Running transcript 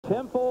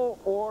Temple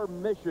or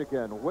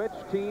Michigan? Which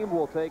team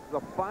will take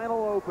the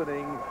final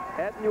opening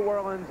at New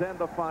Orleans and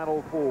the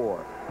Final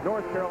Four?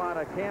 North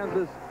Carolina,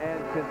 Kansas, and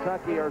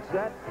Kentucky are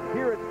set.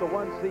 Here it's the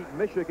 1-seed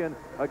Michigan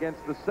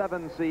against the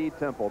 7-seed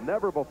Temple.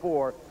 Never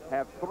before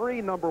have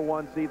 3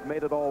 #1 seeds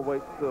made it all the way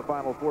to the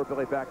Final Four.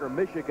 Billy Packer,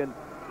 Michigan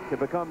can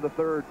become the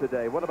 3rd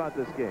today. What about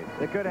this game?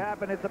 It could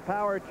happen. It's a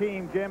power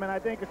team, Jim, and I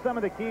think some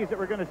of the keys that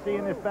we're going to see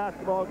in this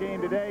basketball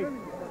game today,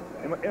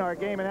 in our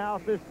game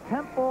analysis,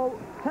 tempo.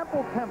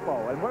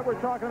 And what we're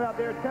talking about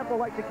there, Temple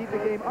like to keep the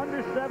game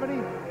under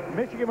 70.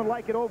 Michigan would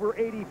like it over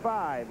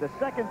 85. The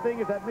second thing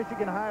is that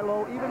Michigan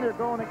high-low, even they're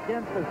going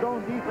against the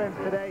zone defense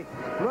today,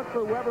 look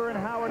for Weber and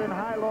Howard and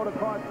high-low to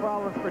cause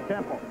problems for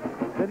Temple.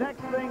 The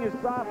next thing is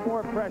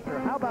sophomore pressure.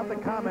 How about the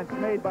comments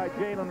made by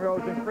Jalen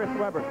Rose and Chris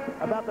Weber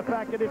about the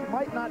fact that it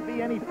might not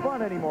be any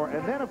fun anymore?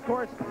 And then, of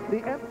course,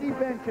 the empty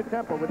bench at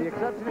Temple, with the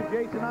exception of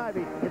Jason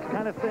Ivey, it's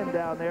kind of thin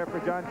down there for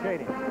John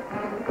Chaney.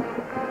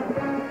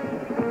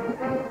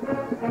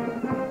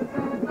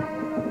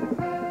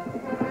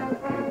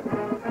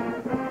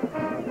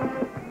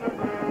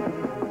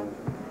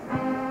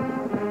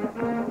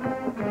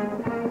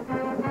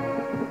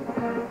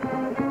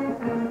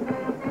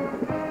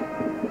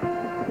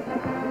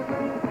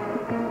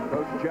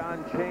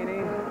 John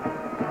Chaney.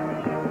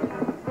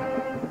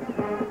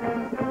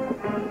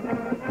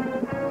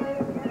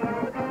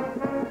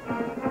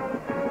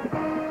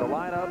 The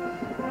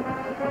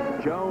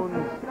lineups: Jones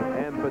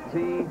and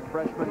McKie,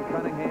 freshman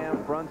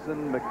Cunningham,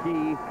 Brunson,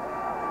 McKie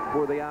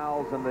for the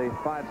Owls, and the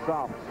 5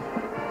 softs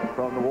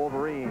from the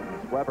Wolverines: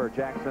 Weber,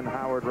 Jackson,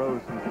 Howard,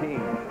 Rose, and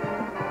King.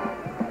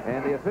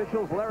 And the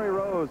officials: Larry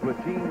Rose with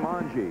Gene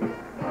Monge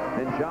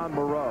and John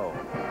Moreau.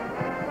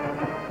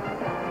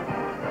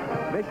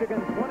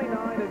 Michigan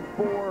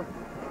 29-4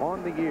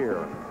 on the year,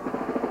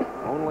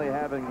 only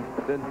having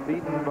been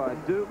beaten by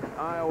Duke,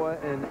 Iowa,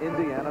 and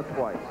Indiana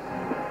twice.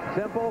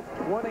 Temple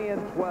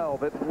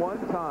 20-12 at one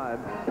time,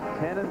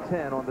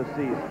 10-10 on the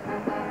season.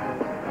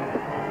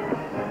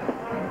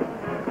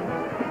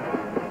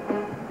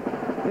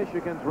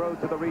 Michigan's road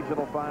to the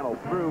regional final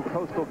through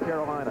Coastal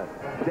Carolina.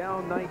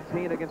 Down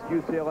 19 against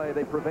UCLA,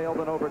 they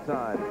prevailed in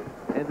overtime.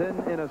 And then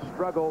in a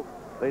struggle,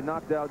 they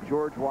knocked out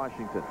George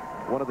Washington.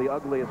 One of the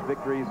ugliest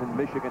victories in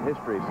Michigan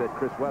history, said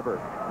Chris Weber.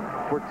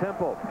 For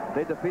Temple,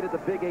 they defeated the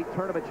Big 8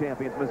 tournament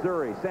champions,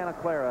 Missouri, Santa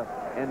Clara,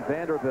 and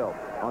Vanderbilt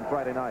on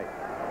Friday night.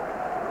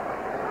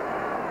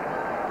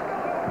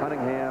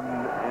 Cunningham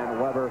and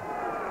Weber.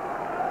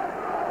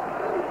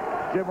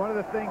 Jim, one of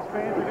the things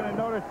fans are going to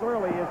notice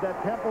early is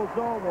that Temple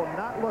zone will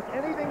not look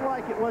anything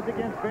like it was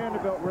against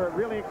Vanderbilt, where it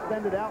really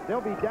extended out. They'll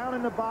be down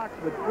in the box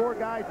with 4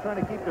 guys trying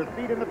to keep their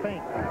feet in the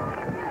paint.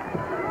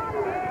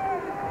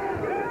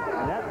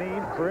 And that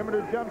means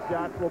perimeter jump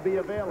shots will be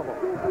available.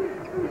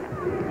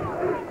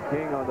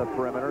 King on the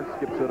perimeter,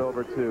 skips it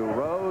over to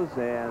Rose,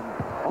 and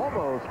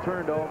almost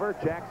turned over.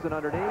 Jackson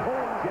underneath,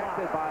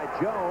 rejected by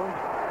Jones,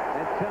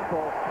 and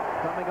Temple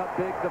coming up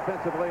big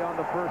defensively on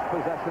the first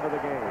possession of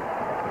the game.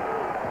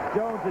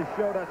 Jones has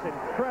showed us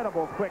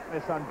incredible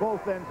quickness on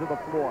both ends of the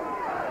floor.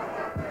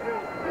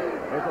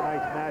 There's a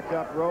nice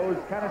matchup. Rose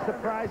kind of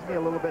surprised me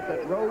a little bit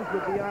that Rose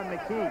would be on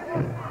McKie.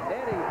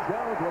 Eddie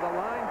Jones with a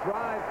line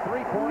drive,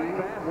 3-point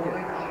basket.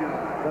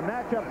 The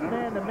matchup's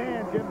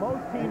man-to-man, Jim.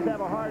 Most teams have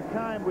a hard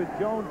time with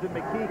Jones and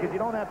McKie because you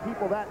don't have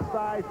people that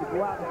size to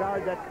go out and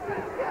guard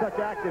such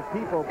active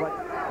people. But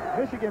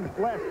Michigan's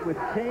blessed with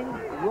King,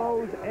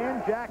 Rose,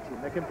 and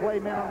Jackson that can play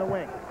men on the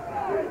wing.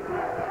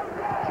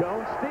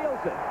 Jones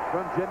steals it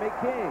from Jimmy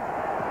King.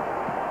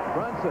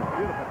 Brunson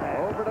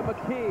over to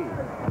McKie.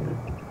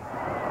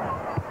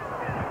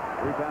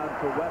 Rebound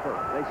to Weber.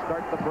 They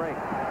start the break.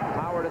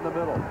 Howard in the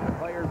middle.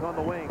 Players on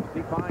the wings.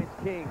 He finds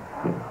King.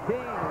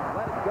 King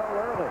let it go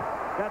early.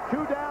 Got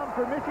 2 down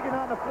for Michigan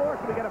on the floor,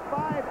 so we got a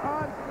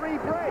 5-on-3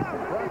 break.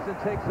 Brunson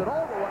takes it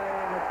all the way,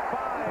 and it's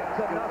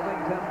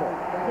 5-0 Temple.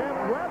 Jim,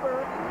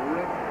 Weber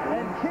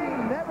and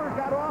King never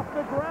got off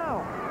the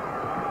ground.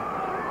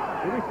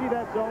 Here we see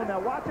that zone. Now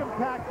watch him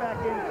pack back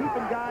in,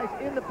 keeping guys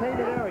in the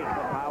painted area.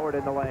 Howard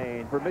in the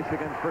lane for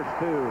Michigan's first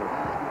 2.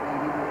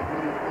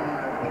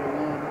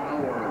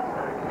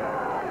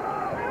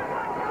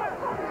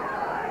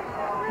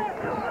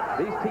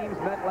 These teams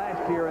met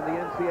last year in the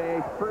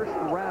NCAA first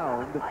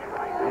round,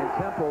 and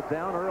Temple,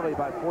 down early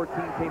by 14,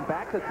 came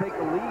back to take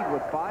the lead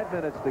with 5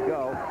 minutes to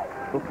go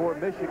before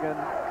Michigan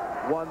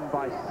won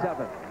by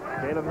 7.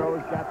 Jalen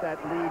Rose got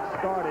that lead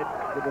started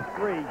with a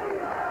 3.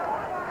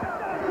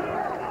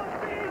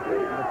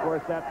 And, of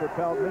course, that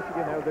propelled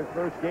Michigan. That was their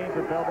first game,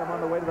 propelled them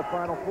on the way to the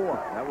Final Four.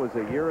 That was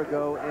a year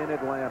ago in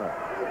Atlanta.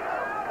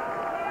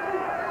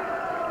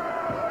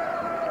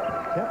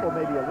 Temple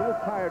may be a little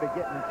tired of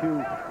getting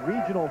to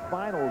regional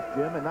finals,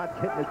 Jim, and not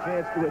getting a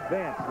chance to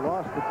advance.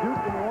 Lost to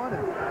Duke in one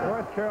and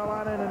North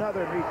Carolina in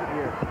another in recent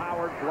years.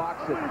 Howard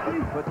blocks it.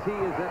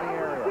 McKie is in the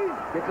area.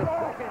 Gets a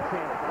second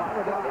chance.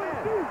 Locked it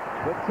in.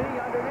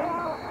 McKie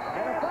underneath.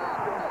 And a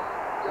foul.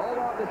 Hold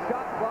on, the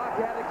shot clock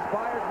had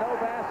expired. No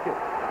basket.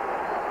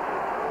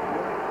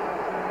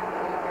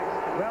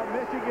 Well,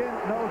 Michigan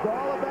knows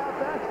all about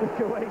that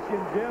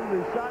situation, Jim.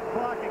 The shot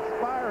clock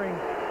expiring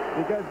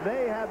because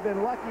they have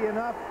been lucky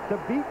enough to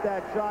beat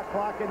that shot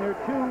clock in their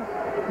two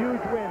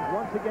huge wins.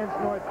 Once against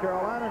North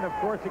Carolina and, of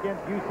course,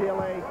 against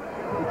UCLA,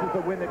 which is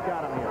the win that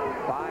got them here.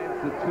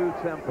 5-2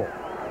 Temple.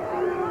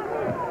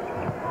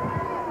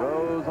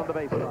 Rose on the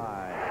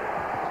baseline.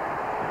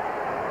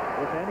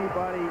 If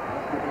anybody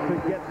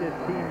could get this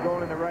team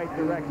going in the right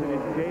direction,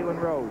 it's Jalen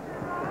Rose.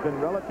 He's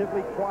been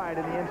relatively quiet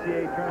in the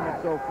NCAA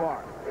tournament so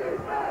far.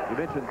 You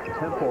mentioned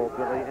Temple,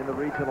 Billy, in the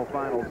regional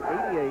finals,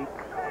 88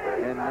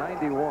 and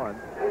 91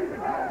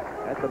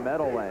 at the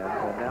Meadowlands,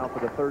 and now for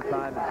the third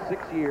time in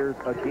 6 years,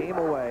 a game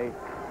away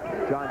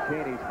from John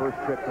Chaney's first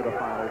trip to the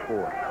Final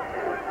Four.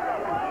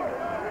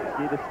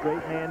 See the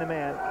straight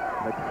man-to-man.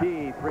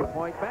 McKie,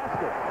 three-point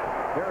basket.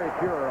 Very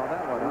pure on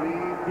that one.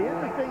 It'll be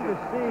interesting to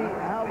see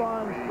how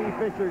long Steve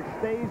Fisher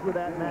stays with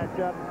that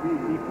matchup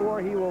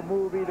before he will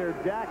move either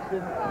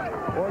Jackson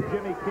or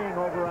Jimmy King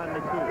over on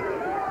McKie.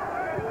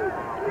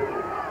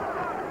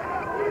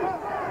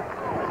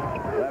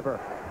 Weber.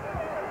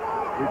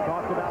 We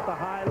talked about the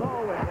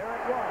high-low, and there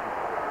it was.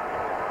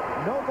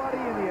 Nobody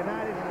in the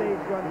United States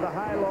runs the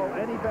high-low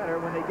any better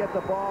when they get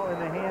the ball in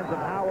the hands of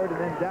Howard and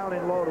then down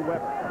and low to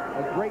Weber.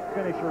 A great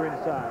finisher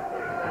inside.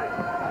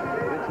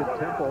 Vincent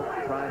Temple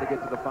trying to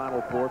get to the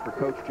Final Four for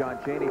Coach John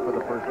Chaney for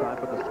the first time,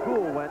 but the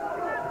school went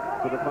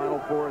to the Final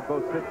Four in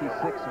both 56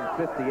 and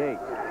 58.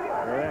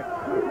 Correct.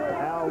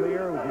 Al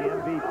Lear was the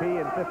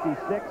MVP in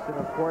 56, and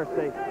of course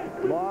they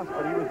lost,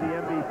 but he was the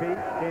MVP,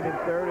 came in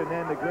third, and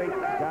then the great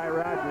Guy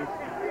Rogers,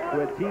 who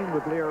had teamed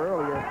with Lear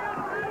earlier,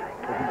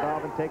 was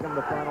involved in taking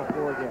the Final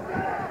Four again.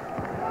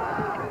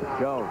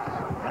 Jones.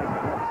 Nice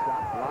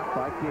shot blocked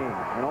by King.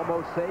 And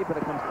almost saved, but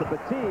it comes to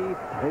Petit,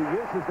 who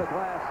uses the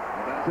glass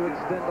to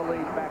extend the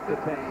lead back to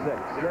 10-6.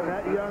 Yeah,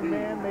 that young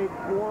man made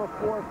 4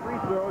 free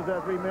throws,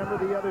 as remember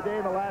the other day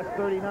in the last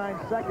 39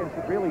 seconds.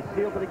 It really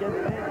sealed it against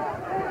Navy.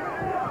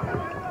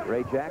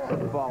 Ray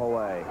Jackson fall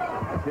away.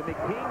 Jimmy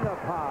King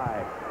up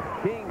high.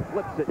 King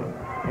flips it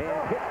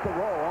and hits the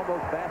roll.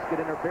 Almost basket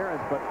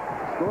interference, but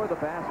score the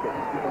basket.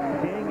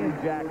 King and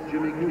Jackson,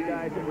 two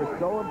guys that were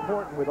so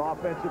important with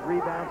offensive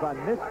rebounds on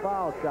missed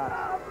foul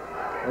shots.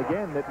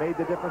 Again, that made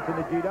the difference in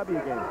the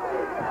GW game.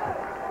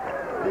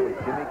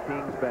 Jimmy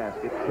King's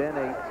basket,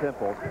 10-8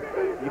 Temple.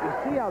 You can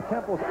see how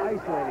Temple's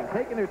isolating,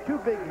 taking their two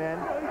big men,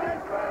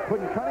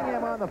 putting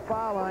Cunningham on the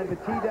foul line,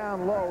 Petit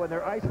down low, and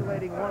they're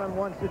isolating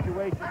one-on-one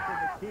situations for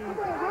McKie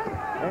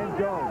and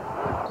Jones.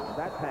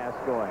 That pass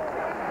going.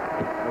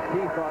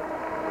 McKie thought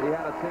he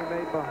had a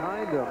teammate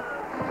behind him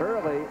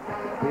early.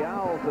 The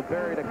Owls have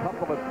buried a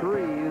couple of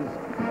threes,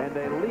 and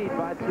they lead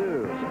by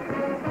 2.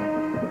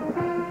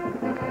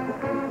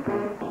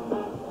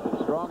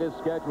 Strongest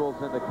schedules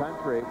in the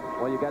country.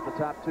 Well, you got the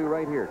top 2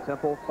 right here.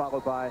 Temple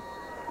followed by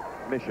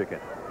Michigan.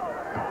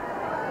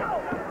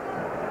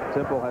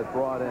 Temple has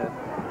brought in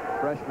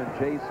freshman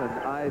Jason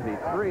Ivey.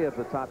 3 of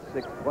the top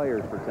 6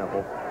 players for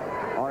Temple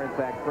are in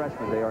fact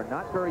freshmen. They are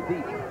not very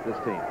deep, this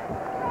team.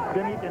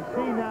 Jim, you can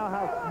see now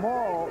how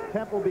small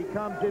Temple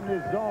becomes in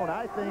this zone.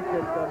 I think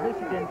that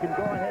Michigan can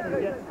go ahead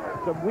and get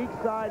some weak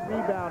side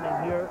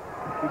rebounding here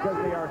because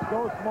they are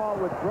so small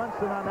with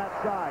Brunson on that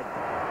side.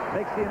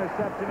 Makes the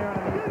interception there on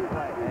an easy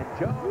play. And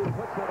Jones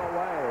puts it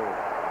away.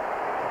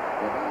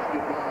 The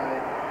basket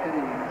by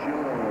Eddie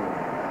Jones.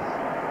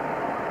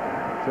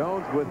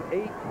 Jones with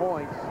 8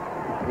 points.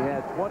 He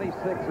had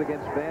 26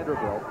 against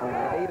Vanderbilt.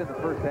 Only 8 in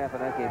the first half of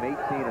that game, 18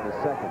 in the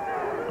second.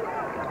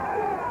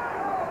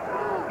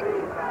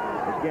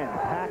 Again,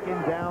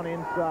 packing down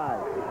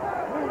inside.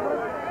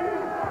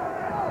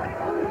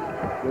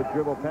 Good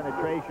dribble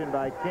penetration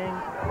by King.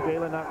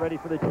 Jalen not ready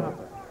for the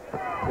jumper.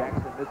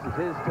 Jackson misses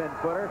his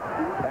 10-footer.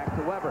 Back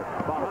to Weber.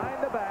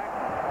 Behind the back.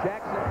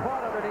 Jackson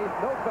caught underneath.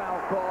 No foul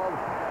called.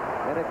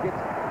 And it gets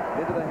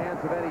into the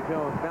hands of Eddie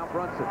Jones. Now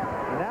Brunson.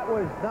 And that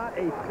was not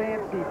a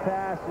fancy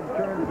pass in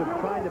terms of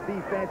trying to be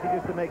fancy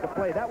just to make a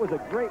play. That was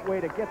a great way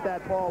to get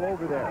that ball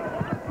over there.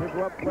 Gives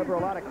Weber a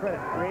lot of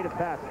credit. Creative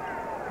passing.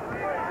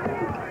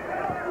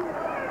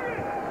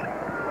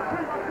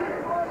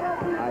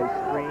 High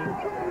screen.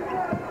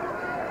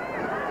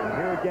 And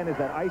here again is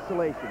that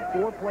isolation.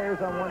 4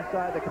 players on one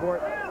side of the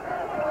court.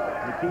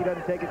 McKie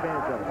doesn't take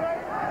advantage of it.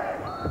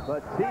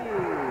 Petit and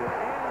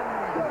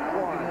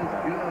one.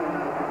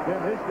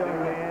 Then this young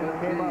man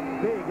came up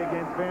big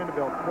against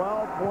Vanderbilt.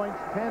 12 points,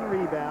 10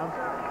 rebounds.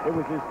 It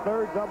was his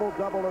 3rd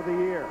double-double of the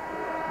year.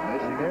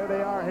 And there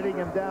they are hitting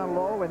him down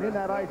low, and in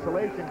that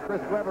isolation,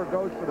 Chris Weber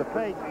goes for the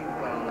fake.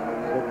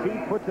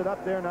 Petit puts it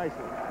up there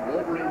nicely.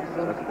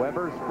 That's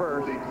Weber's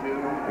first.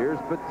 Here's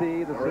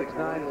Petit, the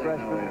 6'9"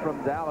 freshman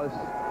from Dallas.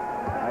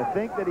 I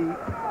think that he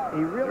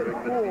really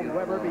fooled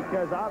Weber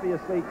because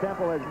obviously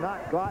Temple has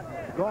not gone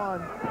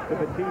to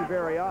Petit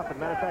very often.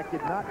 Matter of fact,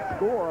 did not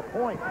score a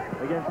point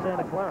against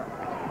Santa Clara.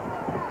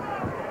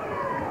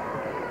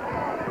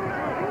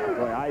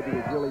 Boy, Ivey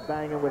is really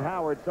banging with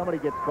Howard. Somebody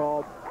gets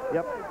called.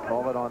 Yep.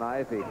 Call it on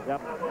Ivey.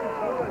 Yep.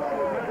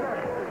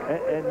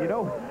 And you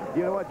know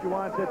what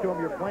Juwan said to him?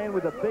 You're playing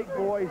with the big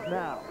boys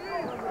now.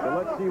 So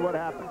let's see what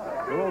happens.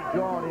 A little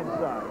drawn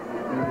inside.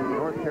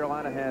 North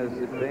Carolina has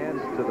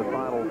advanced to the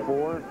Final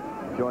Four,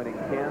 joining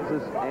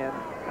Kansas and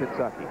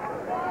Kentucky.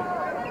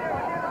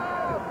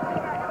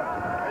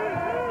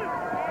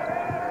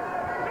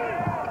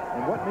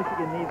 And what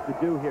Michigan needs to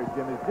do here,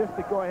 Jim, is just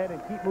to go ahead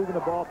and keep moving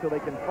the ball till they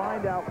can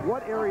find out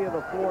what area of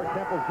the floor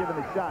Temple's given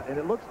the shot. And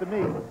it looks to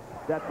me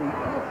that the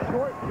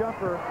short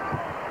jumper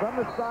from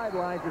the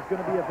sidelines is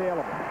going to be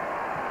available.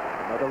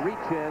 The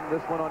reach in,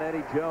 this one on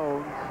Eddie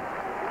Jones.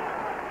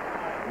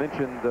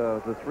 Mentioned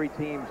the three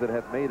teams that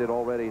have made it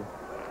already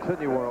to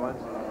New Orleans.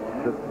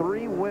 The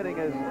three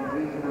winningest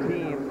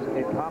teams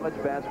in college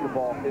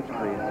basketball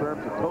history in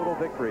terms of total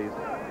victories: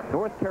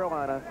 North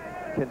Carolina,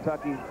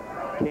 Kentucky,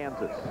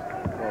 Kansas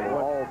will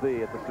all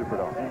be at the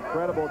Superdome.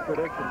 Incredible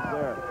predictions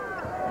there.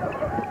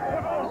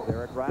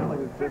 Derek Riley,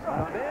 who's just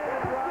come in.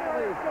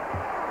 Riley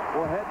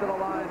will head to the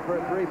line for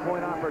a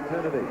three-point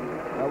opportunity.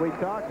 We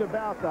talked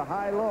about the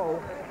high-low,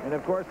 and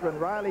of course when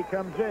Riley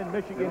comes in,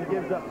 Michigan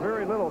gives up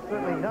very little,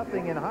 certainly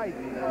nothing in height,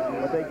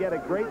 but they get a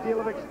great deal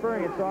of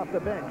experience off the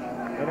bench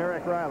in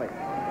Eric Riley.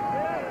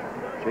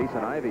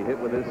 Jason Ivey hit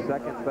with his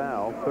second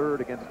foul,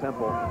 third against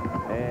Temple,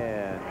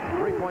 and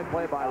three-point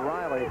play by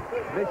Riley.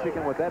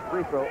 Michigan with that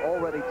free throw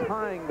already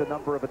tying the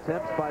number of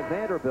attempts by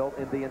Vanderbilt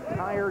in the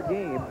entire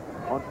game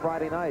on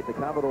Friday night. The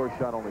Commodores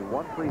shot only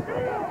one free throw.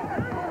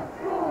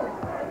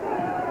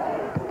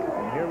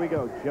 And here we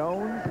go.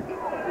 Jones,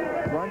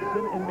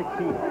 Brunson, and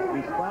McKie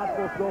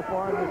responsible so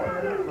far in this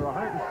tournament for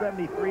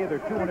 173 of their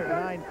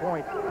 209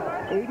 points.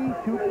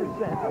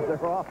 82% of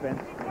their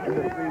offense in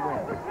the three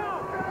wins.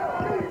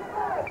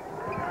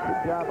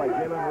 Good job by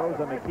Jalen Rose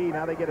on McKie.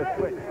 Now they get a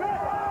switch.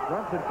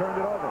 Brunson turned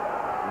it over.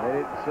 They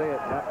didn't see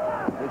it.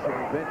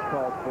 Michigan bench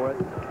called for it.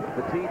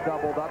 The T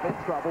doubled up in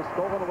trouble,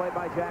 stolen away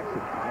by Jackson.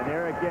 And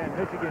there again,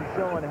 Michigan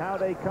showing how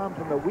they come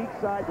from the weak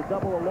side to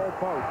double a low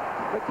post.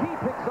 McKie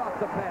picks off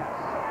the pass.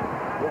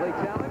 Will he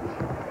challenge?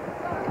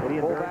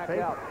 Pull back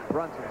out.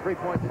 Brunson,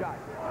 three-point shot.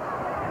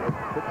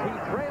 The T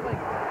trailing.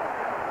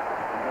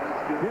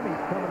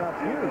 Jimmy's coming up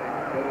huge.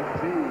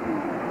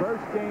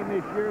 First game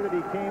this year that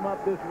he came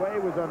up this way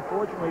was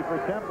unfortunately for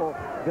Temple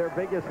their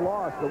biggest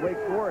loss, the Wake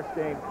Forest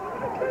game.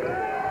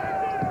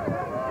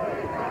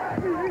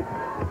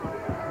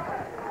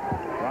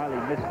 Riley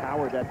missed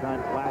Howard that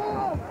time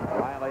flashing.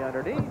 Riley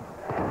underneath,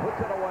 puts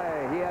it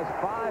away. He has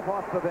 5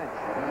 off the bench.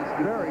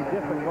 Very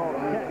difficult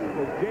catch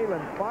because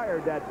Jalen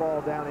fired that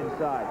ball down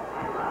inside.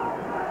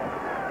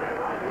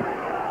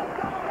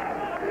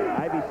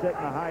 Ivy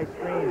setting the high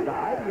screens. Now,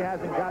 Ivy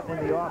hasn't gotten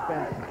in the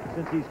offense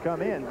since he's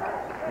come in.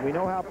 And we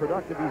know how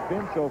productive he's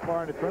been so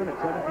far in the tournament.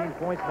 17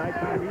 points,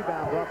 19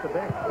 rebounds off the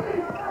bench.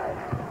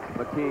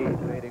 McKie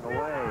fading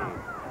away.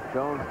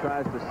 Jones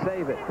tries to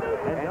save it.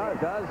 And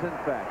does in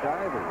fact.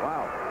 Ivy,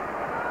 wow.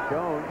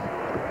 Jones.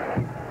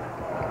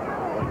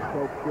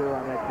 So pure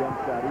on that jump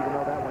shot, even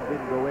though that one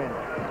didn't go in.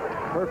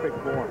 Perfect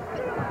form.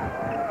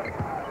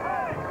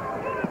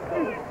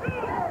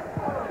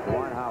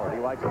 Juwan Howard, he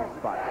likes those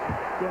spots.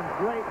 Some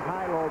great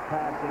high-low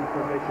passing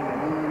for Michigan.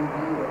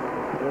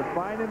 They're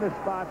finding the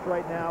spots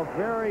right now.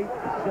 Very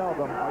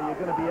seldom are you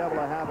going to be able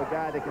to have a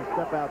guy that can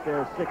step out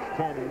there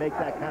 6'10" and make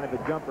that kind of a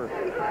jumper.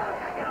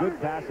 Good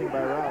passing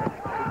by Riley.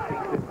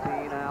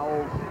 16-15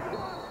 Owls.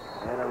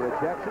 And a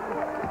rejection.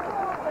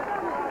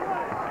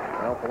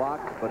 Well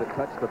blocked, but it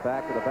touched the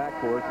back of the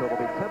backboard, so it'll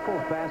be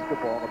Temple's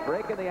basketball. A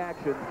break in the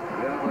action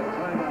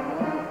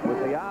with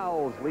the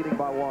Owls leading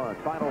by 1.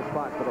 Final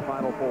spot for the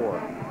Final Four.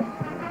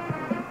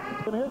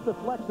 And here's the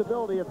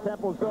flexibility of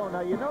Temple's zone.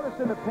 Now, you notice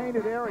in the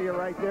painted area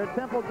right there,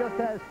 Temple just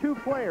has 2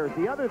 players.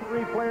 The other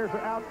 3 players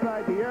are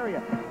outside the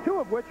area, 2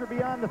 of which are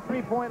beyond the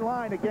three-point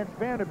line against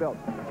Vanderbilt.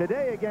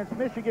 Today against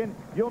Michigan,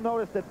 you'll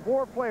notice that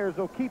 4 players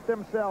will keep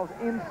themselves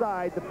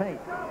inside the paint.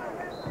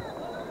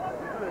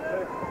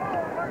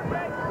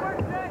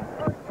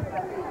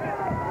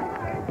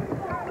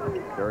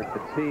 Derek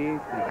Petit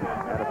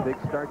had a big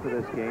start to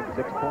this game.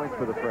 6 points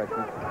for the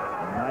freshman.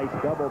 Nice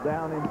double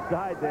down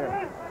inside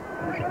there.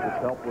 With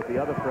help with the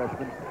other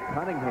freshman,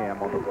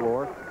 Cunningham, on the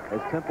floor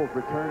as Temple's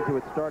return to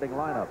its starting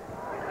lineup.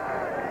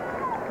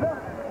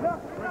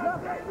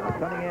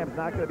 Cunningham's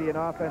not going to be an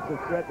offensive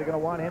threat. They're going to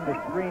want him to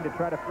screen to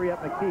try to free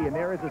up McKie. And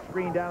there is a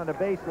screen down on the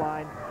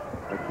baseline.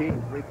 McKie,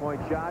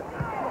 three-point shot.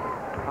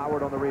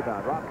 Howard on the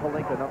rebound. Rob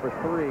Pelinka, number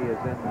 3, is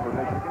in for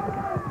Michigan.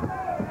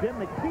 Jim,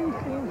 McKie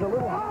seems a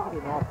little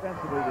hesitant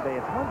offensively today.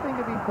 It's one thing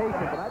to be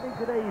patient, but I think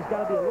today he's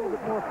got to be a little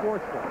bit more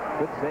forceful.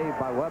 Good save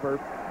by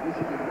Weber.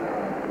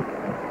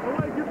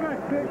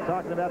 We're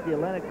talking about the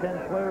Atlantic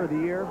 10 Player of the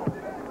Year.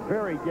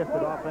 Very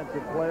gifted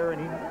offensive player,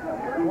 and he's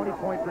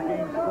 20-point per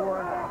game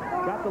scorer.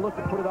 Got to look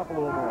to put it up a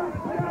little more.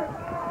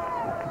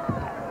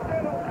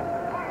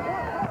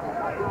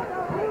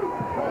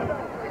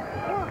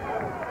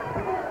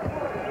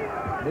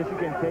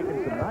 Michigan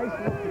taking some nice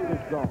looks at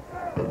this zone.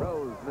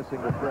 Rose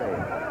missing the trade.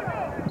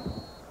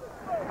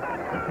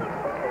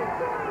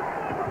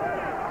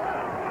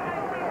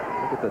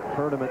 Look at the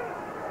tournament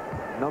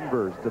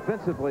numbers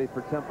defensively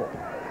for Temple.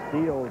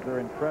 steals are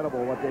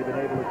incredible, what they've been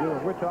able to do.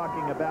 And we're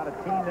talking about a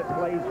team that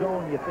plays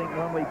zone, you think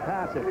normally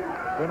passive.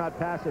 They're not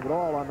passive at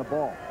all on the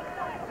ball.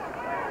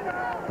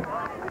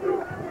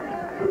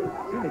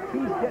 See,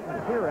 McKie's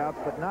getting clear-outs,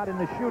 but not in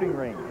the shooting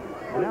range.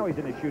 And now he's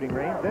in the shooting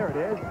range. There it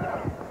is.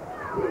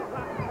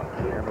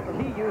 And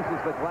McKie uses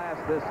the glass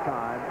this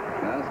time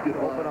to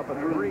open up a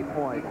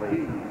three-point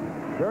lead.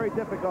 Very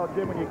difficult,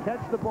 Jim. When you catch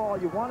the ball,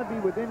 you want to be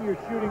within your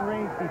shooting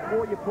range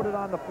before you put it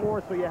on the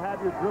floor so you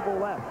have your dribble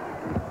left.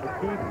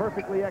 McKie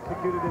perfectly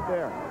executed it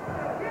there.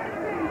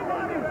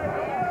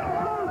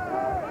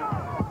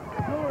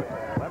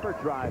 Weber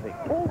driving.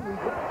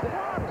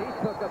 He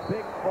took a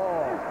big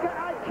fall.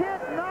 I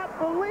can't not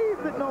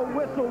believe that no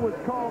whistle was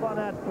called on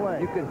that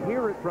play. You can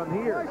hear it from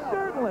here.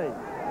 Certainly.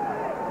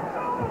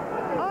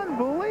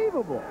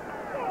 Unbelievable.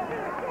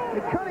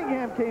 And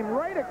Cunningham came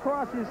right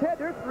across his head.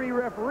 There are 3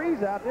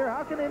 referees out there.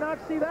 How can they not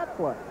see that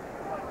play?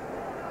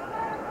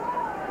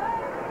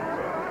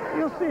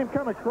 You'll see him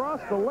come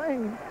across the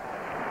lane.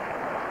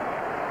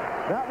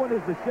 That one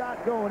is the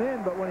shot going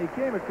in, but when he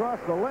came across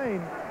the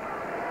lane,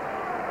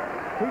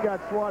 he got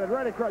swatted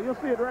right across. You'll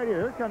see it right here.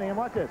 Here's Cunningham.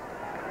 Watch this.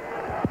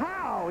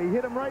 How? He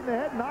hit him right in the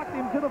head, knocked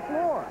him to the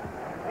floor.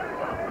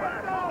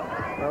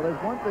 Well,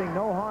 there's one thing,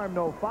 no harm,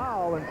 no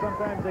foul, and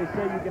sometimes they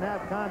say you can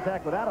have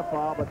contact without a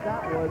foul, but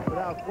that was,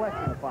 without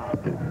question, a foul.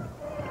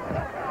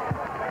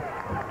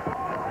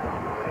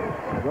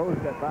 Rose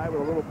got by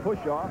with a little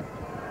push-off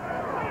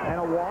and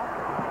a walk.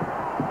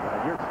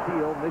 And here's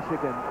Steele.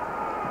 Michigan,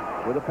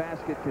 with a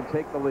basket, can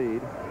take the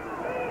lead.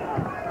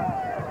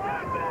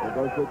 There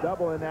goes the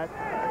double in that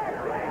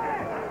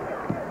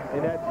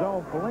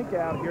zone. Pelinka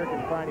out here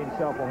can find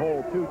himself a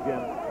hole, too,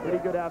 Jim. Pretty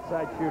good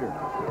outside shooter.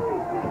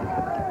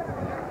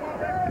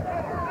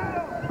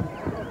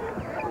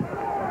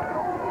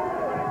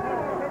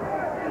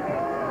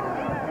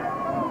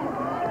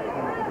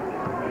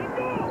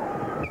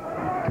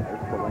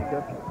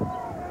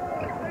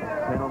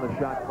 On the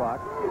shot clock.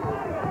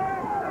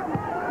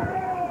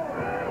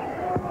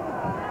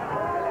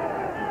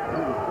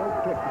 He was so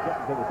quick to get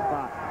into the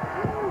spot.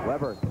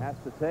 Weber has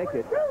to take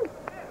it.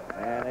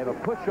 And they have a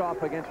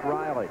push-off against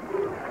Riley.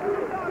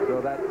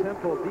 So that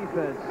Temple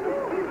defense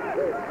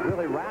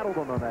really rattled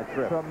them on that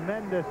trip.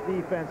 Tremendous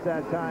defense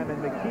that time,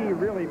 and McKie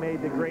really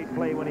made the great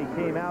play when he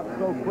came out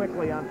so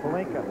quickly on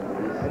Pelinka.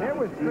 And there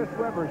was Chris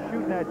Weber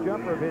shooting that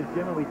jumper of his,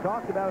 Jim, and we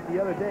talked about it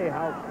the other day,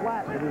 how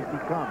flat it has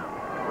become.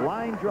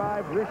 Line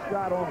drive, wrist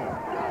shot only.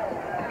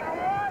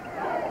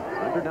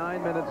 Under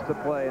 9 minutes to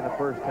play in the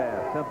first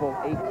half. Temple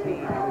 18,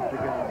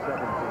 Michigan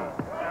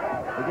 17.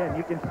 Again,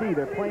 you can see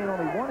they're playing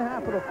only one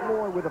half of the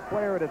floor with a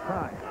player at a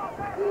time.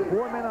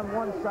 4 men on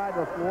one side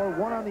of the floor,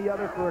 1 on the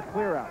other for a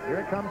clear out. Here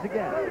it comes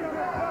again.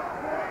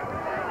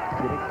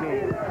 Jimmy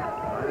King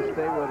trying to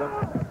stay with him.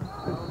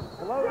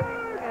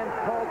 Floating and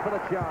called for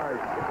the charge.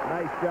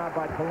 Nice job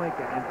by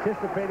Pelinka.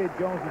 Anticipated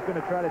Jones was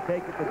going to try to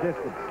take it the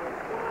distance.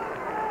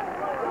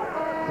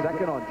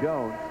 Second on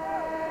Jones.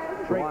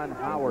 Juwan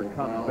Howard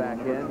comes back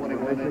in for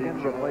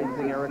Michigan,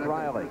 replacing Eric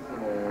Riley.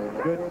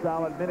 Good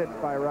solid minutes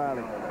by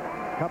Riley.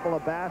 Couple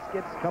of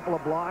baskets, couple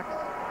of blocks.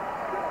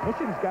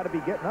 Michigan's got to be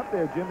getting up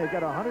there, Jim. They've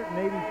got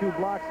 182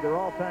 blocks, their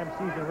all-time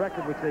season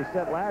record, which they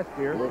set last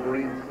year.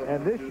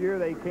 And this year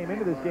they came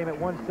into this game at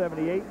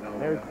 178.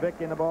 There's Vic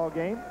in the ball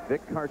game.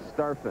 Vic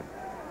Karstafen,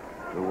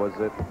 who was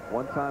at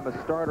one time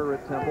a starter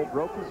at Temple,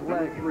 broke his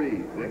leg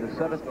in the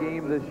 7th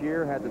game this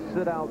year, had to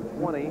sit out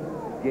 20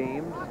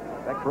 games.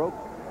 That broke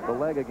the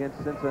leg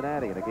against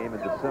Cincinnati in a game in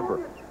December.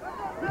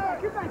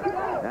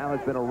 Now has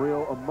been a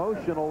real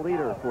emotional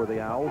leader for the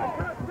Owls.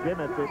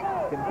 Jim, if it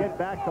can get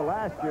back to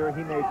last year,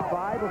 he made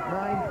 5 of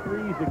 9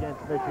 threes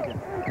against Michigan.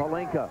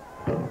 Pelinka.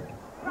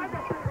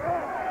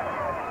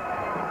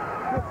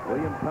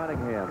 William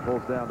Cunningham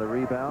pulls down the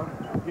rebound.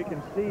 You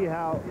can see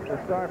how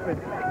Karstafen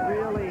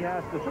really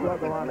has to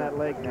struggle on that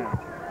leg now.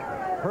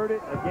 Heard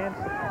it against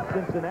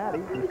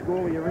Cincinnati, the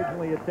school he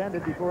originally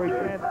attended before he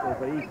transferred,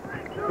 but he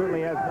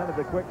certainly has none of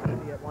the quickness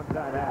he at one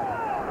time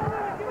had.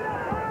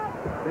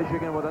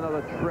 Michigan with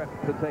another trip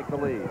to take the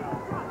lead.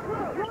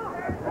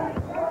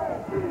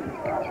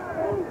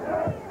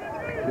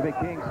 Jimmy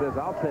King says,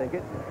 I'll take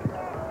it.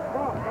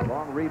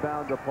 Long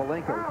rebound to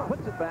Pelinka.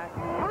 Puts it back.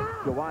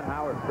 Juwan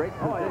Howard, great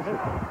position.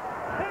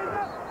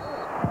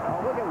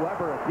 Oh, look at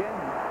Weber again.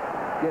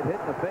 Get hit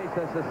in the face.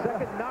 That's the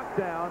second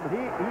knockdown.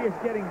 He is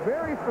getting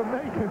very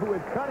familiar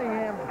with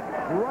Cunningham's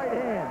right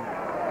hand.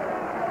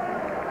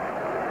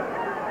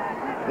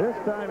 This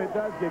time it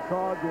does get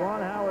called.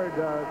 Juwan Howard,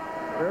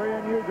 very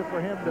unusual for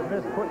him to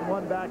miss putting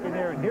one back in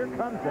there. And here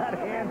comes that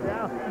hand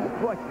down.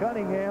 Boy,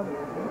 Cunningham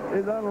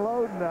is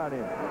unloading on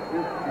him.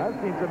 I've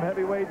seen some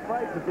heavyweight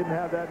fights that didn't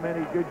have that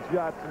many good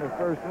shots in the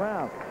first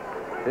round.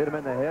 Hit him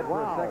in the head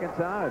for a second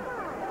time.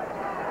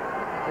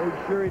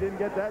 Made sure he didn't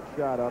get that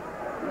shot up.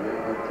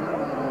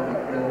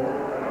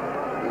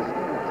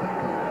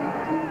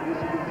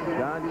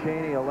 John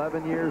Chaney,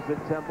 11 years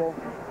at Temple.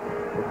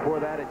 Before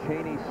that at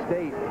Chaney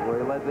State, where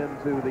he led them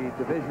to the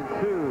Division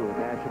II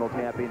National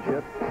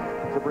Championship.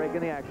 It's a break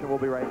in the action. We'll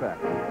be right back.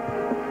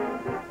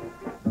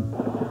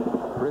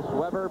 Chris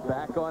Webber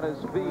back on his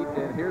feet,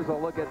 and here's a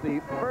look at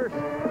the first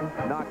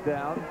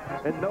knockdown,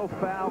 and no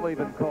foul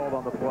even called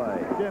on the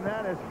play. Jim,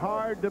 that is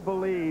hard to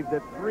believe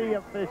that 3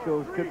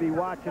 officials could be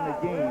watching the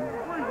game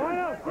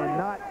and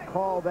not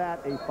call that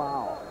a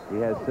foul. He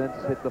has since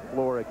hit the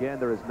floor again.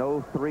 There is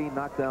no 3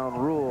 knockdown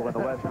rule in the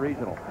West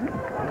Regional.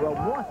 Well,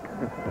 one.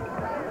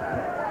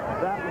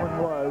 That one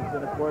was,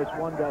 and of course,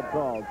 one got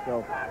called.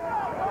 So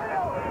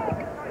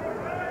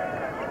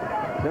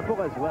Temple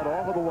has led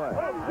all of the way.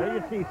 there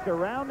you see,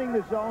 surrounding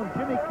the zone,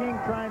 Jimmy King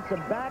trying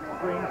some back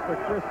screens for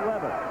Chris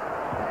Webber.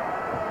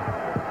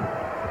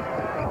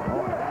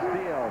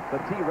 Steele, the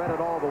T read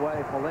it all the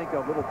way. Palenka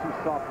a little too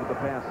soft with the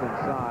pass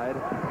inside.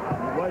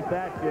 It was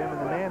that, Jim,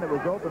 and the man that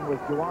was open was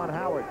Juwan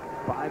Howard.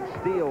 5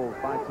 steals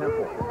by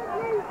Temple.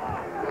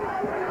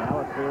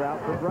 Now it's clear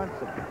out for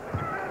Brunson.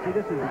 See,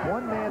 this is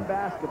one-man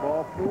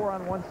basketball, 4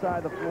 on one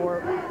side of the floor,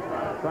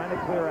 trying to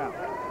clear out.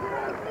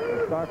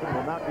 Starfin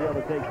will not be able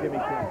to take Jimmy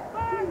King.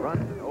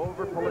 Brunson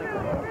over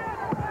Palenka.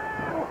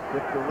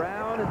 Flipped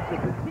around into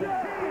the T.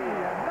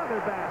 Another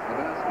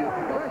basket.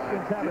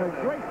 Christian's having a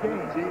great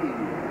game.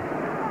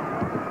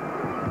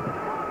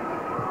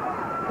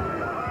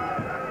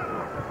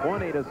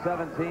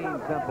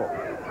 20-17 Temple.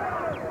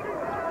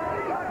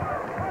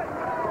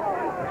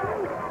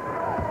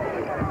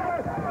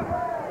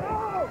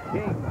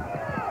 King.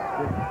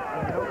 You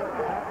know what's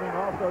happening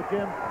also,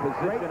 Jim?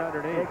 Position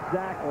underneath.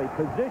 Exactly.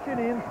 Position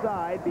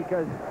inside,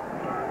 because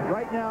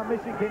right now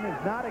Michigan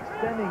is not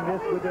extending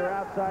this with their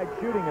outside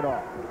shooting at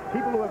all.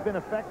 People who have been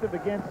effective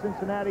against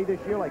Cincinnati this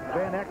year, like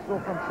Van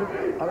Exel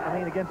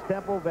against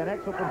Temple, Van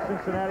Exel from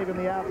Cincinnati from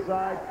the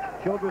outside,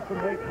 Childress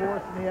from Wake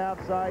Forest from the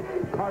outside,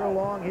 Carter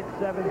Long hit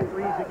 7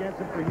 threes against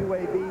him for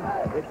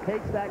UAB. It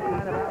takes that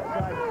kind of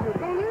outside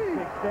shooting to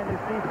extend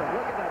his defense.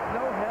 Look at that,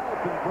 no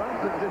help, and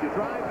Brunson just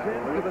drives in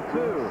for the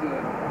 2.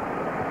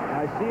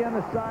 I see on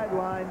the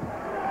sideline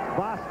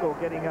Bosco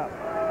getting up.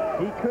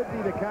 He could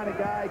be the kind of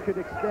guy who could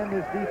extend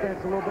his defense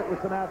a little bit with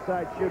some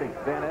outside shooting.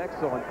 Van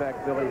Exel, in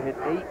fact, Billy, hit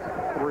 8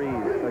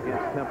 threes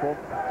against Temple.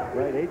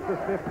 Right, 8 for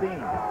 15.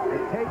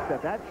 It takes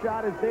that. That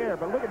shot is there,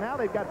 but look at now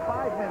they've got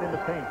 5 men in the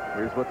paint.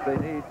 Here's what they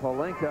need.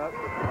 Palenka,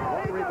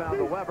 one rebound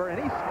to Webber,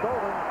 and he's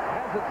stolen,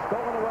 has it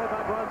stolen away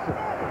by Brunson.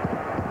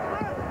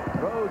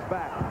 Throws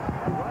back.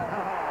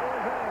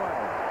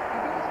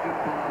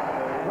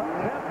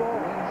 Temple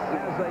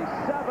has a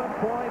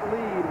 7-point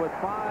lead with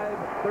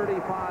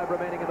 5:35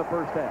 remaining in the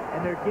first half.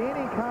 And they're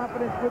gaining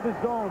confidence with the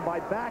zone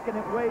by backing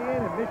it way in,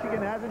 and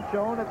Michigan hasn't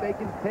shown that they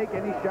can take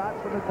any shots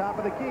from the top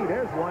of the key.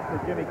 There's one for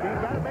Jimmy King.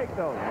 Got to make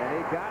those. And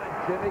he got it.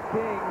 Jimmy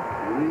King.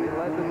 He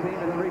led the team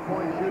in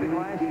 3-point shooting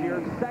last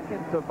year, second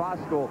to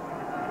Voskuhl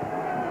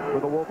for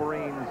the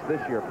Wolverines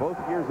this year. Both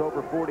years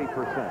over 40%.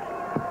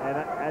 And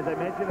as I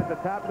mentioned at the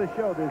top of the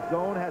show, this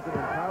zone has an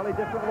entirely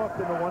different look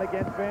than the one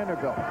against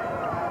Vanderbilt.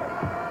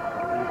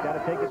 He's got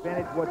to take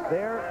advantage of what's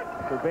there.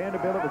 For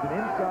Vanderbilt, it was an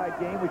inside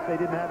game, which they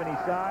didn't have any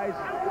size.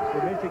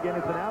 For Michigan,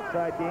 it's an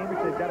outside game, which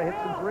they've got to hit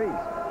some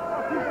threes.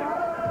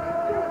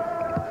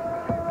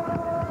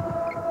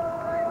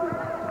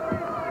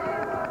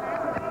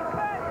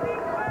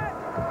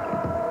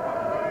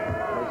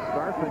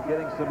 Starfin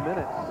getting some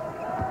minutes.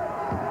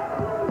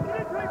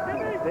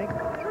 I think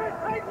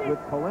with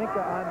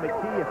Palenka on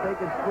McKie, if they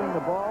can swing the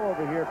ball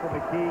over here for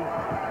McKie,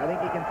 I think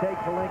he can take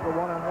Palenka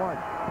one-on-one.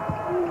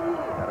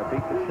 Got to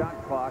beat the shot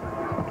clock.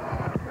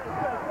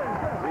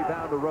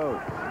 Rebound to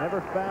Rhodes.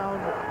 Never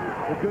found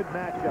a good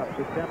matchup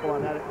with Temple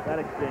on that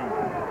exchange.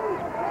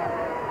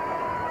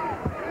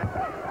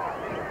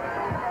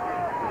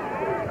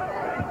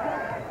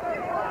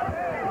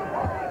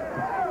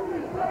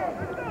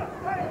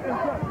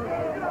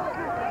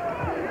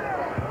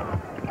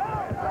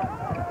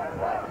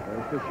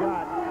 There's the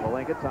shot.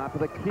 Palenka top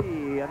of the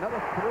key.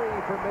 Another 3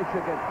 for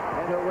Michigan,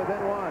 and they're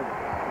within 1.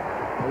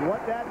 And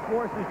what that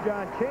forces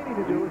John Chaney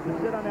to do is to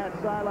sit on that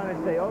sideline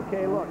and say,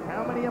 okay, look,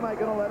 how many am I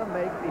going to let him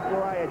make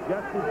before I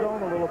adjust the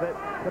zone a little bit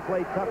to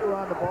play tougher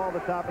on the ball at the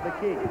top of the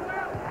key?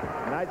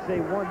 And I'd say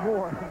one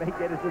more may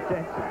get his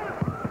attention.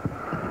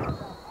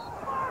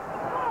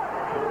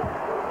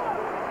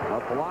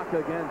 A block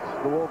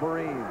against the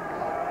Wolverines.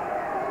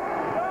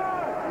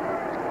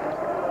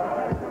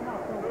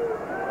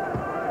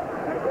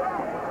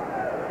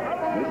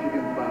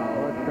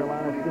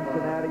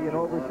 Cincinnati in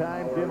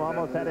overtime. Jim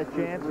almost had a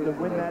chance to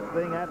win that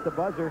thing at the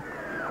buzzer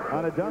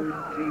on a dunk.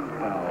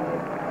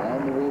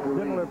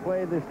 Similar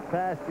play this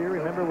past year.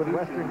 Remember when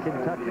Western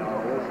Kentucky,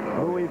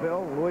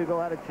 Louisville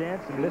had a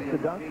chance and missed the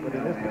dunk, but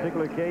in this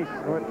particular case,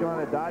 North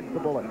Carolina dodged the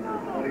bullet.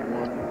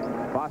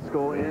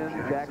 Bosco in.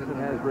 Jackson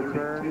has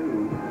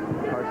returned.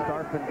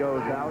 Starfin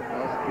goes out.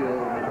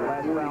 The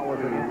last foul was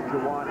against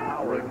Juwan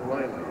Howard.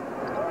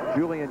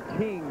 Julian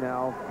King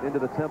now into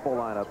the Temple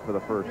lineup for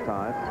the first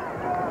time.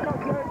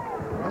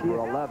 Number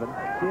 11.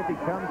 See if he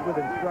comes with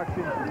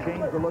instructions to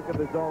change the look of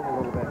the zone a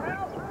little bit.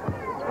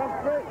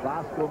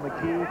 Voskuhl,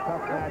 McKie,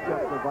 tough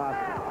matchup for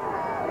Voskuhl.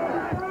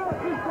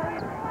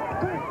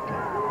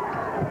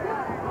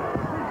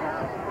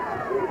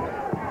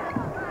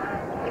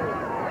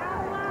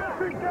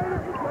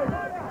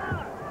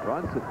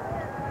 Brunson.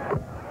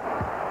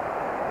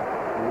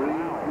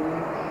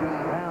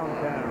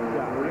 Downtown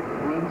shot. Rick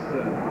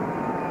Brunson.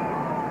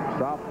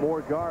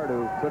 Sophomore guard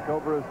who took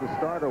over as the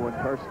starter when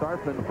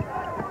Karstafen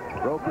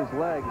broke his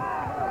leg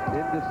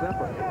in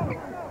December.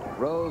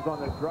 Rose on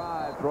the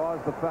drive, draws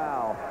the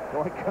foul.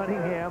 Boy,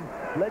 Cunningham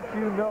lets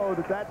you know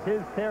that that's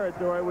his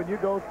territory when you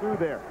go through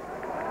there.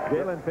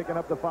 Jalen picking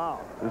up the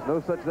foul. There's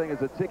no such thing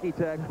as a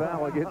ticky-tack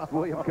foul against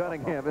William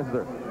Cunningham, is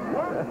there?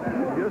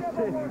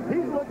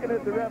 He's looking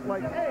at the ref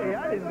like, hey,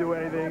 I didn't do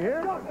anything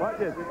here. Watch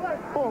this.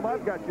 Boom,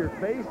 I've got your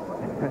face.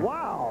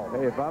 Wow.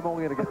 Hey, if I'm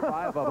only going to get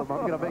 5 of them,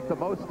 I'm going to make the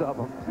most of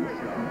them.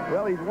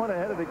 Well, he's one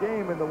ahead of the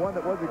game in the one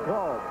that wasn't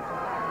called.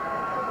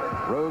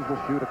 Rose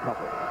will shoot a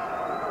couple.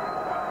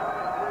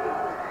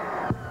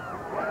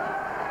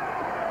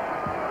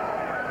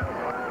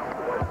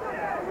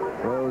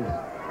 Rose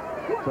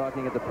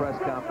talking at the press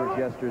conference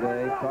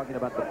yesterday, talking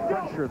about the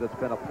pressure that's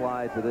been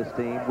applied to this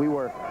team. We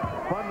were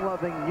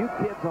fun-loving new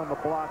kids on the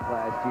block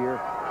last year.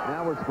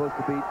 Now we're supposed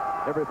to beat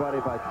everybody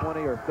by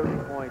 20 or 30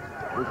 points.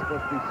 We're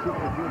supposed to be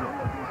superhuman.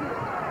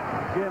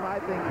 Jim,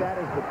 I think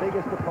that is the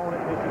biggest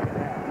opponent Michigan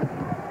has,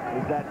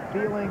 is that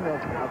feeling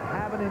of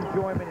having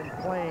enjoyment in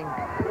playing.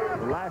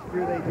 Last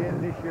year they did,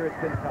 this year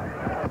it's been tough.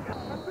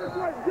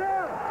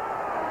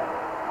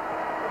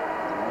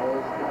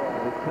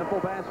 With Temple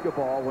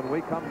basketball, when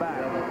we come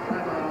back,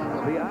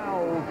 the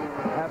Owls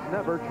have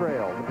never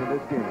trailed in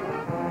this game.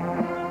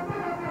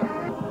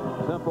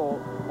 Temple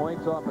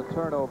points off of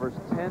turnovers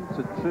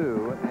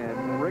 10-2,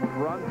 and Rick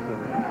Brunson,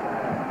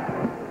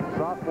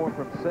 sophomore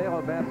from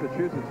Salem,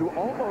 Massachusetts, who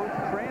almost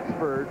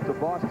transferred to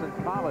Boston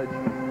College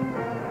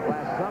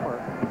last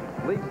summer,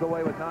 leads the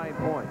way with 9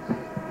 points.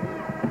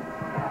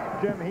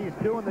 Jim, he's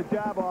doing the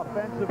job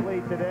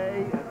offensively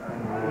today.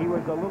 He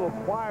was a little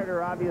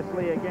quieter,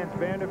 obviously, against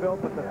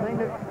Vanderbilt, but the thing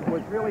that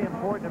was really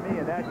important to me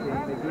in that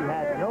game is he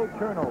had no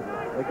turnover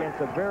against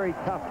a very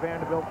tough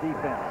Vanderbilt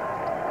defense.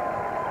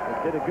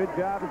 He did a good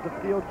job as the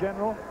field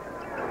general.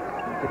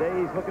 And today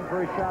he's looking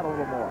for his shot a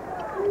little more.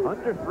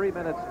 Under 3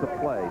 minutes to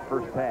play,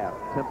 first half.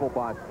 Temple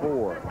by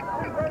 4.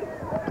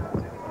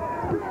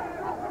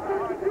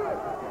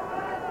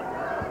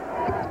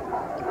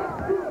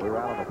 We were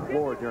out on the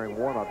floor during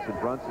warm-ups, and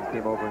Brunson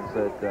came over and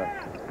said,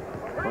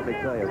 let me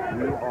tell you,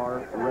 we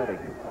are ready.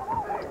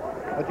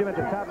 Well, Jim, at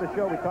the top of the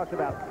show, we talked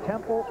about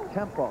tempo.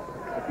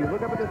 If you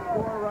look up at the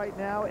score right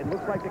now, it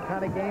looks like the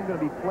kind of game going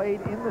to be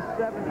played in the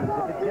 70s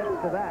if it gets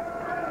to that.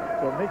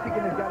 So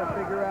Michigan has got to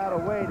figure out a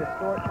way to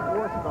start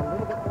forcing a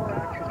little bit more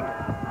action here.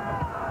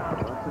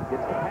 Brunson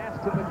gets the pass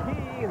to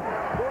McKie,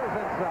 scores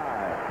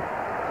inside.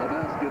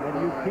 And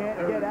you can't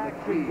get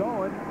action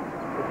going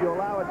if you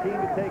allow a team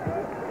to take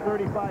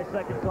 35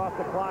 seconds off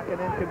the clock and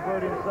then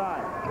convert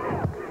inside.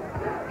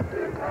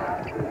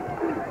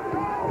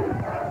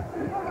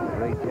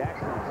 Ray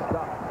Jackson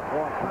stuck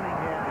for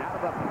Cunningham. Out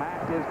of the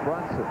pack is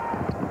Brunson.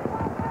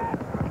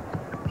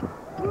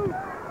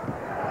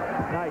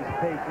 Nice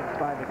patience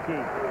by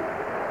McKie.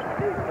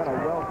 Got a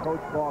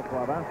well-coached ball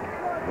club, huh?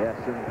 Yes,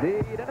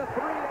 indeed. And a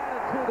 3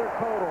 added to their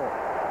total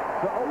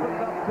to open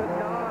it up to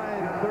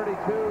 9,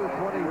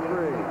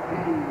 32-23.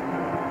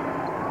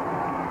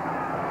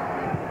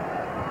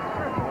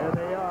 There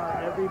they are,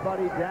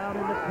 everybody down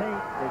in the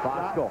paint.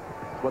 Bosco,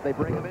 what they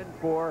bring him in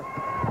for.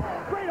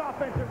 Great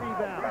offensive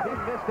rebound. He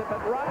missed it,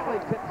 but Riley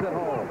tips it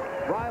home.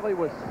 Riley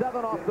was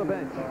 7 off the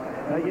bench.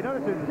 You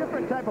notice there's a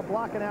different type of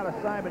blocking out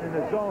assignment in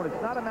the zone.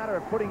 It's not a matter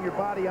of putting your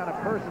body on a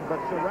person, but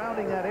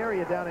surrounding that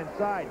area down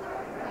inside.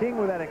 King,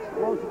 with that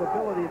explosive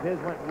ability of his,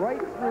 went right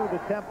through the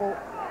Temple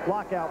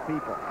blockout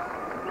people.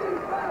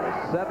 The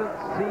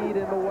 7th seed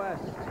in the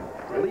West,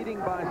 leading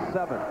by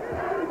 7.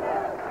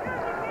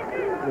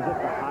 Was it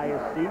the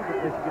highest seed that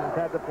Michigan has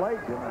had to play,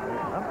 Jim?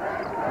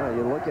 Well,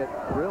 you look at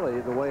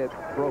really the way it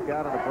broke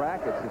out in the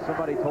brackets. If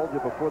somebody told you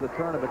before the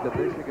tournament that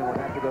Michigan would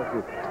have to go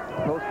through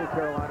Coastal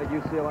Carolina,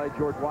 UCLA,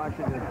 George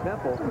Washington, and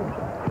Temple,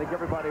 I think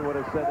everybody would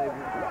have said they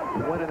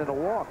went in a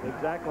walk.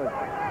 Exactly.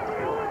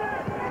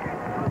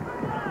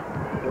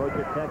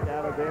 Georgia Tech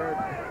out of there.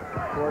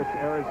 Of course,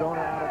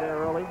 Arizona out of there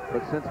early.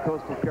 But since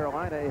Coastal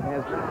Carolina, it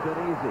has not been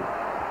easy.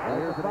 And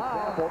here's an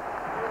example.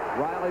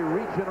 Riley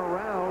reaching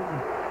around.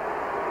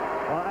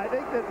 Well, I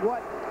think that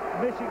what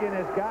Michigan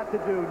has got to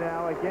do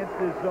now against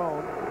this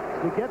zone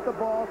to get the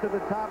ball to the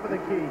top of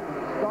the key,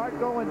 start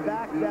going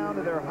back down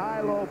to their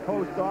high-low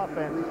post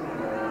offense.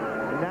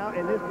 And now,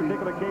 in this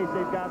particular case,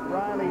 they've got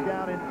Riley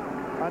down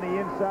on the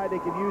inside. They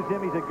can use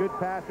him. He's a good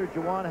passer.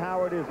 Juwan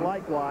Howard is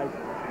likewise.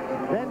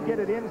 Then get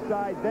it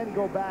inside, then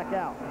go back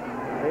out.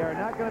 They are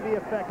not going to be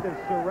effective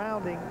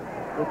surrounding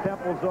the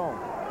Temple zone.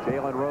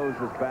 Jalen Rose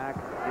is back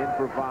in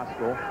for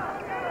Voskuhl.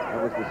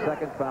 That was the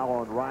 2nd foul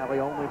on Riley,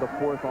 only the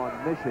 4th on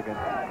Michigan.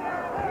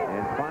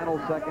 And final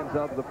seconds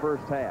of the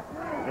first half.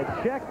 And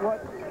check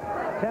what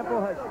Temple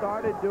has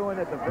started doing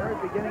at the very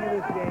beginning of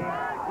this game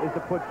is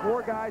to put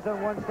 4 guys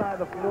on one side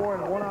of the floor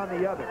and 1 on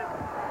the other.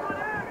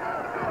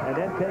 And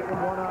then take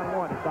them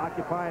one-on-one. It's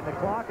occupying the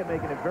clock and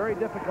making it very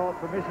difficult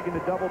for Michigan to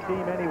double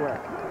team anywhere.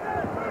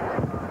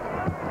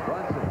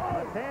 Brunson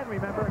left hand,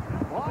 remember.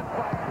 Blocked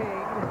by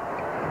King.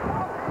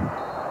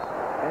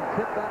 And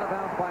tipped out of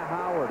bounds by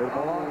Howard. It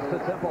belongs to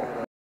Temple.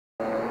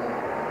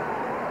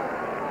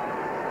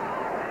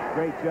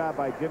 Great job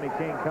by Jimmy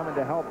King coming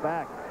to help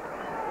back.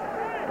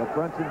 But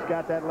Brunson's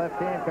got that left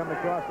hand coming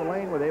across the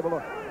lane. Was able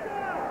to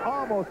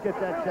almost get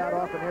that shot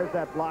off, and there's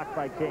that block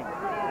by King.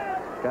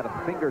 Got a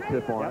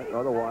fingertip on it.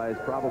 Otherwise,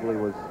 probably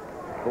was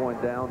going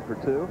down for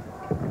 2.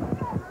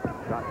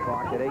 Shot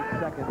clock at 8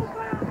 seconds.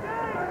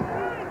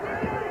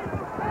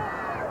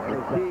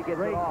 McKie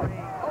gets it off.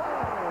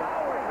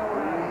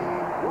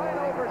 Right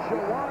over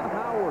Shawan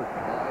Howard.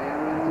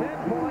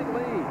 10-point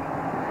lead.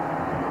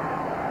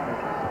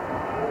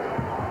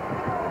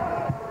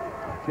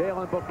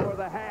 Jalen before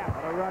the half.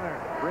 A runner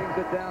brings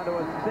it down to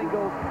a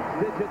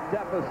single-digit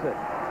deficit.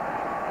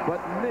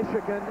 But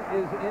Michigan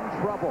is in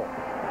trouble.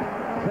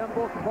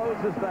 Temple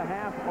closes the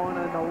half on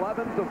an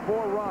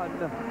 11-4 run.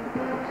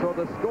 So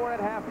the score at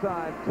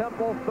halftime,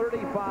 Temple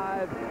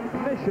 35,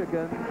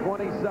 Michigan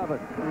 27.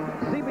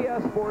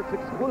 CBS Sports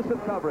exclusive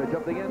coverage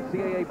of the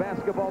NCAA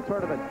basketball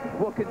tournament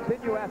will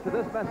continue after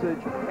this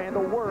message and a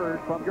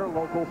word from your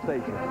local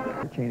station.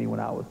 Cheney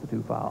went out with the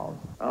 2 fouls.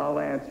 I'll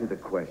answer the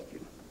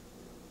question.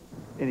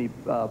 Any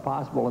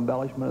possible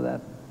embellishment of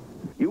that?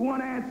 You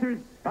want answers?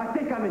 I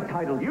think I'm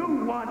entitled. You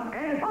want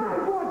answers?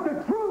 I want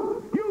the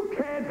truth! You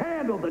can't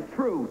handle the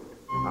truth!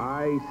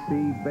 I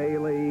see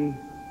Bailey.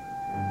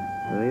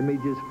 The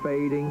image is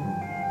fading.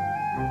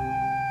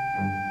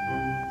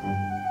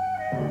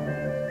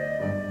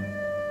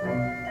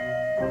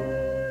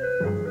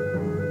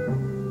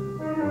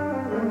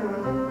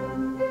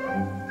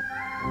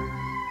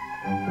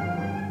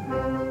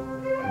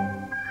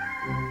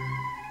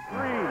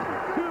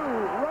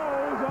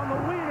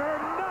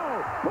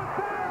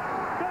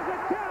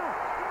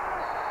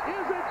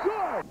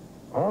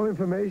 All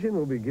information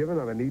will be given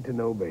on a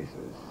need-to-know basis.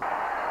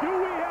 Do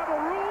we have a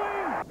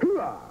ruling?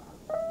 Hoorah!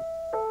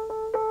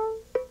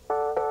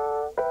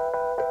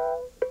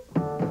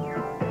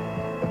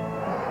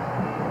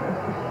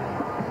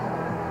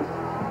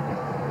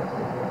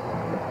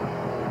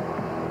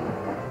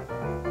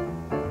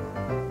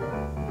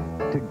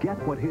 To get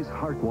what his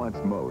heart wants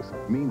most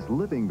means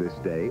living this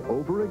day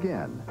over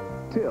again,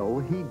 till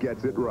he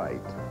gets it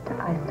right.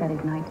 I studied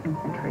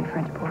 19th century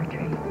French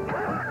poetry.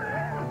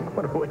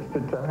 What a waste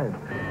of time.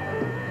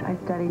 I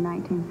studied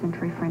 19th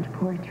century French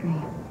poetry.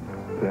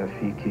 La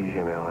fille qui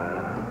j'aimais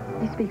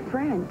là. You speak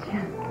French?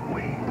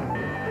 Oui.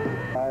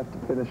 I have to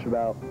finish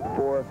about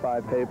 4 or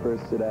 5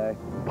 papers today.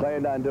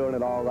 Planned on doing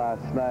it all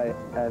last night,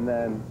 and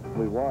then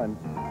we won.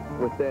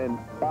 Within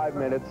 5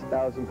 minutes,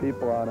 1,000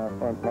 people on our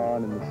front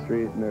lawn in the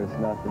street, and there's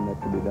nothing that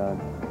can be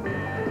done.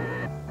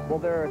 Well,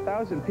 there are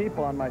 1,000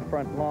 people on my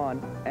front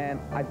lawn, and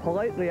I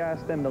politely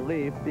asked them to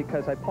leave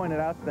because I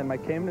pointed out to them I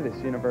came to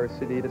this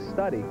university to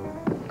study.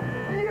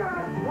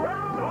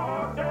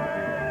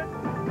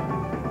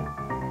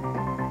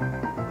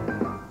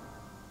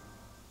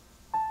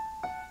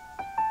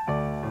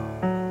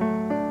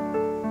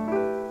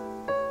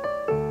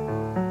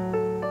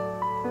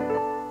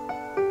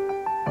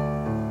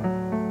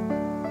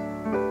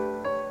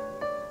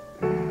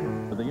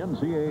 The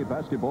NCAA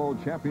Basketball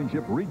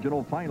Championship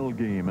Regional Final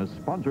game is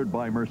sponsored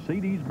by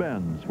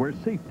Mercedes-Benz, where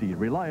safety,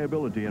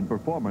 reliability, and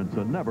performance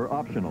are never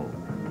optional.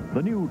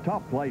 The new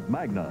Top Flight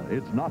Magna,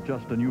 it's not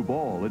just a new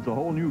ball, it's a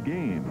whole new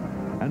game.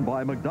 And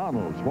by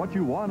McDonald's, what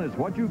you want is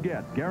what you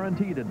get,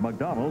 guaranteed at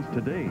McDonald's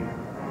today.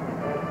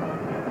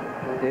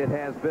 It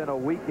has been a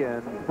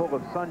weekend full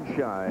of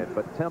sunshine,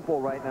 but Temple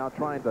right now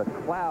trying to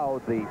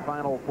cloud the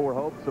Final Four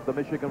hopes of the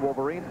Michigan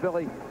Wolverines.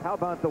 Billy, how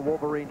about the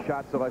Wolverine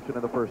shot selection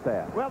in the first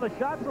half? Well, the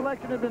shot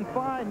selection has been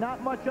fine,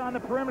 not much on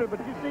the perimeter, but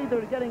you see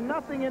they're getting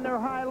nothing in their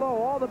high-low.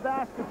 All the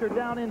baskets are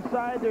down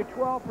inside. They're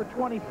 12 for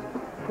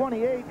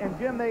 28, and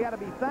Jim, they got to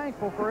be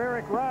thankful for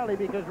Eric Riley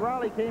because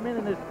Riley came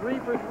in this 3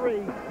 for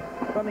 3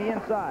 from the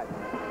inside.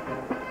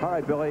 All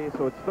right, Billy,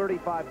 so it's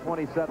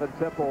 35-27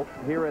 Temple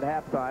here at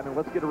halftime, and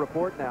let's get a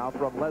report now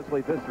from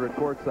Leslie Visser at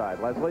courtside.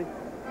 Leslie?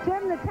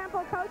 Jim, the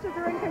Temple coaches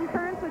are in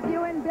concurrence with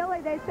you and Billy.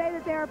 They say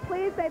that they are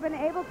pleased they've been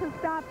able to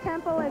stop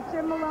Temple, as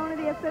Jim Maloney,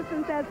 the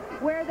assistant, says,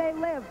 where they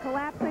live,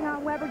 collapsing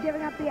on Weber,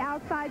 giving up the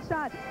outside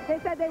shot. They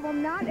said they will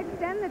not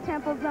extend the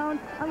Temple zone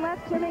unless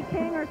Jimmy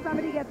King or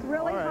somebody gets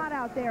really hot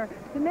out there.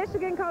 The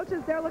Michigan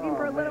coaches, they're looking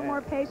for a little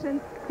more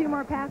patience, a few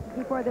more passes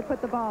before they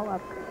put the ball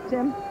up.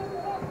 Jim?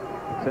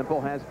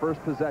 Temple has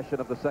first possession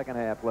of the second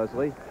half,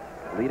 Leslie,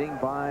 leading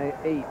by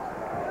 8.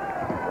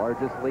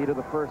 Largest lead of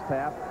the first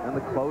half. In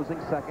the closing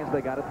seconds,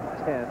 they got it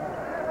to 10.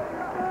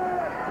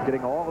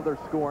 Getting all of their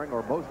scoring,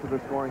 or most of their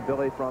scoring,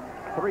 Billy, from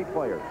 3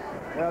 players.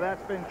 Well,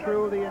 that's been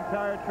true the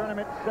entire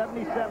tournament.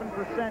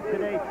 77%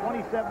 today,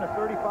 27 to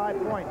 35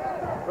 points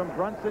from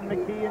Brunson,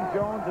 McKie, and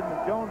Jones.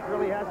 And Jones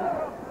really hasn't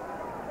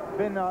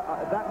been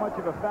that much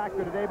of a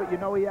factor today, but you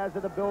know he has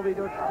the ability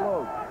to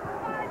explode.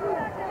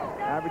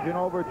 Averaging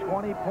over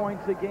 20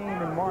 points a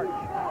game in March.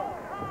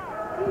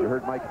 You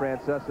heard Mike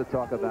Francesa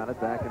talk about it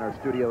back in our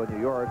studio in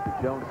New York.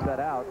 Jones set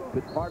out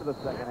good part of the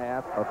second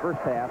half, or first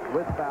half,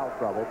 with foul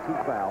trouble, 2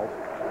 fouls.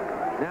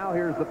 Now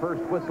here's the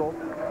first whistle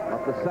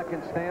of the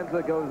second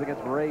stanza, goes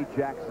against Ray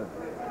Jackson.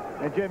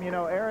 And Jim, you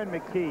know, Aaron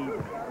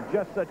McKie,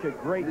 just such a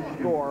great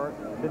scorer,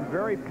 been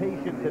very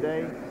patient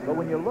today, but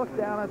when you look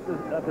down at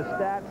the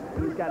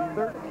stats, he's got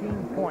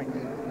 13 points.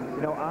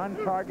 You know, on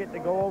target to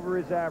go over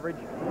his average.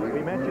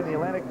 We mentioned the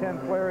Atlantic 10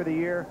 Player of the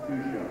Year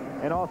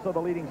and also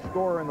the leading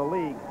scorer in the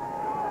league.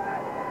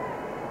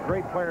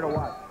 Great player to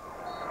watch.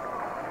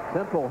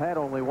 Temple had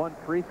only 1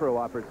 free throw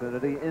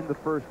opportunity in the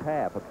first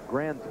half, a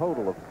grand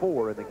total of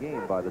 4 in the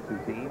game by the 2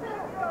 teams.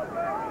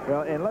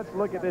 Well, and let's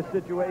look at this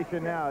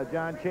situation now.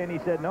 John Chaney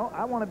said, no,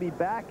 I want to be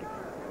back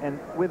and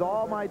with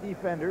all my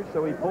defenders,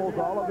 so he pulls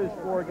all of his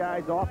 4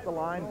 guys off the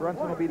line.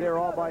 Brunson will be there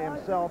all by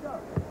himself,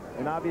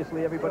 and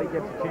obviously everybody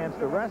gets a chance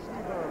to rest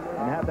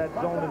and have that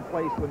zone in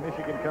place when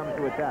Michigan comes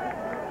to attack.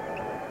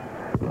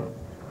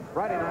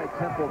 Friday night,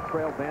 Temple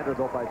trailed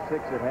Vanderbilt by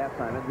 6 at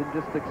halftime and then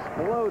just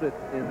exploded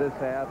in this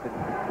half. And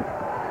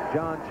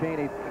John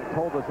Chaney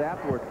told us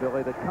afterwards,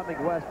 Billy, that coming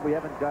west, we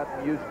haven't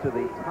gotten used to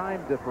the time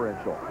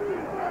differential.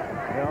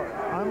 Well,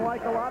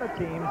 unlike a lot of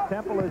teams,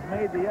 Temple has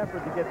made the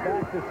effort to get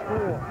back to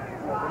school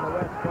from the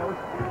West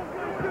Coast.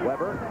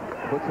 Weber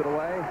puts it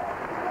away.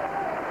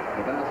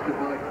 The basket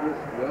by Chris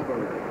Weber.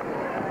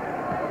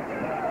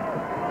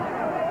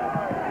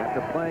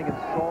 After playing in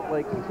Salt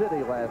Lake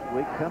City last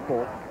week,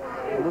 Temple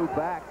flew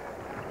back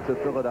to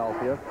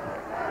Philadelphia,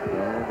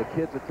 and the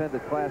kids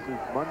attended classes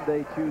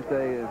Monday,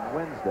 Tuesday, and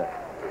Wednesday.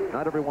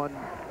 Not everyone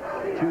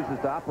chooses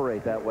to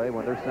operate that way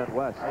when they're sent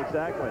west.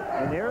 Exactly.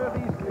 And there are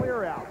these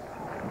clear outs.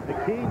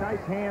 McKie,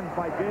 nice hands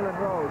by Jalen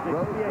Rose. It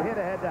could be a hit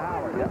ahead to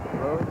Howard. Yep,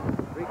 Rose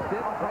streaks in.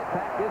 Right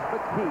back is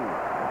McKie.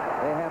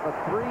 They have a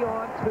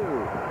 3-on-2.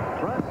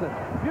 Brunson,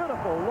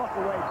 beautiful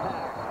look-away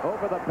pass.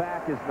 Over the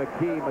back is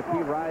McKie.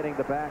 McKie riding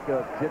the back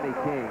of Jimmy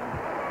King.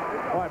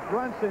 Boy,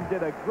 Brunson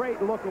did a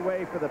great look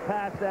away for the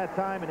pass that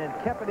time and then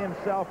kept it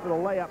himself for the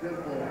layup.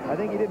 I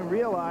think he didn't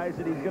realize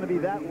that he's going to be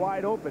that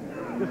wide open.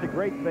 Just a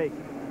great fake.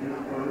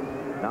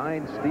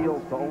 9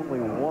 steals to only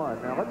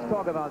 1. Now let's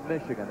talk about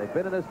Michigan. They've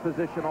been in this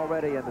position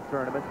already in the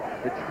tournament.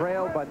 They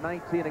trailed by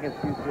 19 against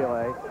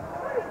UCLA,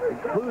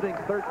 including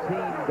 13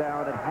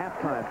 down at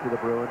halftime to the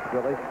Bruins,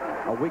 Billy,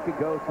 a week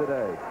ago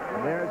today.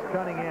 And there's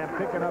Cunningham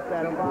picking up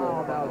that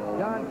foul. Now,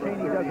 John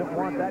Chaney doesn't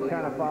want that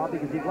kind of foul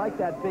because he'd like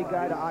that big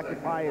guy to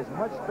occupy as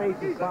much space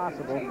as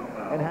possible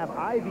and have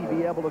Ivy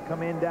be able to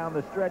come in down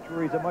the stretch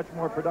where he's a much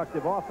more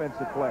productive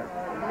offensive player.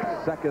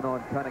 Second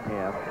on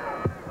Cunningham.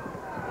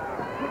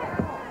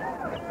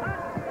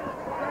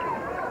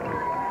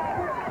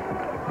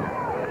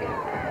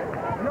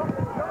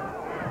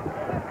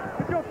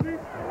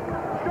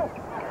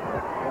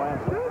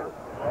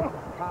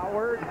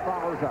 Howard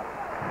follows up.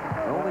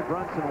 Only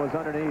Brunson was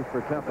underneath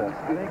for Temple.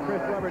 I think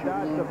Chris Weber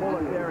dodged the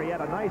bullet there. He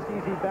had a nice,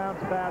 easy bounce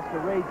pass to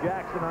Ray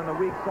Jackson on the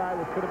weak side,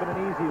 which could have been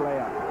an easy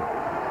layup.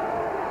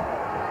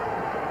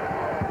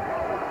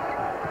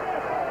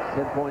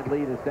 10-point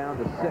lead is down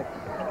to 6.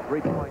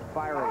 3-point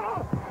firing.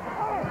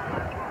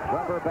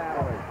 Weber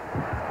battling.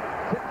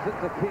 Tips it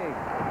to King.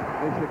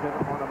 Michigan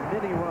on a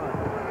mini run.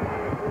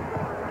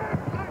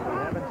 We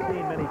haven't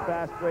seen many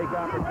fast break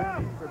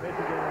opportunities for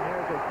Michigan, and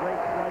there's a great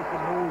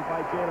slicing move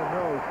by Jalen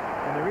Rose.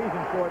 And the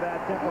reason for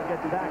that, Temple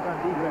gets back on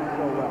defense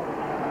so well.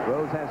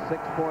 Rose has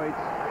 6 points.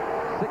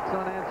 6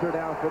 unanswered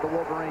now for the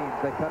Wolverines.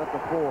 They cut it to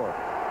 4.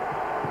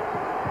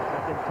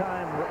 Second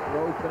time,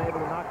 Rose been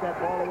able to knock that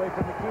ball away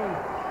from McKie.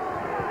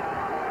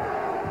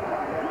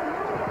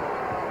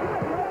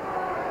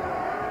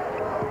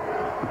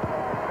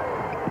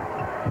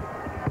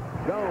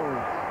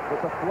 Jones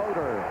with the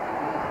floater.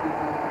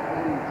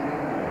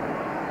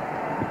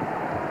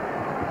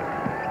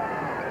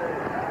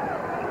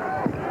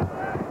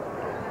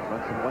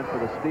 Brunson went for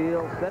the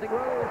steal, setting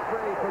Rose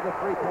free for the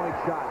 3-point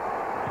shot.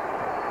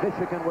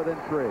 Michigan within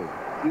 3.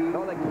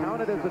 No, they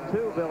counted as a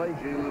 2, Billy.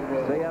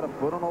 They had a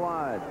foot on the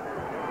line.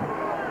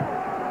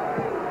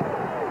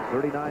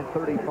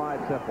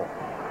 39-35 Temple.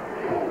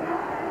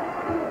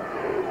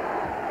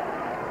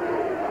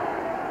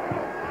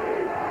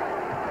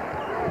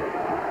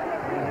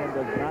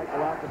 Does not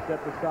go out to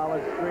set the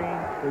solid screen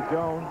for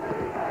Jones.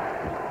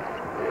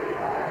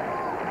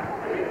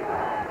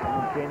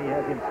 And Chaney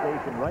has him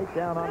stationed right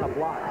down on the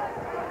block.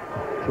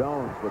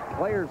 Jones with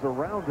players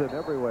around him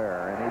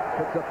everywhere, and he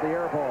picks up the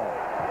air ball.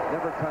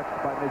 Never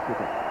touched by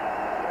Michigan.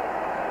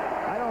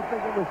 I don't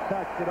think it was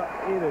touched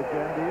either,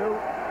 Jim. Do you?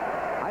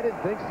 I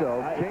didn't think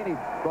so. Chaney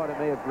thought it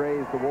may have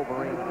grazed the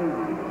Wolverine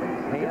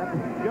hand.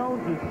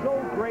 Jones is so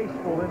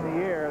graceful in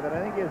the air that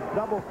I think his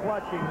double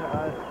clutching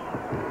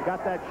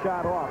got that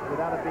shot off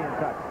without it being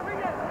touched.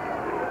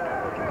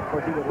 Of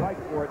course, he would like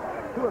for it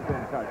to have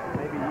been touched.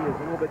 Maybe he is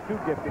a little bit too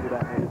gifted with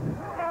that hand.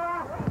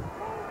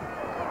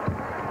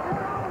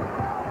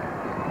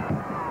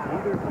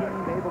 Neither team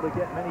able to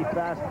get many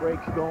fast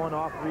breaks going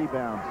off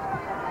rebounds.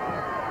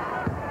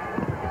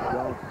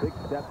 Jones, big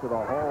step to the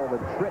hole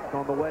and tripped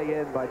on the way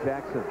in by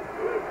Jackson.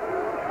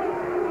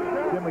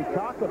 Jim, Jim, we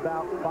talk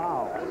about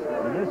fouls,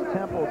 and this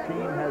Temple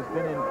team has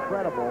been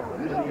incredible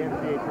in the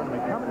NCAA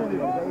tournament. Coming into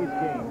today's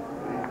game,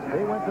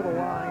 they went to the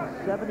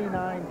line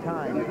 79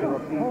 times. Their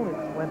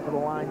opponents went to the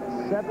line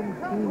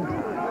 17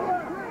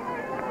 times.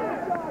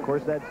 Of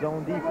course, that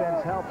zone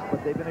defense helps,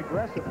 but they've been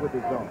aggressive with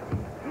the zone.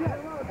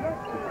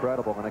 It's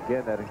incredible, and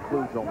again, that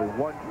includes only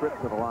one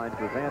trip to the line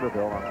for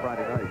Vanderbilt on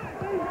Friday night.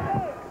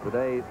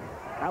 Today,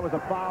 that was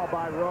a foul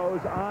by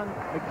Rose on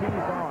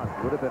McKie's arm.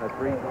 Would have been a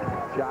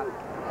three-shot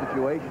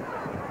situation.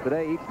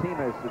 Today, each team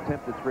has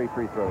attempted 3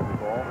 free throws.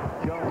 Ball.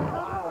 Jones,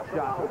 wild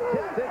shot,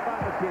 tipped in by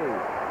McKie.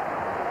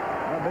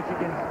 Well,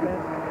 Michigan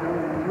spent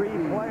 3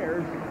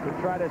 players to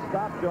try to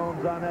stop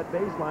Jones on that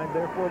baseline.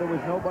 Therefore, there was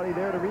nobody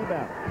there to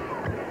rebound.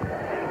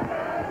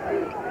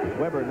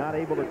 Weber not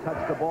able to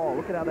touch the ball.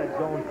 Look at how that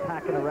zone's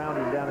packing around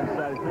him down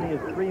inside. As many as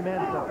 3 men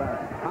sometimes.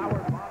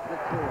 Howard pops it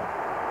to him.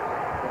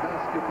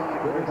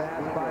 Good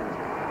pass by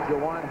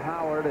Jawan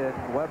Howard, and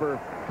Weber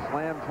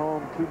slams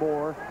home 2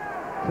 more.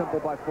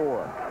 Temple by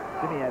 4.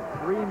 Jimmy had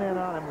 3 men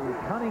on him with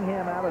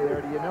Cunningham out of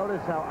there. Do you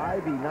notice how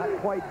Ivy not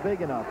quite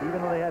big enough?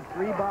 Even though they had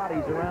 3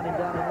 bodies around him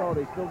down and low,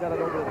 they still got it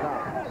over the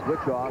top.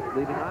 Switch off,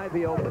 leaving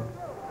Ivy open.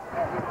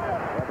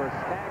 Weber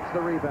snags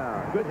the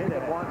rebound. Good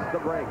hit. Wants the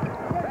break.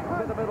 Back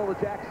to the middle to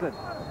Jackson.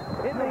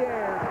 In the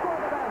air, score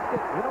the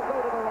basket. He'll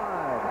go to the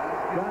line.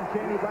 John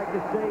Chaney'd like to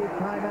save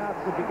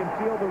timeouts if you can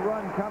feel the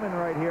run coming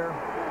right here.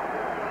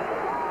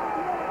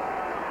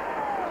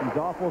 He's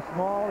awful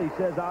small. He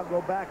says, I'll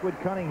go back with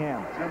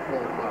Cunningham.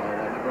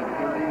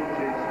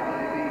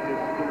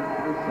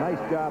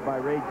 Nice job by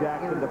Ray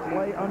Jackson to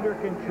play under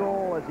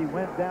control as he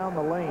went down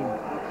the lane.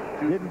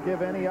 Didn't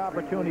give any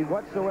opportunity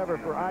whatsoever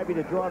for Ivy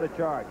to draw the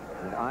charge.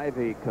 And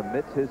Ivy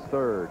commits his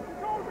 3rd.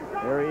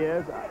 There he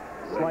is.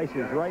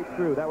 Slices right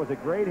through. That was a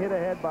great hit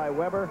ahead by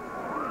Weber.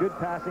 Good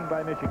passing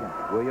by Michigan.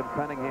 William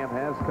Cunningham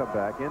has come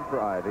back in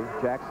for Ivy.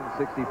 Jackson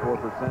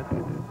 64%.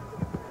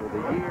 For the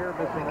year,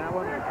 missing that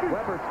one.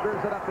 Weber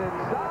spears it up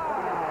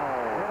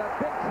inside. And a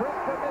big trip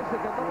for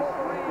Michigan. The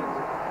Wolverines,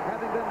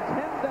 having been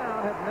 10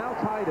 down, have now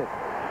tied it.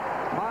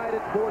 Tied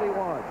at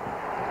 41.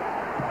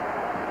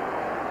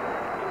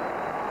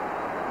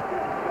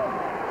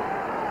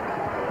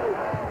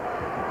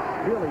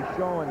 Really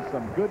showing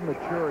some good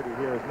maturity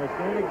here as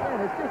Michigan. And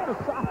again, it's just a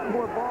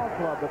sophomore ball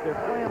club, but they're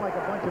playing like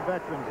a bunch of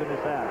veterans in this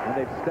half. And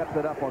they've stepped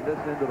it up on this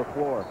end of the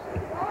floor.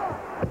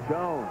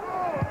 Jones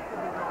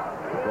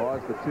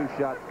draws the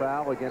 2-shot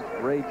foul against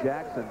Ray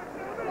Jackson.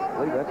 I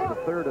believe that's the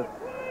 3rd of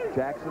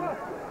Jackson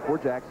for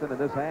Jackson in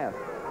this half.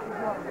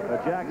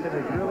 Jackson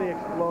has really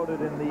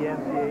exploded in the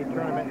NCAA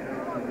tournament.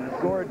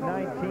 Scored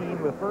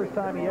 19, the first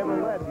time he ever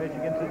led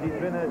Michigan since he's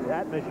been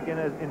at Michigan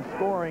in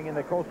scoring in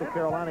the Coastal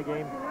Carolina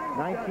game.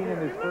 19 in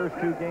his first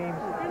 2 games.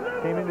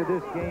 Came into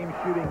this game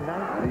shooting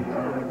 19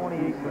 of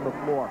 28 from the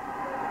floor.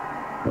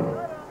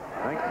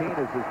 19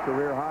 is his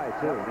career high,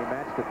 too. He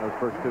matched it in those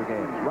first 2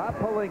 games. Rob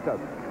Pelinka,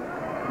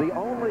 the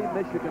only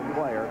Michigan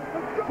player.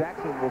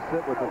 Jackson will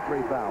sit with the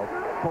 3 fouls.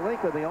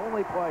 Pelinka, the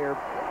only player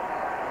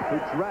who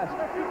dressed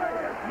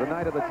the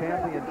night of the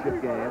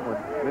championship game when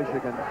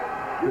Michigan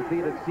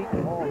defeated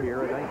Seton Hall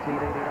here in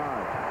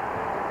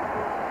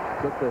 1989.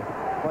 Took the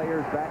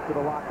players back to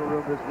the locker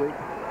room this week.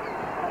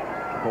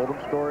 Told them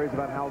stories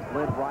about how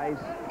Glenn Rice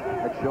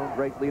had shown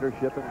great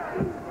leadership and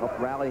helped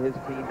rally his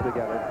team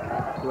together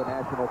to a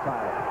national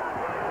title.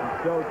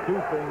 He showed 2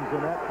 things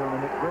in that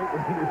tournament: great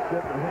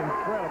leadership and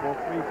incredible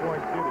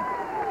 3-point shooting.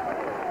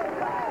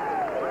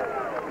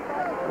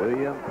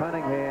 William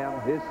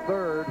Cunningham, his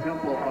 3rd.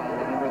 Temple foul,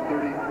 number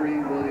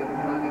 33, William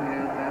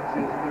Cunningham. That's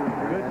his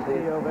 3rd. Good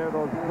steal there.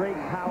 Those great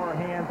power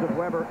hands of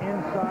Weber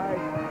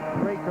inside.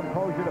 Great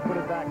composure to put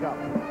it back up.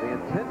 The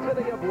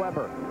intensity of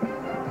Weber.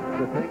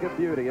 It's a thing of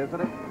beauty,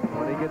 isn't it?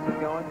 When he gets it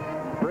going.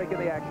 Breaking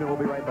the action. We'll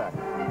be right back.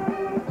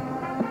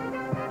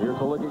 Here's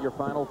a look at your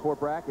Final 4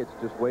 brackets.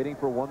 Just waiting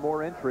for one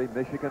more entry,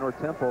 Michigan or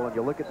Temple. And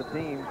you look at the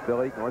teams,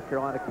 Billy, North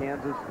Carolina,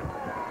 Kansas,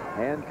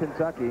 and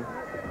Kentucky.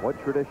 What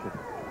tradition?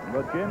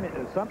 Well, Jim,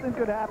 something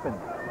could happen.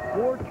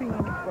 4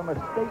 teams from a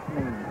state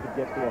name could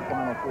get to a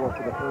Final 4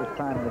 for the first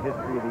time in the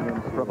history of the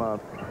NCAA.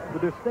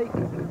 With their state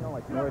names, you know,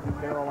 like North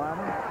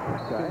Carolina,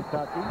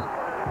 Kentucky.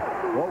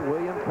 Well,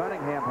 William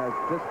Cunningham has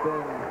just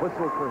been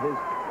whistled for his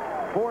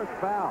 4th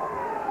foul.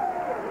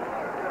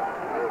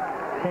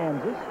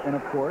 Kansas, and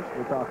of course,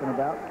 we're talking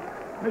about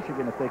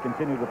Michigan if they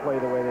continue to play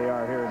the way they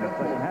are here in the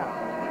second half.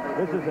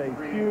 This is a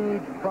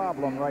huge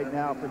problem right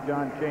now for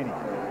John Chaney.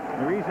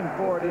 The reason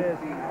for it is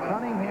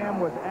Cunningham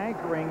was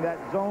anchoring that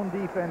zone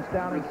defense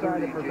down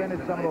inside and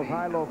prevented some of those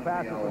high-low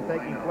passes from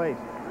taking place.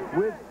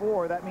 With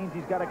 4, that means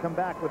he's got to come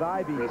back with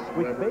Ivy,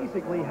 which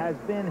basically has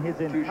been his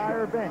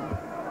entire bench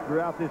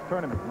throughout this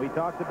tournament. We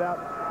talked about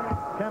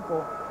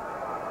Temple.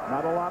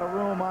 Not a lot of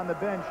room on the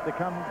bench to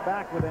come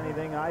back with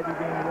anything, Ivy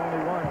being the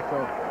only one, so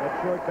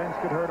that short bench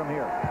could hurt him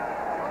here.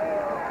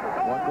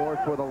 One more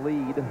for the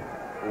lead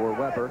for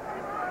Weber.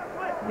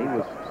 He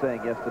was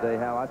saying yesterday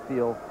how I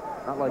feel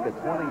not like a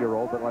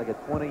 20-year-old, but like a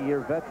 20-year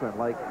veteran,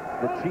 like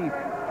the Chief,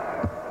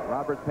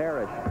 Robert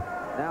Parrish.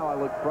 Now I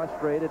look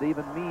frustrated,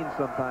 even mean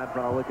sometimes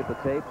when I look at the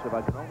tapes. If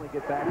I can only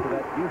get back to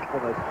that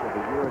youthfulness of a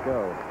year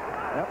ago.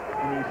 Yep,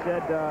 and he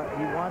said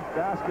he wants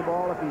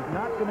basketball, if he's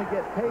not going to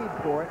get paid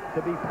for it,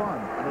 to be fun,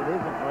 and it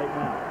isn't right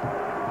now.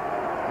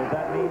 Does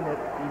that mean that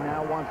he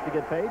now wants to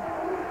get paid?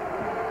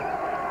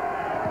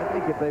 I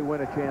think if they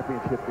win a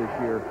championship this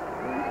year,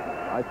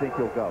 I think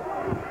he'll go.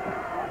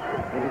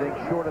 Anything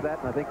short of that,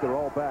 and I think they're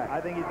all back.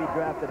 I think he'd be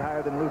drafted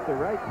higher than Luther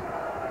Wright.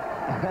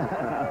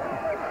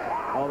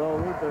 Although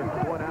Luther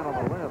went out on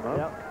the limb, huh?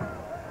 Yep.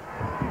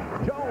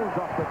 Jones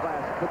off the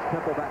glass, puts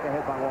Temple back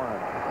ahead by 1.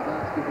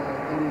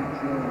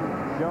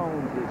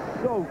 Jones is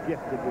so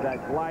gifted with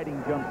that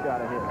gliding jump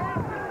shot of his.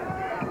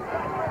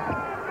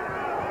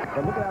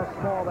 But look at how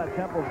small that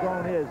Temple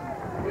zone is.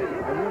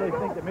 I really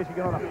think that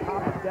Michigan ought to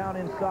pop it down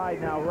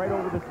inside now, right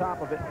over the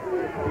top of it,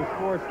 to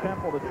force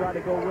Temple to try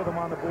to go with him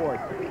on the board.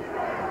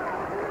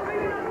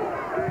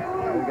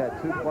 We've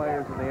got two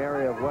players in the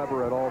area of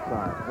Weber at all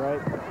times.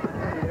 Right.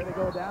 There they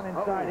go down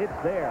inside. It's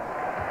there.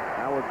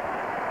 Howard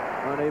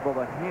unable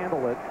to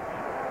handle it.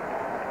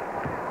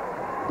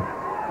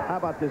 How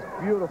about this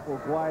beautiful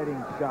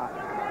gliding shot?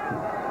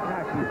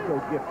 Gosh, he's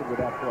so gifted with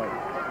that play.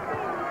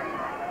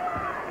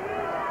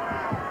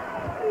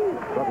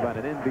 Talk about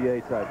an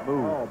NBA-type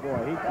move. Oh,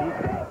 boy, he's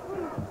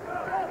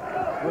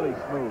really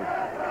smooth.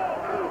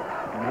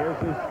 And here's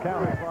his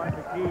counterpart,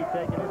 McKie,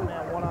 taking his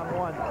man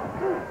one-on-one.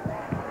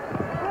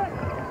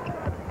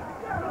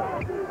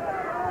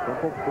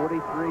 Temple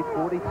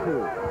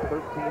 43-42.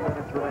 13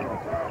 minutes remaining.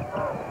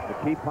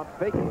 McKie pump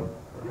faking.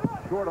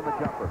 Short on the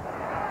jumper.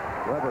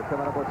 Weber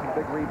coming up with some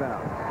big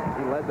rebounds.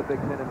 He led the Big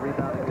Ten in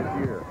rebounding this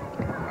year.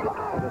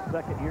 For the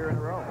second year in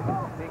a row.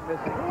 King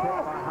missing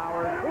tip by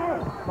Howard.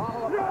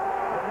 Follow up.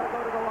 He'll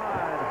go to the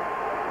line.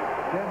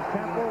 Then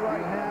Temple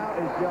right now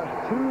is just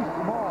too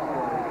small.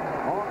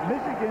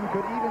 Michigan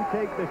could even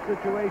take the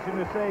situation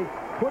to say,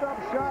 put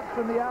up shots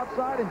from the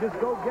outside and just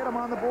go get them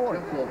on the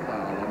board.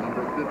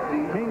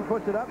 King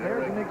puts it up.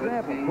 There's an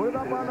example. Put it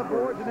up on the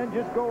boards and then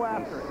just go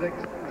after it.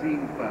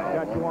 16 foul.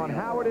 Got Juwan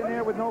Howard in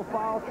there with no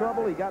foul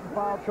trouble. He got in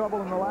foul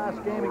trouble in the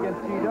last game against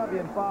GW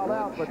and fouled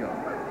out, but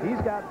he's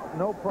got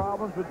no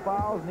problems with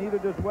fouls. Neither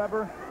does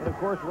Weber. And, of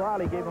course,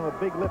 Riley gave him a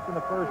big lift in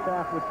the first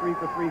half with 3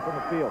 for 3 from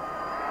the field.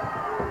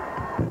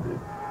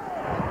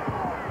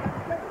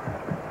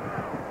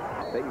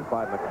 Taken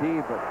by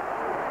McKie, but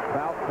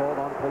foul called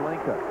on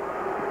Pelinka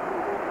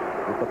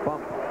with the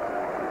bump.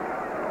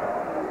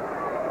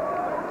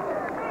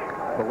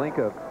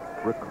 Pelinka,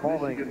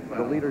 recalling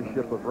the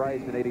leadership of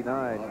Rice in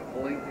 '89,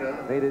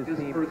 made his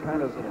team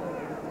kind of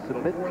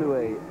submit to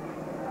a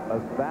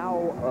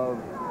vow of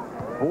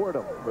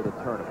boredom for the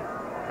tournament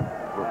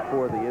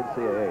before the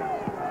NCAA.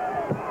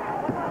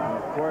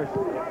 Of course,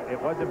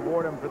 it wasn't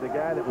boredom for the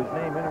guy that was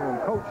named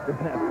interim coach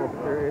during that full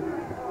period,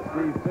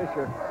 Steve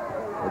Fisher.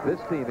 With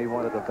this team, he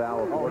wanted a vow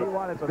of boredom. He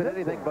wanted it's been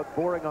anything but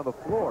boring on the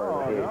floor.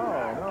 Oh, no.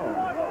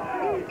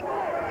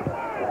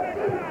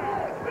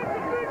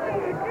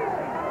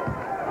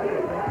 I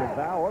don't think the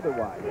vow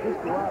otherwise.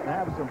 Just go out and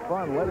have some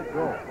fun. Let it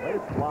go. Let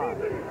it fly.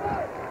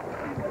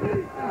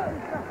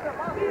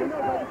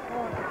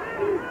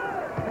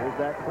 There's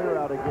that clear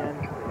out again.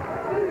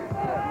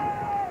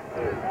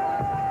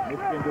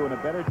 Michigan doing a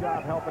better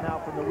job helping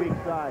out from the weak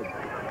side.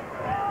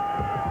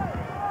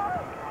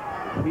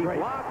 He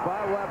blocked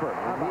by Weber.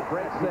 He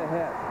breaks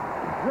ahead.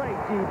 Great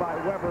D by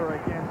Weber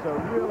against a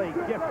really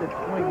gifted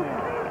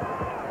swingman.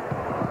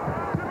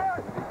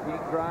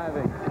 King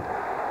driving.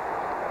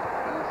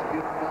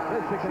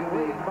 Michigan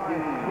lead by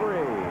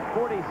 3,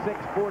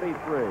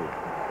 46-43.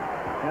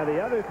 Now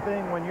the other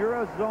thing, when you're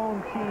a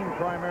zone team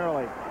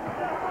primarily,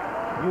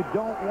 you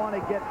don't want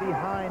to get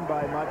behind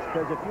by much,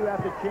 because if you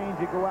have to change,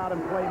 you go out and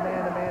play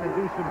man-to-man and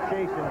do some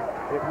chasing,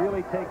 it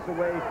really takes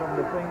away from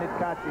the thing that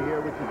got you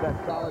here, which is that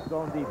solid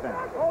zone defense.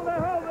 Hold it,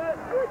 hold it.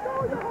 Good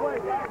play.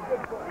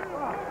 Good play.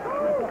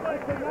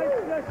 That's a nice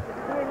catch.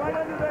 Right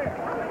under there.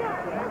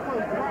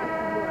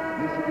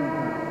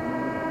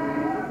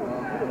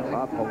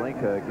 Bob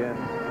Pelinka again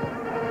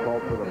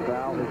called for the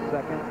foul, his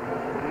second.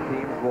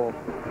 Teams will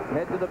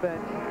head to the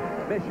bench.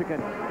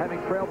 Michigan,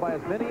 having trailed by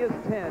as many as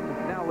 10,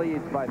 now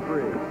leads by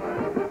 3.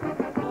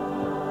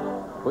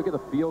 Look at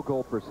the field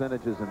goal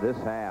percentages in this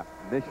half.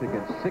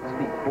 Michigan,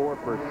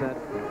 64%.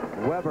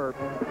 Weber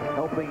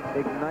helping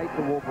ignite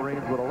the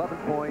Wolverines with 11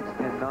 points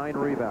and 9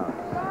 rebounds.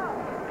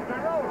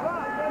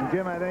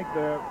 Jim, I think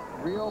the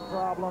real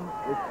problem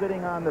is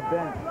sitting on the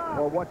bench,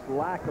 or what's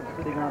lack of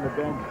sitting on the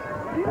bench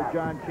for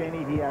John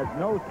Chaney. He has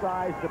no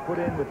size to put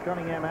in with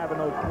Cunningham having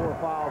those 4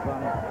 fouls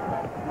on him.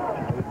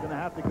 He's going to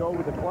have to go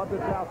with the club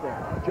that's out there.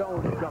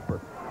 Jones jumper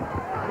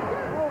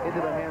into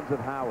the hands of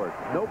Howard.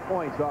 No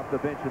points off the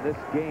bench in this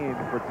game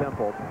for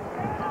Temple.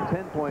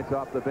 10 points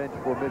off the bench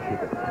for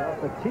Michigan. Well,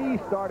 McKie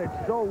started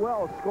so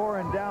well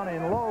scoring down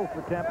in low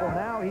for Temple.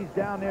 Now he's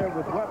down there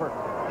with Weber.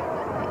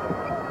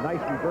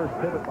 Nice reverse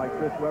pivot by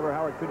Chris Weber.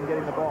 Howard couldn't get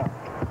him the ball.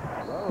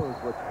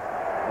 Rose with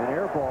an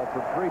air ball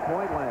from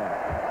three-point land.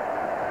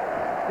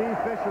 Steve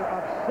Fisher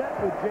upset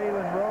with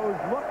Jalen Rose,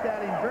 looked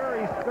at him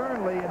very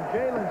sternly, and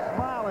Jalen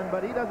smiling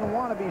but he doesn't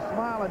want to be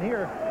smiling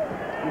here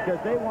because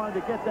they wanted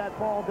to get that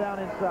ball down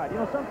inside. You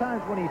know,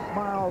 sometimes when he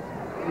smiles,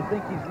 you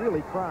think he's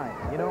really crying,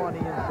 you know, on the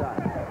inside.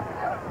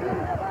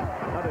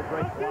 Another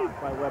great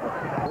block by Weber.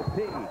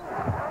 McKie.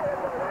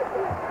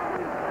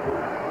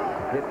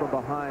 Hit from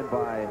behind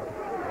by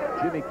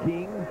Jimmy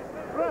King.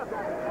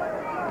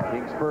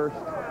 King's first.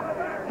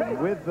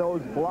 With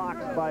those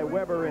blocks by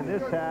Weber in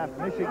this half,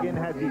 Michigan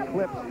has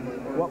eclipsed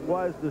what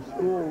was the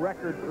school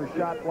record for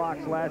shot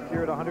blocks last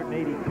year at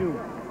 182.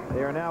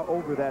 They are now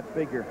over that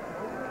figure.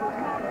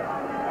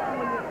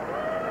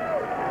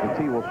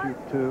 McKie will shoot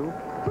 2.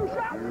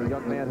 A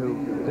young man who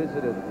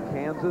visited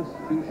Kansas,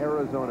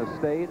 Arizona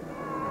State,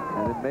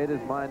 and then made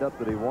his mind up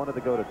that he wanted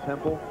to go to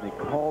Temple. And he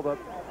called up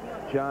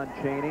John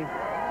Chaney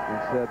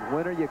and said,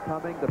 "When are you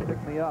coming to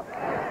pick me up?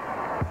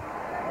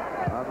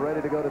 I'm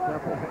ready to go to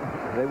Temple."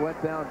 They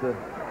went down to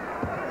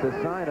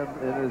sign him.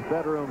 In his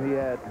bedroom, he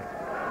had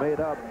made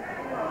up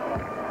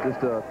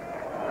just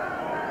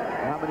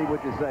how many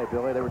would you say,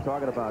 Billy? They were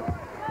talking about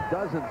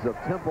dozens of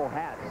Temple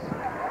hats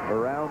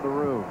around the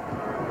room.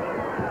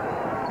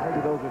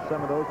 Maybe those are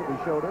some of those that we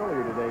showed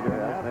earlier today.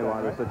 That's maybe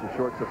why there's such a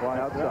short supply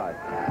outside.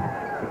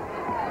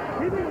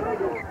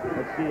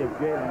 Let's see if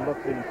Jalen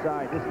looks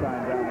inside this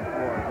time down the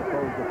floor as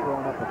opposed to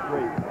throwing up a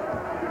 3.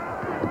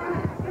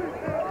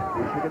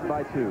 Michigan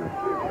by 2.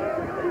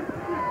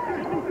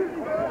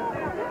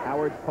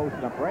 Howard's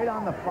posting up right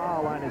on the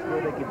foul line is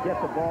where they could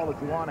get the ball to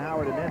Juwan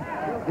Howard and then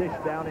dish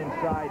down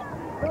inside.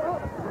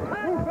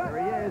 There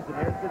he is, and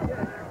there's the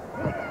dish.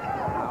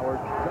 Howard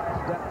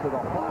step to the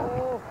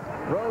hole,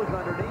 throws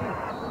underneath.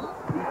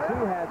 He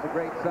too has a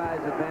great size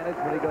advantage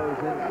when he goes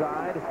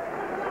inside,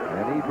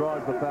 and he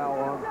draws the foul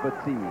on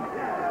fatigue.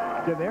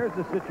 So there's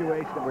the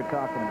situation that we're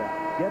talking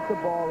about. Get the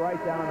ball right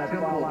down that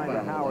foul line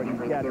to Howard.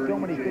 He's got so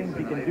many things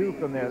he can do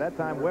from there. That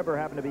time Weber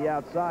happened to be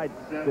outside.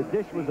 The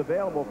dish was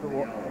available for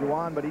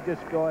Juwan, but he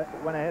just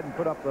went ahead and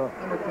put up the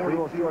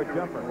little short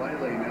jumper.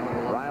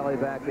 Riley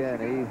back in.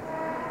 He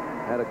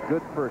had a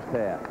good first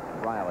half.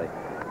 Riley.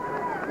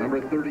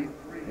 Number 30.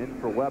 In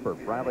for Weber.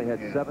 Riley had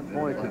 7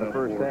 points in the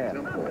first half.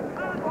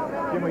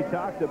 Jim, we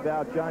talked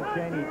about John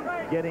Chaney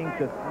getting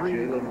to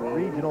 3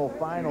 regional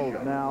finals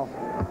now.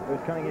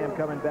 There's Cunningham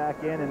coming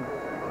back in, and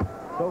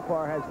so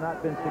far has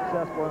not been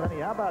successful in any.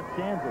 How about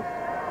Kansas?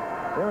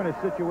 They're in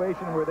a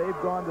situation where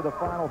they've gone to the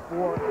Final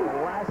Four.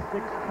 The last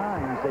 6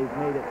 times they've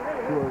made it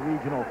to a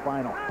regional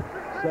final.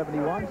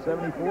 71,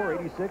 74,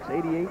 86,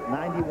 88,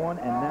 91,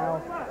 and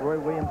now Roy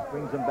Williams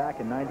brings them back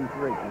in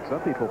 93. And some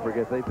people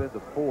forget they've been to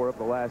 4 of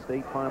the last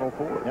 8 Final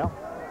Fours. Yeah.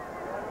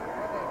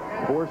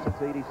 4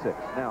 since 86.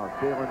 Now it's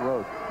Jalen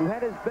Rose, who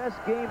had his best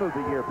game of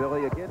the year,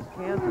 Billy, against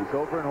Kansas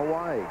over in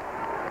Hawaii.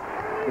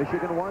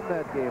 Michigan won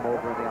that game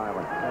over in the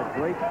island. A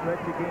great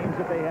stretch of games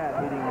that they had,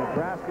 beating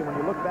Nebraska. When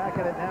you look back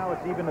at it now,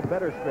 it's even a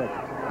better stretch.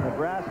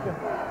 Nebraska,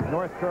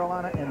 North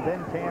Carolina, and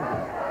then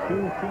Kansas. 2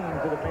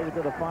 teams that have made it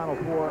to the Final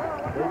Four.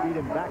 They beat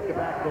in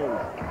back-to-back days.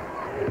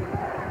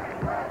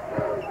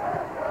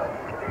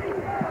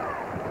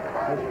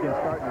 Michigan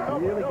starting to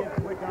really get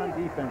quick on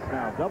defense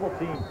now. Double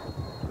team.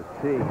 The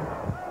team.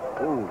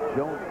 Ooh,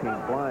 Jones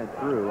came blind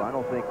through. I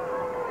don't think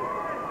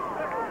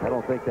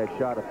that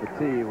shot of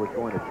Fatigue was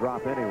going to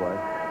drop anyway.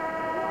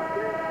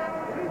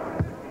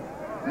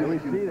 Here we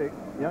see the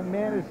young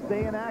man is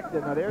staying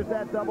active. Now there's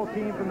that double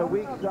team from the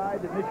weak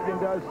side that Michigan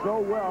does so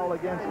well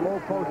against low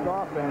post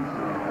offense.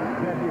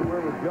 You can't see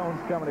where was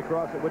Jones coming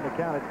across. It wouldn't have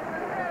counted.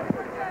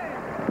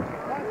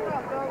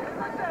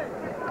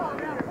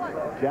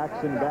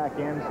 Jackson back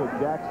in, so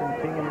Jackson,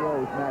 King, and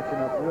Rose matching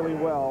up really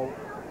well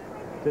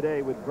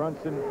today with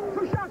Brunson,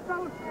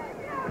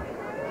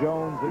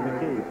 Jones, and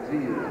McKie.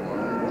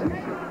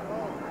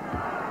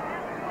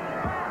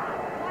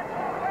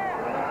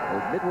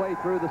 We're midway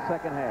through the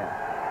second half.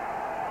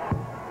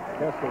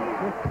 Just a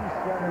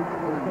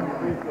 57%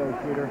 free throw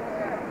shooter.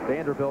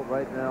 Vanderbilt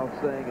right now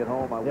saying at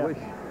home, I wish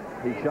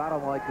he shot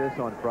him like this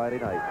on Friday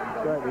night.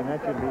 That's right. We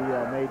mentioned he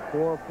made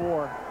 4 of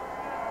 4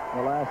 in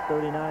the last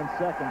 39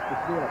 seconds to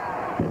steal it.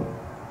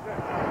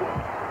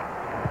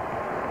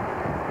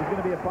 He's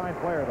going to be a fine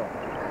player, though.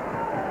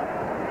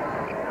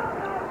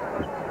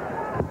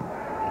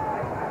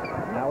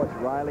 Now it's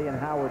Riley and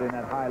Howard in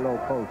that high-low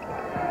post.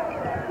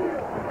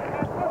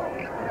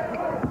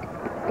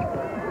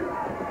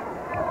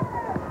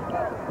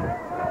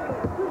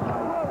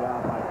 Nice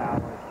job by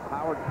Howard.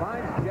 Howard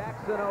finds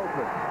Jackson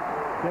open.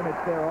 Tim,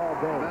 it's there all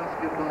day.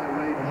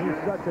 And he's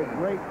such a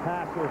great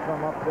passer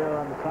from up there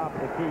on the top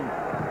of the key.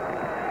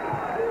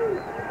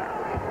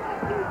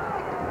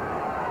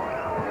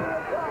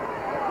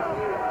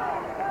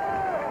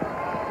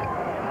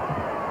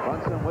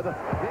 Brunson with a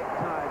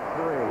big-time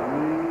 3.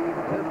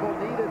 Temple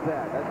needed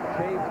that. That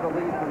changed the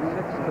lead from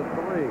 6 to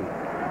 3.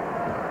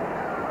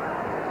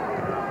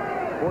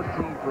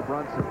 14 for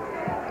Brunson.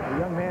 The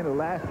young man who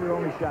last year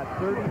only shot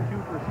 32%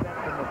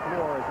 from the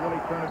floor is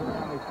really turning it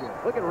around this year.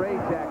 Look at Ray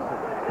Jackson.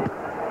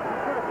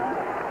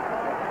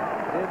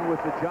 In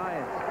with the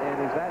Giants.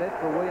 And is that it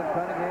for William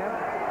Cunningham?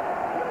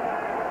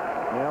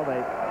 Well,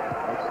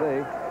 let's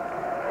see.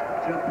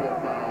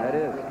 That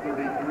is.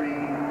 33.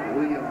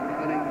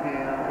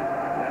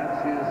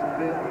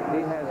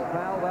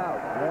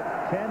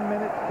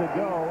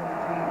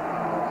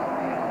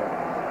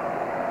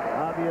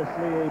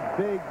 obviously a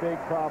big, big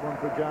problem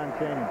for John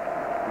Chaney.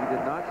 He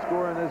did not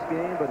score in this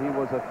game, but he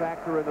was a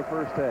factor in the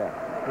first half.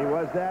 He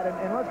was that,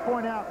 and let's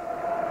point out,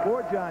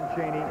 for John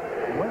Chaney,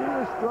 when he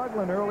was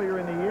struggling earlier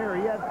in the year,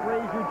 he had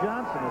Frazier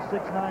Johnson, a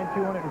 6'9",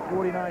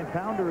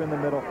 249-pounder in the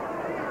middle,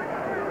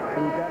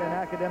 who got in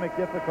academic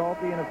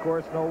difficulty and, of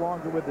course, no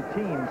longer with the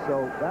team.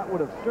 So that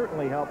would have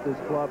certainly helped his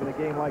club in a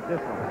game like this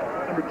one.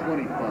 Number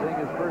 25. Seeing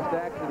his first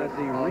action at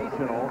the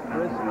regional,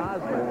 Chris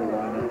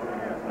Osmond,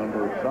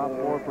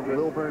 sophomore from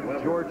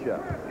Wilburn, Georgia.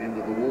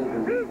 Into the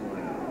Wolverine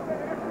line.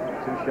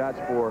 2 shots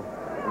for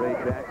Ray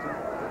Jackson.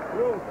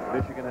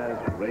 Michigan has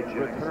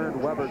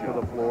returned Weber to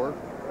the floor.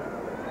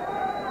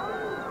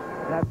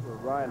 That's where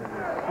Riley is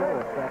so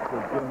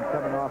effective, Jim,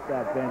 coming off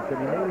that bench. I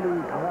mean, they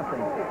lose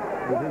nothing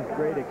with his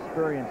great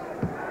experience.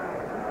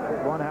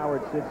 Ron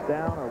Howard sits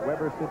down or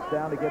Weber sits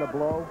down to get a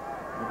blow.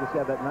 You just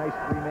have that nice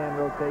 3-man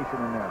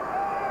rotation in there.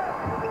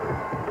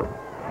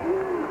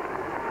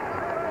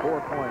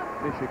 4-point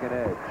Michigan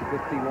edge,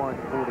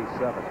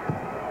 51-47.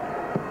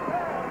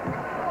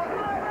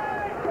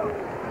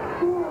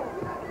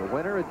 The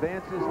winner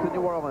advances to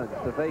New Orleans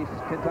to face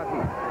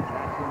Kentucky.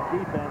 Some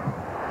defense.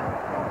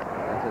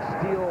 That's a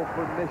steal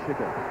for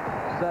Michigan.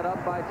 Set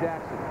up by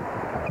Jackson.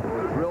 He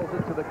drills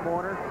it to the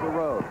corner to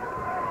Rose.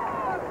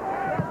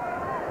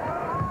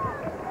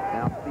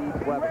 Now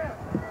feeds Weber.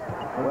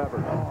 Weber,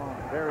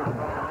 very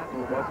strong on that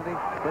move, wasn't he?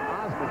 But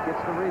Osmond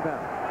gets the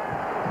rebound.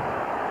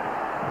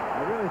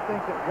 I really think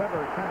that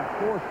Weber kind of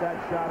forced that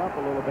shot up a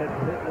little bit.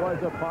 It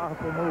was a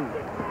powerful move.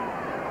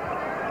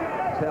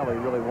 Tell he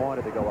really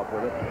wanted to go up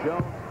with it.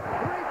 Jones,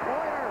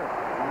 three-pointer.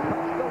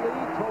 Cuts the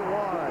lead to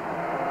 1.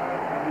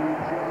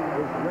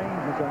 His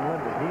range is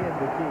unlimited. He and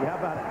McKie. How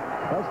about it?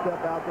 They'll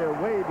step out there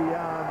way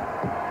beyond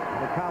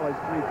the college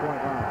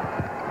three-point line.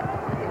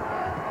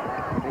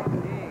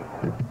 McKie.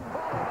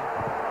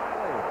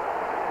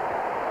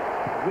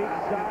 Weak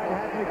side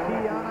had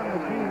McKie on him.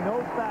 McKie no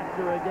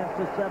factor against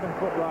the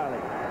 7-foot Riley.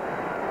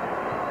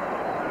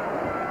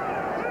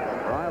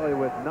 Riley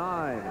with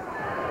 9.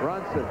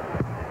 Brunson.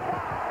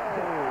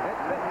 At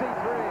 53,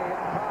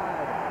 it's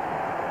tied.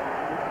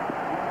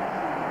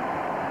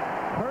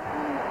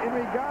 Hurting in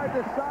regard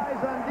to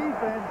size on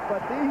defense,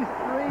 but these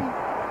three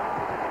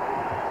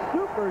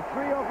super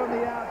trio from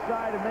the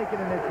outside and making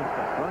it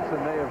interesting. Brunson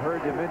may have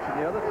heard you mention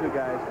the other 2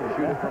 guys can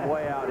shoot it from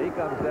way out. He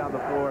comes down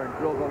the floor and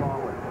drills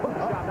along with it.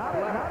 Shot. Not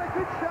a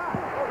good shot.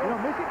 You know,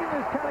 Michigan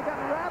has kind of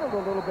gotten rattled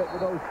a little bit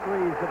with those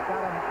threes that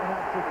got him in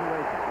that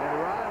situation. And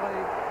Riley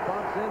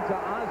bumps into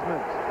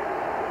Osmond.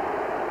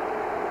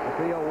 It'll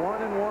be a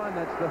 1-and-1.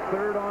 That's the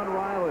 3rd on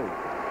Riley.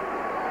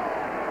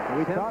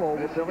 Temple,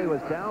 Billy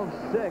was down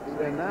 6,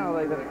 and now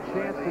they've got a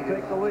chance to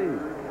take the lead.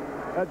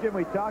 Now, Jim,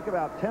 we talk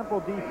about Temple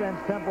defense,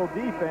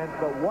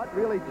 but what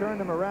really turned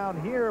them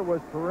around here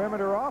was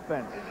perimeter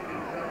offense.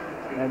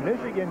 And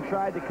Michigan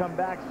tried to come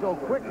back so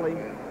quickly.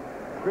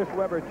 Chris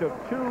Weber took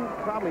 2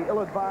 probably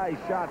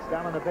ill-advised shots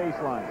down on the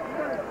baseline.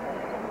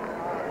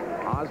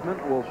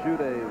 Osmond will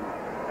shoot a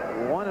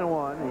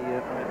 1-and-1. He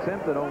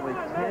attempted only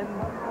 10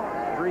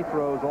 free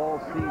throws all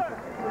season.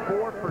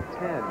 4 for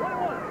 10.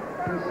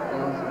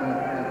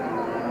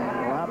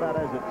 Well, how about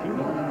as a team?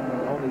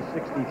 Only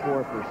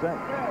 64%.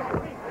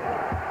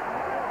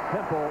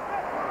 Temple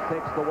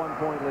takes the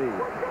 1-point lead.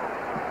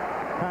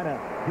 Kind of,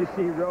 you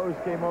see Rose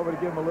came over to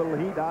give him a little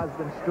heat.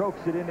 Osmond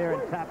strokes it in there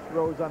and taps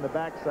Rose on the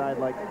backside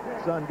like,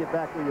 son, get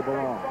back where you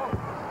belong.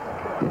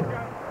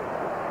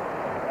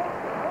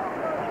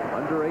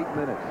 Under 8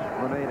 minutes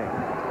remaining.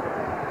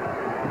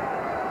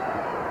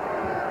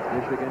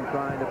 Michigan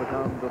trying to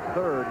become the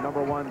 3rd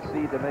 #1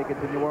 seed to make it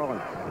to New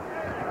Orleans.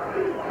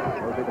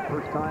 It'll be the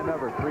first time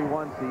ever 3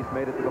 1 seeds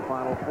made it to the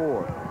Final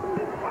 4.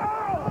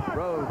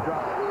 Rose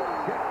drops.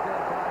 Checked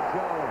in by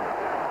Jones.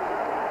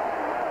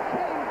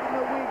 Came from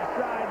the weak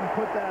side and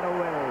put that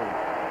away.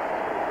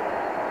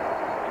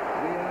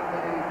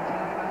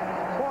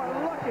 Boy,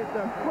 look at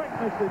the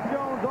quickness of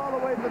Jones all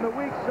the way from the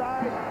weak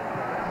side.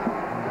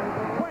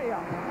 Way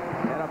up.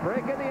 And a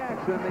break in the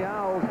action. The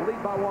Owls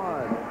lead by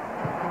 1.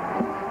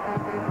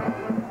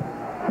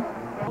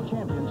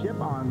 Championship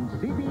on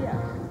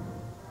CBS.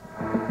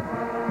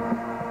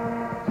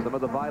 Some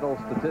of the vital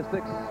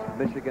statistics.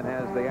 Michigan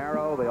has the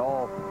arrow. They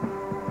all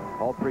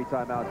 3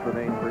 timeouts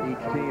remain for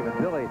each team. And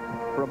Billy,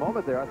 for a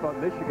moment there, I thought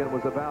Michigan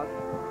was about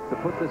to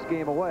put this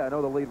game away. I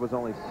know the lead was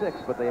only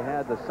 6, but they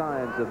had the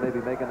signs of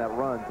maybe making that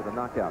run to the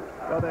knockout.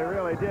 Well, they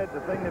really did. The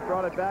thing that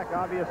brought it back,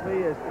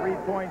 obviously, is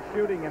 3-point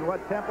shooting. And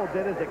what Temple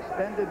did is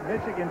extended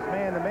Michigan's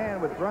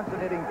man-to-man with Brunson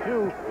hitting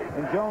 2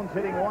 and Jones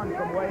hitting 1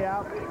 from way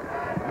out.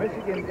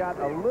 Michigan got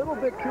a little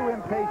bit too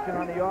impatient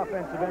on the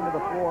offensive end of the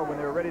floor when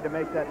they were ready to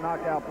make that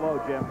knockout blow,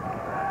 Jim.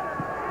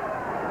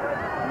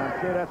 And I'm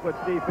sure that's what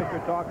Steve Fisher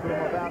talked to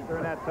him about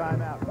during that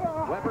timeout.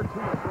 Weber too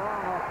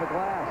strong off the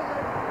glass.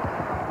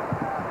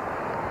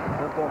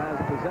 Temple has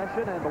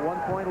possession and the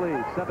 1-point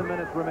lead. 7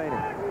 minutes remaining.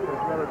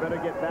 Chris Weber better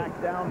get back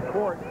down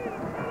court.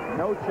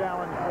 No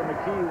challenge for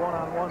McKie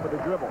one-on-one with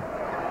a dribble.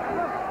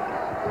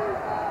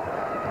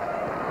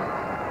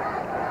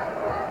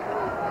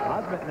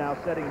 Osment now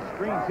setting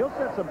screens. He'll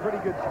set some pretty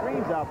good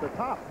screens out the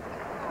top.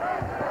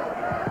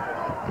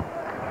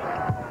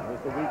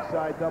 There's the weak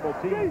side double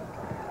team.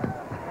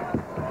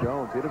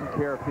 Jones, he doesn't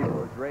care if people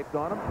are draped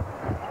on him.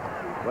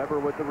 Weber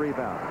with the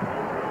rebound.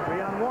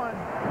 3-on-1.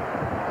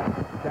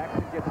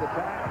 Jackson gets it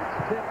back.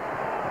 It's tipped.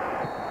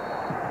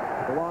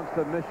 Belongs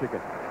to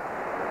Michigan.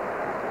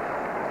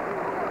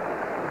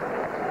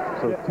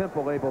 So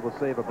Temple able to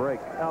save a break.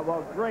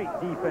 Well, great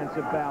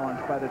defensive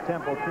balance by the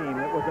Temple team.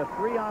 It was a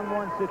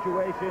 3-on-1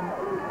 situation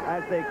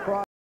as they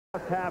crossed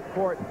half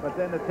court, but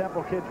then the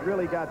Temple kids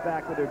really got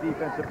back with their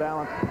defensive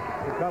balance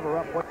to cover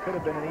up what could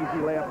have been an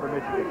easy layup for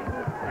Michigan.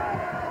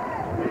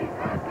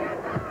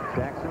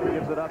 Jackson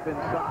gives it up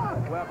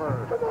inside.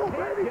 Weber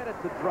can't get it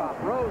to drop.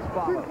 Rose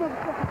follows.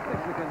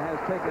 Michigan has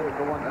taken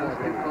the one.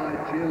 Basket by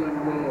Jalen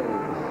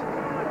Rose.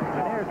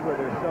 And here's where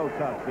they're so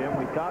tough, Jim.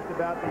 We talked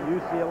about the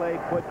UCLA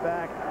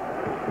putback,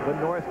 the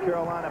North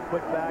Carolina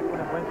putback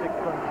when it went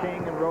from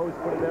King and Rose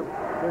put it there.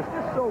 They're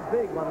just so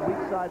big on the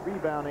weak side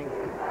rebounding.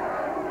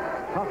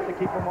 Tough to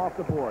keep them off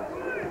the boards.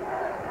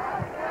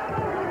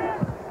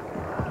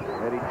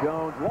 Eddie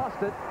Jones lost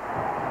it.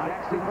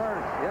 Jackson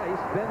first. Yeah, he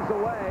spins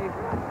away.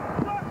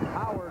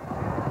 Howard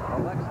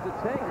elects to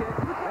take it,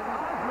 and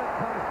Osment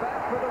comes back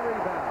for the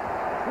rebound.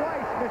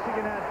 Twice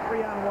Michigan had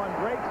 3-on-1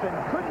 breaks and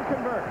couldn't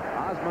convert.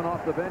 Osment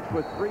off the bench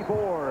with 3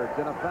 boards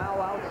and a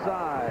foul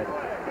outside.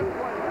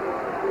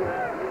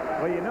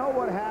 Well, you know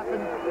what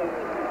happened?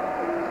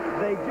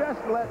 They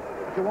just let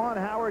Juwan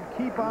Howard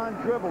keep on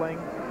dribbling.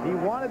 He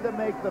wanted to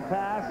make the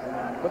pass,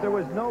 but there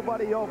was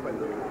nobody open.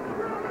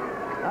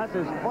 That's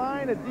as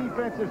fine a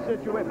defensive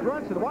situation.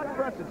 Brunson, watch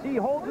Brunson. See, he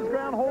holds his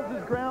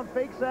ground,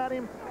 fakes at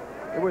him.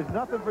 There was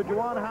nothing for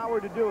Juwan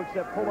Howard to do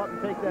except pull up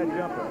and take that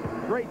jumper.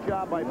 Great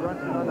job by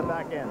Brunson on the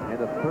back end.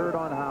 And a third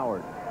on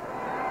Howard.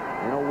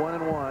 In a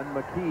 1-and-1,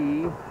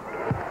 McKie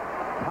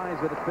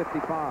ties it at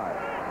 55.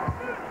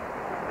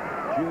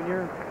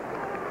 Junior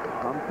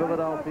from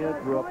Philadelphia,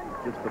 grew up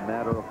just a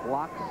matter of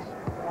blocks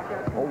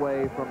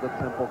away from the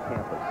Temple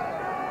campus.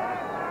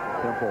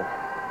 Temple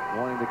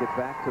wanting to get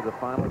back to the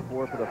Final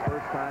Four for the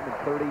first time in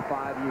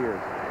 35 years.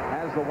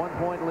 Has the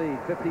 1-point lead,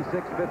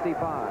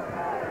 56-55.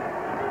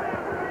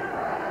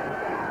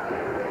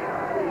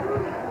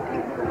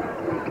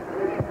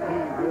 He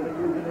really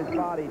using his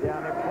body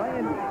down there,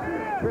 playing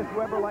Chris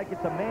Weber like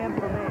it's a man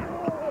for man.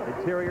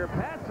 Interior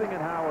passing,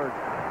 and Howard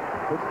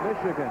puts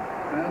Michigan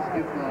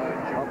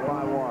up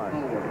by 1.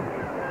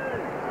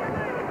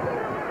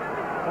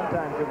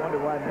 Sometimes I wonder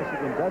why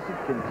Michigan doesn't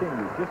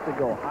continue just to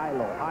go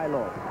high-low,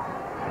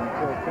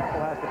 until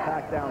Temple has to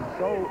pack down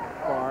so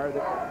far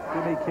that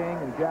Jimmy King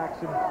and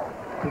Jackson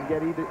can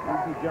get easy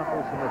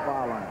jumpers from the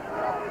foul line.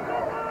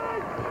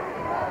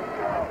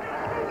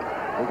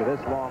 Look at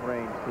this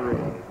long-range 3.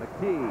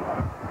 McKie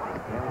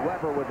and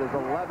Weber with his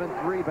 11th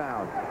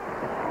rebound.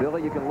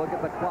 Billy, you can look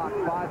at the clock.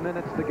 5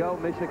 minutes to go.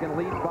 Michigan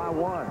leads by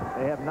 1.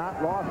 They have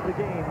not lost the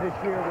game this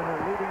year when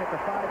they're leading at the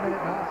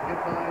 5-minute mark.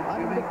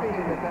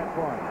 Undefeated at that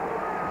point.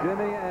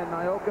 Jimmy and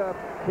Nyoka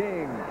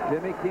King.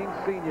 Jimmy King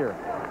Sr.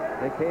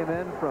 They came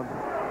in from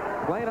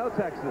Plano,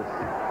 Texas.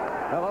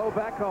 Hello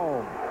back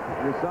home.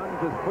 Your son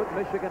just put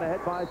Michigan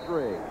ahead by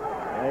 3.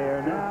 They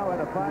are now at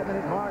a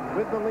 5-minute mark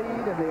with the lead,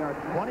 and they are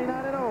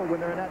 29-0 when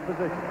they're in that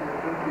position.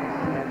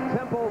 And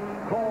Temple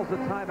calls a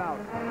timeout.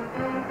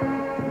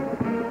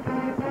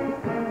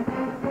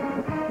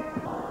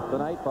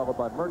 Tonight, followed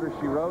by Murder,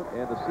 She Wrote,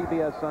 and the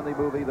CBS Sunday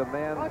movie, The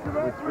Man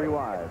with 3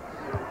 Wives.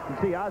 You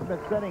see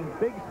Osment setting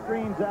big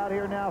screens out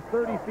here now,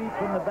 30 feet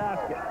from the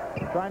basket,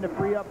 trying to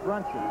free up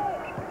Brunson.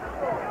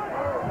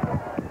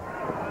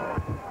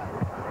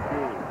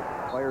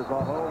 Players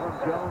all over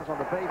him. Jones on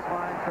the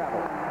baseline,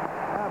 travel.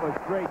 That was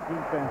great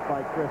defense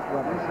by Chris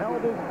Weber.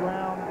 Held his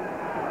ground.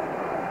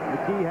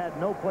 McKie had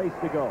no place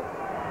to go.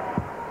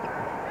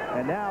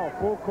 And now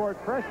full court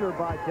pressure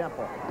by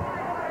Temple,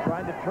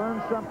 trying to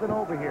turn something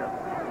over here.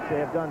 They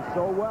have done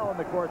so well in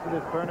the course of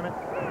this tournament.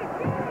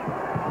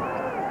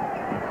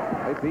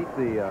 They beat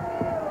the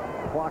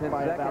clock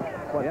by about,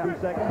 what, 2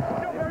 seconds?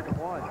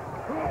 1.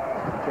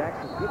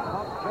 Jackson, good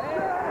pump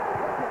fake.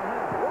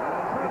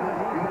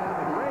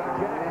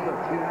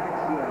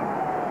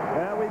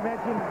 Well, we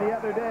mentioned the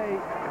other day,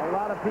 a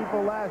lot of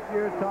people last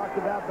year talked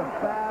about the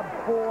Fab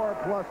 4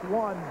 plus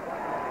 1.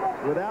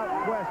 Without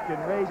question,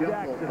 Ray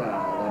Jackson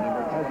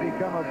has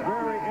become a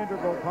very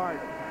integral part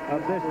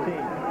of this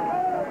team.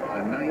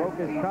 Broke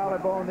his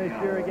collarbone this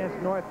year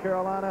against North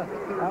Carolina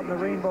out in the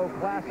Rainbow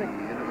Classic.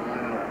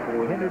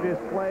 Hindered his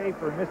play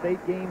for missed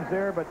 8 games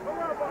there, but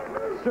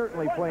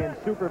certainly playing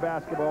super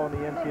basketball in the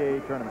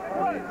NCAA tournament.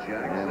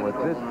 And with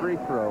this free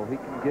throw, he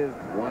can give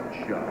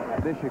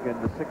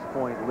Michigan the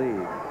 6-point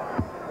lead.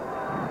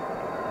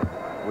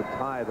 Would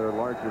tie their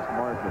largest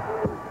margin.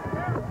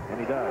 And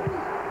he does.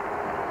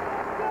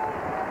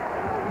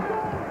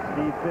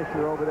 Steve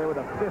Fisher over there with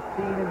a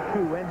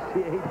 15-2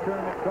 NCAA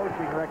tournament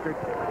coaching record.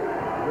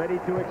 Ready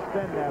to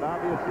extend that.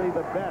 Obviously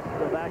the best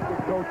of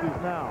active coaches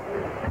now.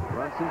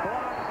 Brunson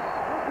blocks.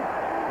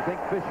 I think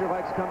Fisher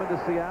likes coming to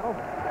Seattle.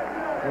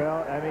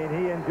 Well, I mean,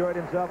 he enjoyed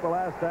himself the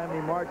last time.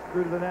 He marched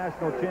through to the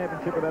national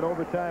championship with that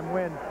overtime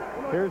win.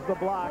 Here's the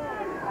block.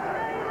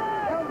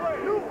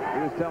 He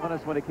was telling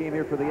us when he came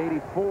here for the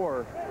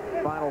 '84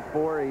 Final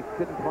Four, he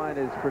couldn't find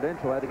his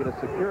credential, had to get a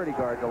security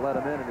guard to let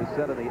him in, and he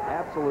said in the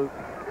absolute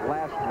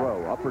last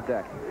row, upper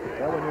deck.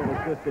 Well, when you're an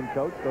assistant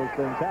coach, those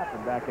things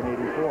happen back in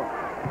 '84.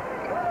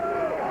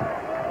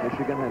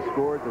 Michigan has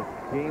scored the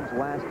game's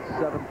last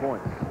 7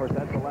 points. Of course,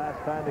 that's the last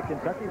time that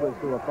Kentucky was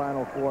to a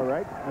Final Four,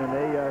 right? And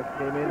they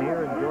came in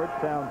here, and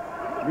Georgetown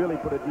really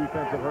put a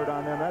defensive hurt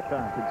on them that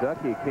time.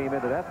 Kentucky came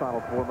into that Final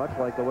Four much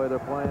like the way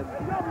they're playing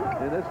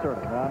in this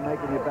tournament. I'm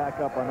making you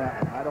back up on that.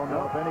 I don't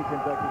know if any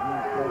Kentucky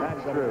team's played.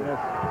 That's true.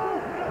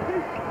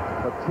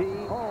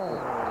 McKie, 2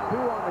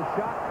 on the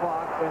shot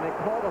clock, and they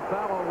call the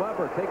foul on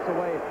Weber. Takes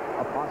away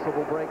a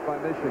possible break by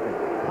Michigan.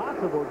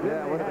 Possible, Jim.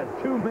 Yeah, they had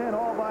 2 men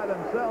all by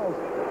themselves.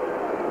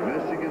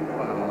 Michigan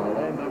foul.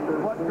 And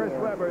what Chris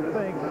Weber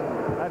thinks,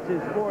 that's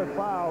his 4th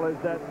foul, is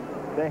that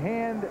the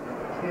hand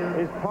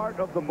is part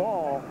of the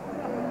ball.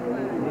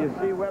 You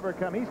see Weber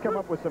come. He's come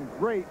up with some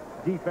great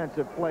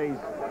defensive plays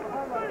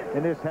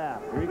in this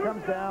half. Here he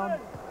comes down.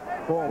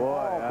 Boom.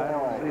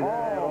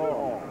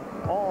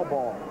 All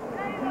ball.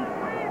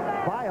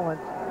 Violent,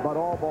 but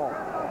all ball.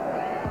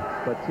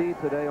 McKie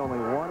today only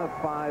 1 of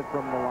 5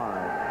 from the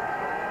line.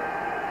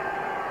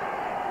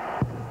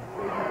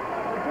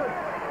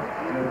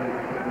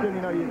 Jim,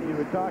 you know, you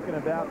were talking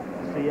about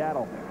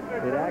Seattle.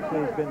 It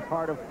actually has been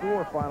part of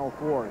 4 Final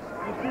Fours.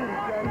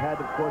 We had,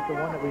 of course, the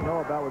one that we know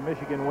about with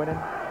Michigan winning.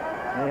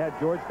 They had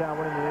Georgetown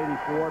winning in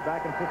 '84.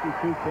 Back in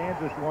 '52,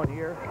 Kansas won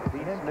here.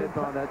 Pete Smith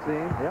on that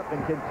team. Yep,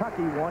 and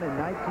Kentucky won in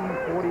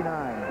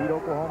 1949. Beat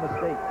Oklahoma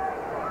State.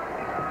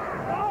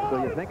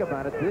 So you think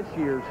about it, this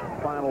year's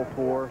Final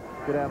Four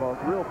could have a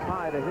real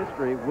tie to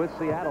history with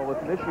Seattle if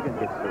Michigan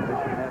gets there.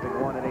 Michigan having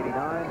won in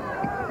 '89.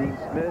 Dean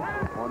Smith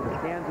on the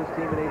Kansas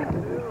team in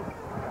 '82.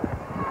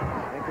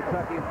 And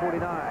Kentucky in '49.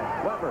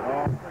 Weber.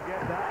 Oh,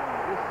 forget that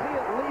one. You see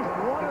at least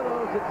one of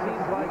those, it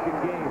seems like, a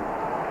game,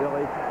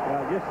 Billy.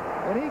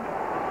 And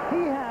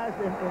he has,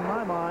 in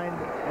my mind,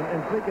 and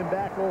thinking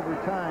back over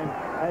time,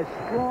 as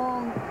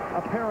strong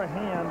a pair of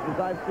hands as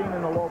I've seen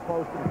in the low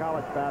post in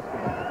college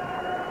basketball.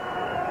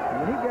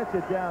 And when he gets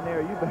it down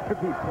there, you better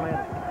be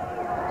planted.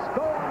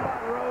 Stolen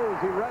by Rose.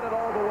 He read it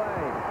all the way.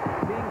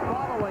 Being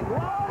following.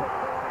 Low.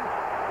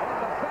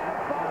 And the Fab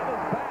Five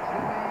is back.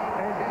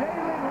 And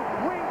Jalen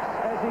winks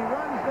as he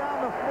runs down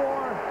the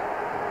floor.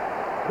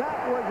 That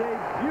was a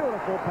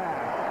beautiful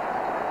pass.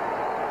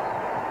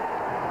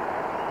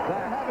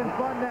 They're having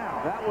fun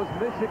now. That was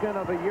Michigan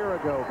of a year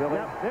ago, Billy.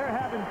 Yep, they're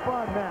having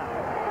fun now.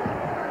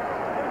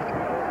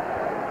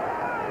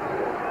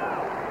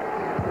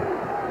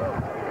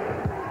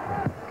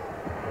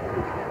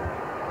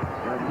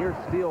 And near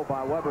steal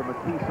by Weber.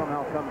 McKie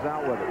somehow comes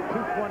out with it.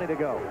 2:20 to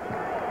go.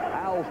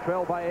 Owls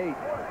trail by 8.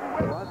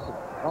 Brunson.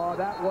 Oh,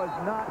 that was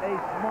not a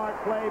smart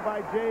play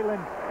by Jalen.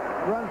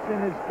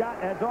 Brunson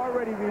has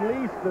already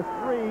released the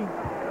 3.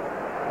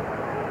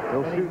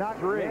 He'll shoot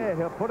 3. Yeah,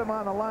 he'll put him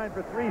on the line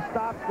for 3,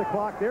 stops the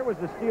clock. There was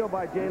the steal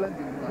by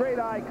Jalen. Great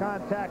eye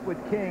contact with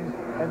King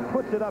and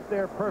puts it up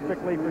there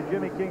perfectly for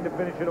Jimmy King to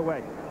finish it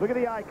away. Look at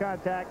the eye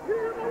contact.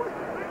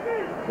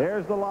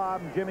 There's the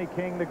lob, and Jimmy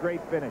King, the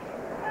great finish.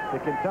 The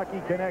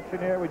Kentucky connection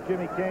there with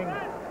Jimmy King.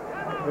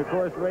 Of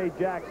course, Ray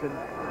Jackson.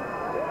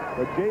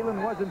 But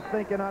Jalen wasn't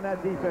thinking on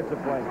that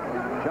defensive play.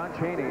 John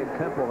Chaney and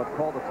Temple have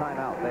called a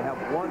timeout. They have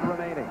 1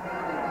 remaining.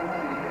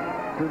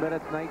 2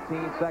 minutes,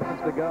 19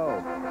 seconds to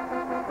go.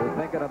 They're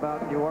thinking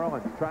about New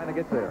Orleans, trying to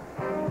get there.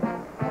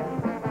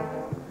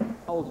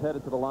 Owls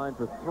headed to the line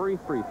for 3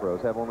 free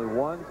throws, have only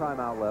 1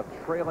 timeout left,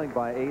 trailing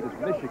by 8 as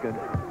Michigan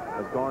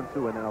has gone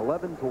to an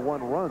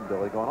 11-1 run,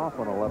 Billy, gone off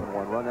on an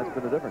 11-1 run. That's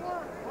been the difference.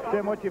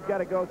 Tim, what you've got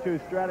to go to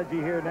strategy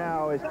here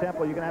now is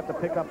Temple. You're going to have to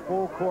pick up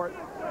full court,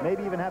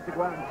 maybe even have to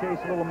go out and chase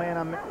a little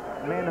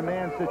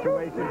man-to-man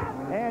situation.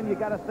 And you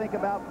got to think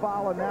about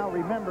fouling now.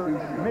 Remember,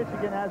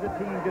 Michigan has a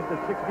team, just a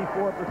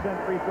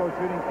 64% free throw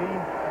shooting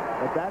team.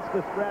 But that's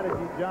the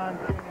strategy John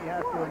Chaney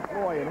has to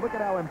employ. And look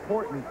at how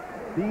important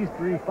these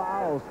 3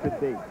 fouls could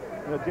be.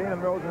 You know,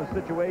 Jalen Rose in a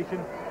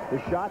situation,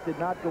 the shot did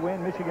not go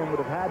in. Michigan would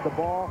have had the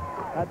ball,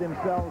 had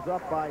themselves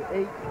up by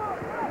 8.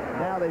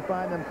 Now they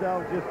find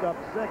themselves just up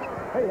 6.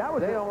 Hey, that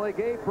was They only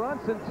gave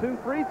Brunson 2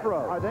 free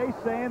throws. Are they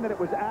saying that it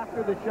was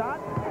after the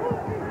shot?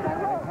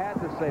 They had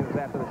to say it was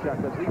after the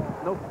shot because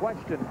no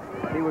question,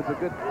 he was a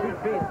good 2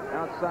 feet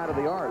outside of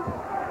the arc.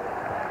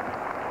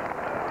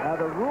 Now,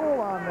 the rule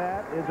on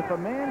that is if a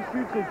man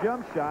shoots a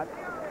jump shot,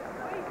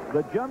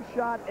 the jump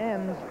shot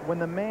ends when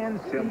the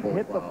man's feet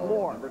hit the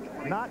floor,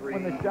 not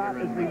when the shot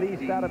is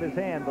released out of his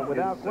hand. But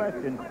without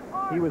question,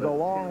 he was a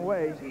long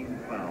way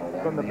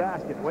from the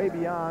basket, way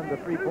beyond the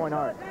three-point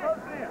arc.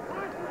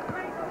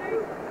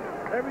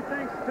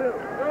 Everything's 2.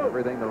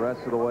 Everything the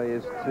rest of the way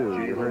is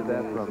 2. You heard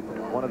that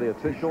from one of the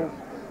officials.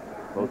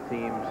 Both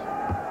teams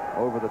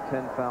over the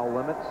 10 foul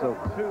limit, so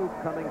 2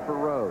 coming for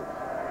Rose.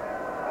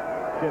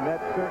 Jim,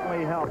 that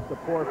certainly helps the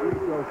poor free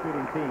throw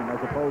shooting team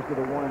as opposed to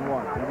the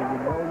 1-and-1. I mean,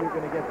 you know you're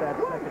going to get that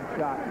second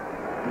shot.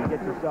 You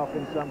get yourself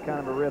in some kind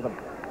of a rhythm.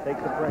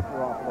 Takes the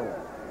pressure off a little.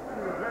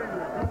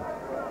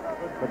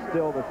 But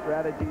still, the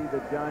strategy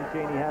that John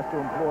Chaney has to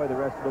employ the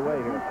rest of the way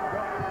here.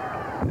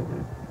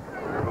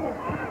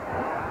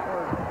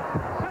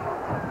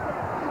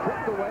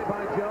 Stripped away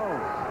by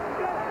Jones.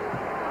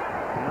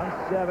 Down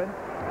 7.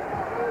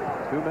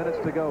 2 minutes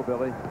to go,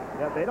 Billy.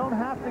 Yeah, they don't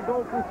have to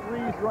go for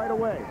threes right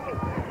away.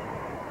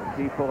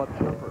 McKie pull-up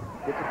jumper.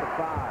 Gets it to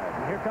 5.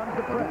 And here comes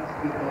the press.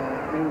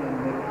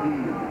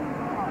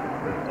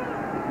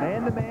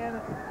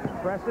 Man-to-man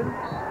pressing.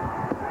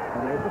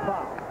 And there's the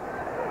foul.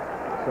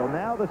 So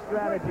now the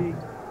strategy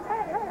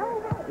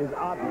is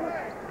obvious.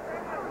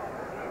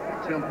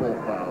 Temple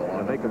foul.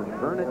 And make them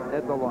earn it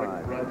at the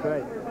line. That's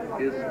right.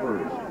 Is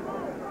first.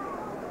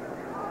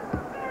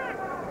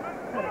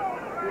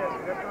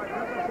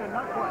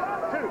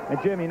 And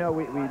Jim, you know,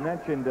 we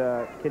mentioned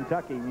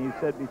Kentucky, and you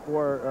said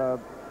before,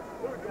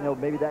 you know,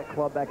 maybe that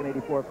club back in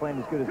 '84 playing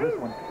as good as this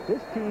one.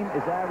 This team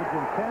is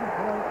averaging 10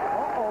 points.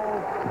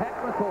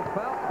 Technical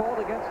foul called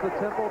against the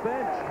Temple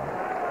bench.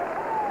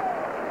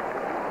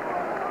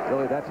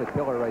 Billy, that's a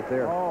killer right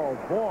there. Oh,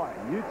 boy,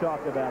 you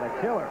talk about a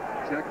killer.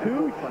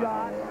 Technical 2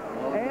 shots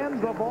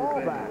and the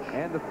ball back.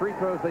 And the free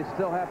throws they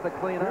still have to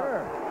clean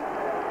up.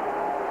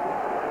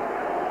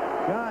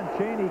 John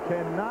Chaney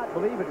cannot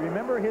believe it.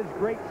 Remember his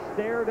great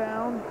stare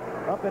down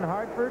up in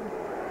Hartford?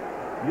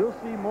 You'll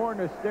see more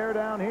than a stare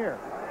down here.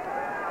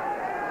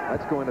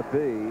 That's going to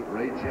be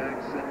Ray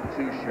Jackson,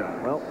 2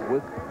 shots. Well,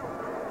 with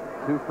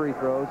 2 free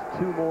throws,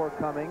 2 more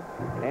coming,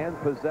 and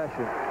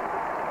possession.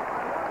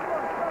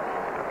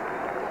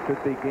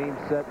 Could be game,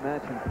 set,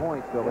 match, and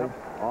point, Billy,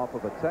 off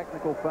of a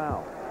technical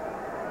foul.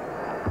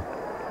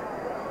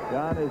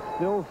 John is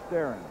still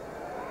staring.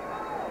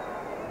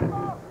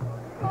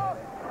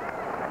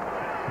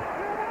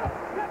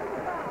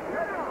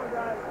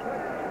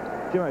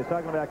 Jim, I was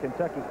talking about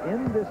Kentucky.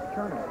 In this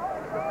tournament,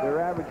 they're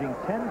averaging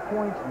 10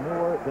 points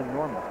more than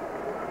normal.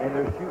 And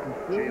they're shooting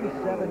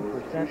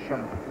 47%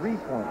 from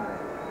three-point range.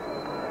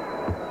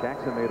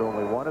 Jackson made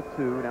only 1 of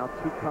 2. Now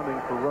 2 coming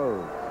for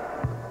Rose.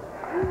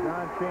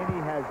 John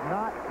Chaney has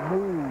not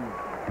moved.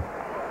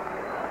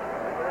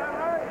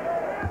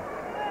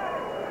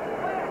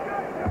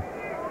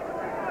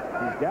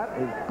 He's got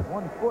his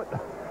 1 foot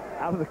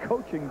out of the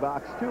coaching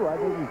box, too. I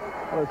think he's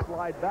going to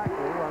slide back a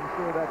little. I'm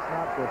sure that's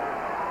not the...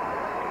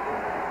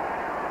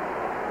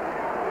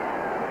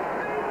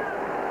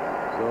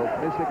 So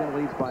Michigan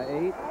leads by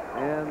 8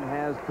 and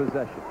has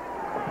possession.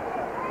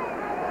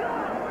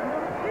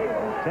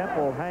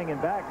 Temple hanging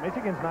back.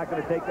 Michigan's not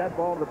going to take that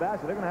ball to the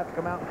basket. They're going to have to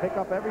come out and pick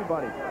up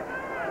everybody.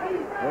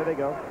 There they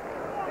go.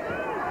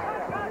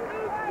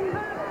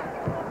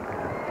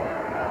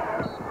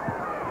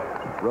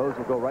 Rose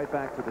will go right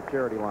back to the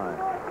charity line.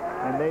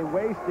 And they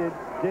wasted,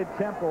 did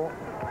Temple,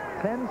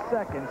 10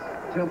 seconds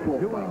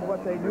doing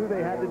what they knew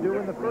they had to do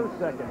in the first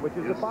second, which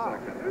is a foul.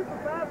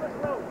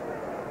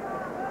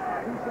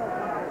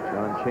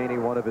 John Chaney,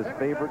 one of his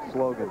favorite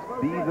slogans,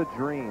 be the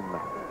dream.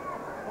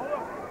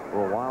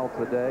 For a while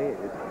today,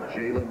 it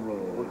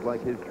looks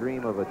like his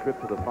dream of a trip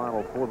to the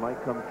Final Four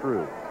might come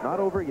true. Not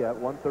over yet,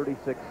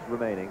 1:36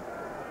 remaining.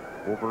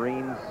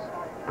 Wolverines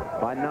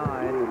by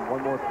 9, and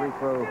 1 more free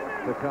throw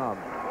to come.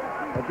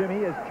 Now, Jim,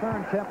 he has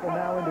turned Temple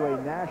now into a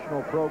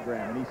national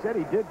program, and he said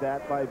he did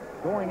that by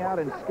going out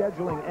and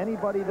scheduling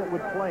anybody that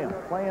would play him,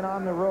 playing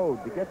on the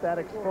road, to get that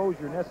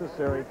exposure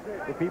necessary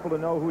for people to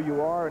know who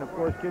you are, and of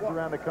course kids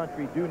around the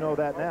country do know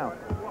that now.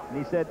 And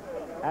he said,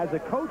 as a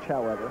coach,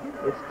 however,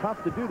 it's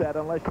tough to do that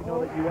unless you know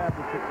that you have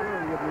the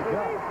security of your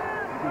job.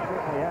 He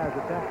certainly has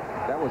at Temple.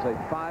 That was a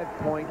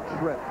 5-point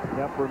trip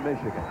for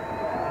Michigan.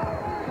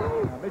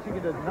 Now,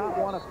 Michigan does not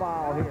want a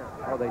foul here.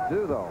 Oh, they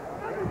do, though.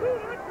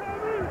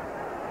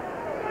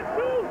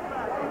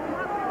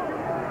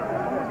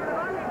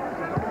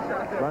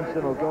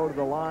 Brunson will go to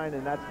the line,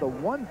 and that's the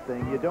one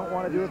thing you don't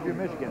want to do if you're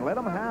Michigan. Let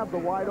them have the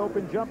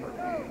wide-open jumper.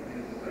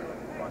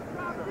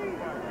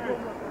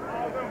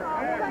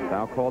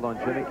 Foul called on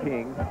Jimmy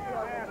King.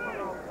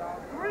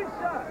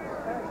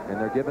 And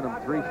they're giving him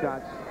 3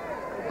 shots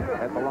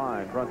at the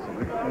line, Brunson.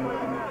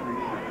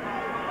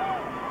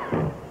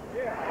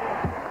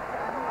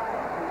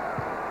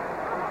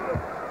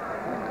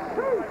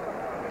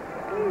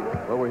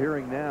 Well, we're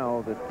hearing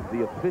now that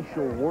the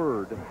official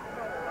word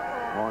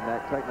on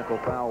that technical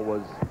foul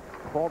was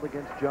called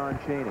against John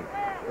Chaney.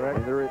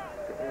 Correct.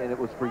 And it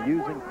was for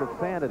using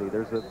profanity.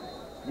 There's a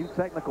new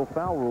technical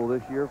foul rule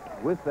this year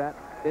with that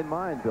in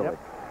mind, Billy. Yep.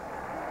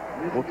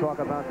 We'll talk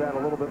about that a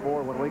little bit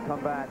more when we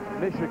come back.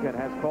 Michigan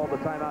has called the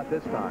timeout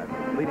this time,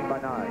 leading by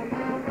 9.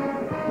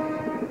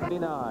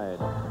 29.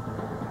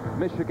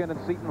 Michigan and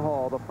Seton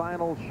Hall, the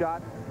final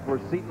shot for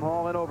Seton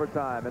Hall in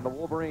overtime, and the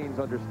Wolverines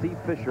under Steve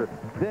Fisher,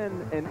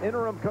 then an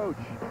interim coach,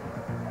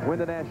 win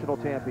the national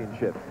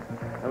championship.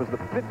 That was the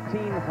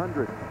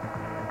 1,500th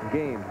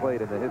game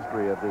played in the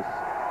history of this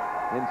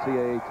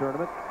NCAA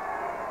tournament.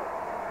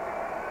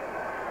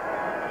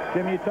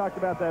 Jim, you talked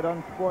about that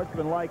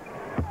unsportsmanlike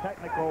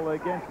technical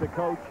against the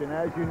coach, and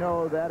as you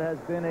know, that has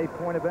been a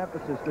point of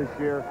emphasis this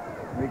year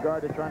in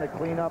regard to trying to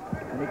clean up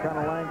any kind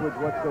of language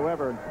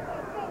whatsoever.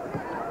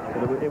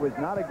 But it was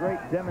not a great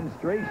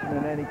demonstration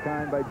in any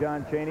kind by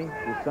John Chaney.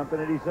 It's something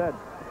that he said.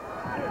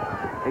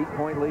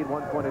 8-point lead,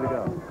 1:20 to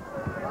go.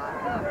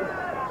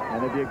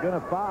 And if you're going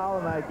to foul,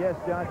 and I guess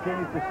John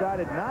Chaney's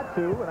decided not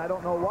to, and I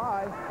don't know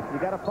why, you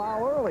got to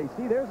foul early.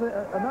 See, there's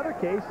another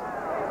case.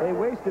 They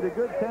wasted a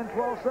good 10,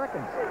 12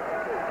 seconds.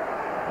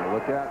 Well,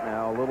 look out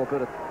now, a little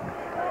bit of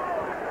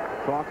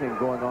talking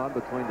going on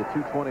between the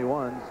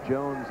 221s,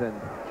 Jones and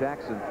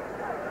Jackson.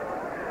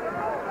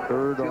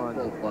 Third on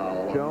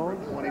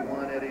Jones.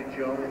 21, Eddie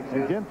Jones.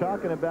 And Jim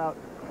talking about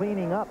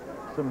cleaning up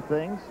some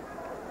things.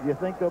 Do you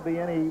think there'll be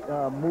any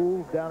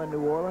move down in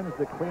New Orleans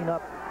to clean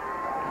up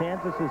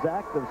Kansas's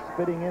act of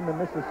spitting in the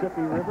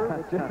Mississippi River?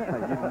 You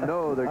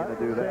know they're going to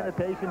do that.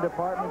 Sanitation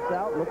department's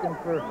out looking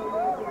for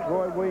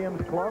Roy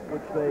Williams Club,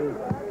 which they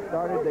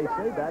started, they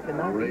say, back in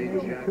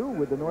 1982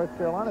 with the North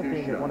Carolina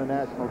team that won a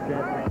national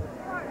championship.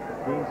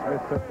 Dean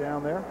Smith took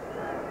down there.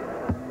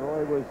 And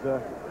Roy was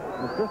an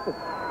assistant.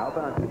 How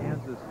about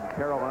Kansas and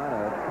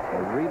Carolina,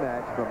 a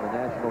rematch from the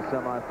national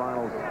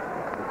semifinals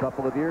a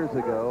couple of years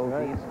ago?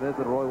 Right. Dean Smith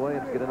and Roy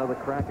Williams get another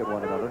crack at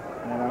one another.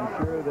 And I'm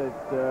sure that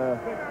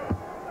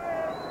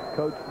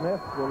Coach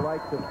Smith would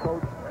like to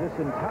coach this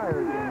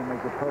entire game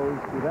as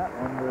opposed to that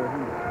one where he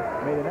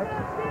made an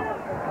exit.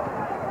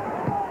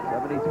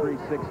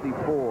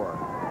 73-64.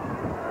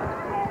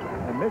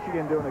 And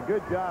Michigan doing a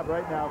good job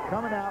right now,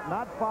 coming out,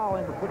 not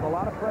fouling, but putting a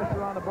lot of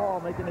pressure on the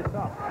ball, making it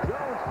tough.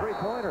 Jones,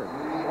 three-pointer,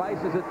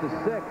 slices it to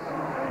 6,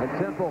 and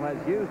Temple has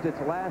used its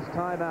last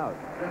timeout.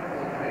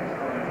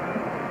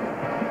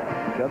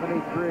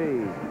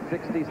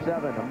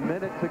 73-67, a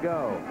minute to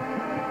go.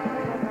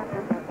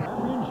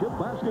 Championship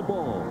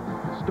basketball,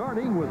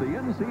 starting with the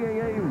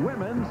NCAA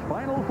Women's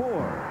Final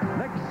Four,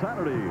 next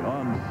Saturday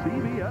on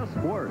CBS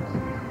Sports.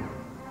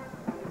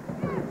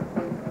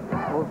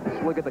 Well,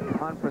 let's look at the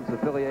conference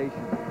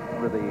affiliation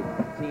for the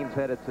teams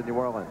headed to New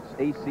Orleans.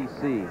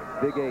 ACC,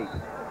 Big 8,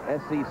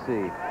 SEC,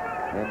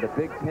 and the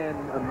Big 10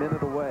 a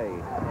minute away.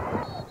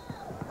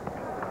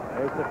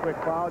 There's the quick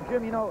foul.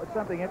 Jim, you know, it's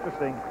something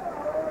interesting.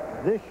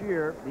 This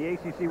year, the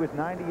ACC was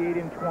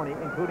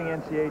 98-20, including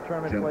NCAA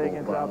tournament play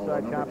against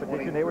outside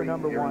competition. They were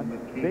number 1.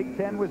 Big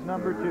 10 was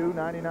number 2,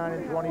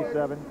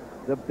 99-27.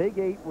 The Big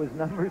 8 was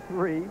number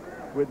 3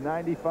 with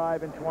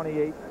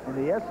 95-28. And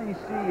the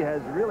SEC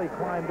has really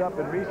climbed up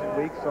in recent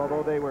weeks,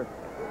 although they were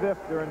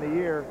 5th during the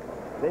year.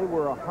 They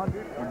were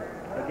 100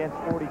 against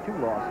 42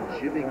 losses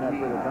during that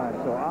period of time.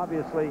 So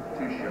obviously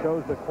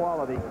shows the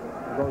quality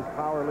of those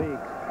power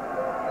leagues.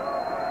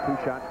 2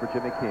 shots for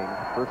Jimmy King.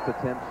 First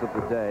attempts of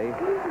the day.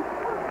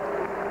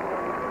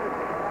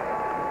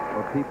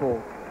 Well, people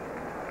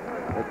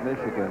at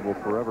Michigan will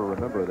forever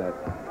remember that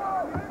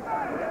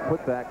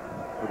putback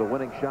for the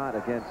winning shot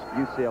against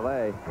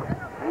UCLA.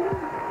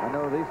 I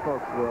know these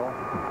folks will.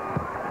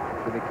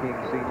 Jimmy King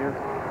Sr.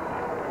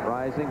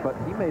 rising, but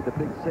he made the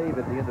big save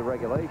at the end of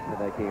regulation in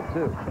that game,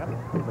 too. Yep.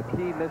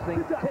 McKie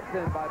missing, tipped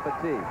in by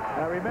Petit.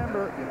 Now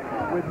remember,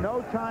 with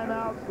no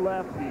timeouts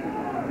left,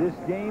 this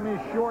game is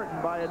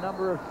shortened by a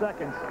number of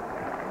seconds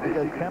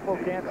because Temple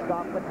can't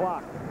stop the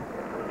clock.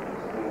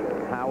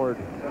 Howard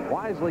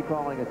wisely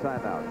calling a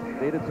timeout.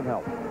 Needed some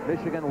help.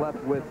 Michigan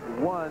left with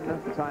 1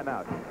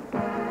 timeout.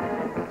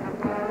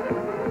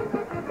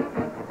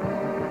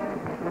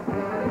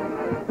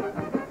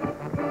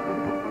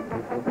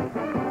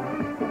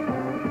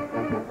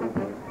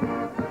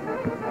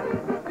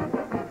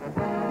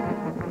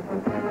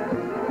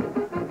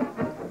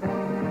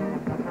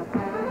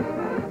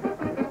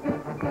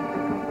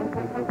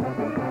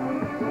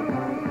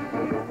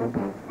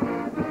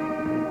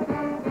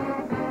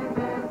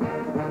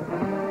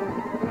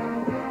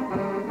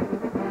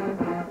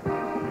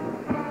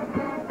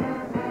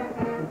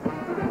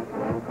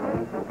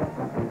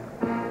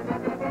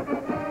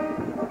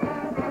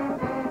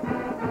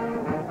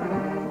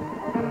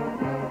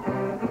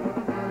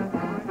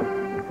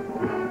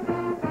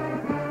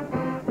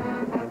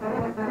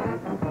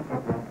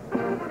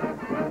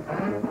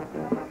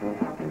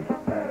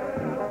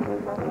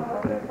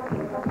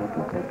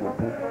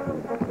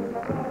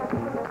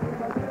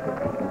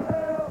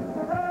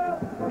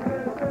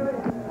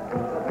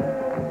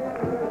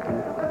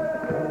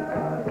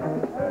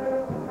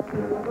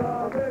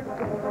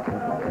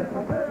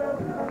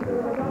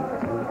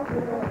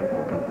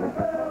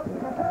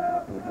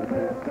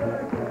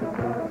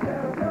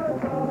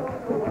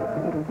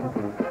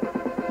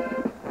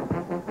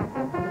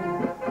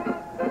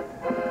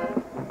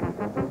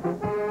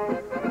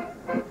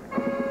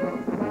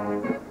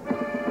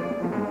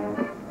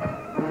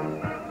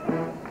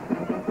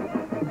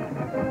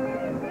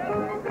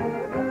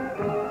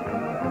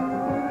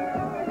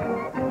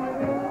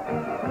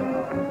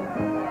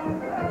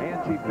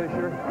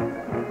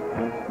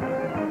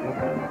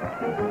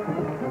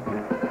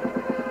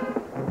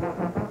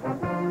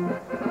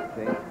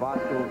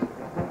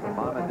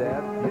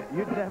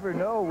 you'd never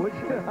know, would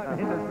you? I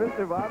mean, does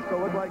Mr. Vasco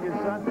look like his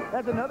son?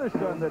 That's another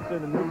son that's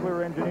in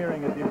nuclear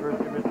engineering at the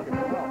University of Michigan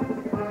as well.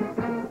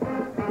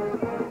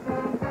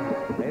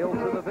 Hail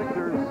to the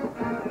victors.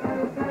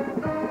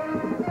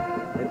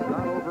 It's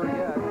not over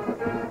yet.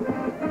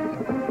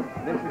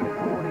 Michigan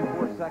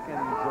 44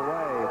 seconds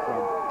away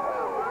from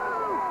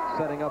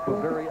setting up a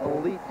very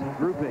elite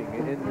grouping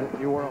in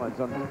New Orleans.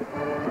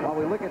 While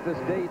we look at this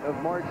date of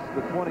March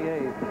the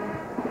 28th,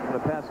 I'm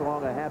going to pass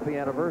along a happy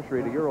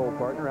anniversary to your old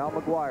partner, Al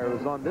McGuire, who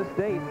was on this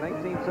date,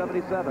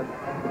 1977,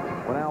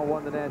 when Al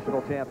won the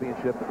national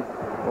championship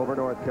over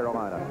North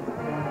Carolina.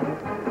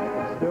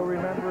 Still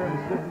remember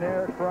him sitting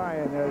there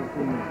crying as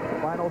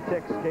the final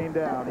ticks came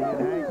down. He and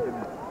Hank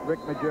and Rick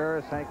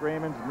Majerus, Hank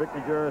Raymonds and Rick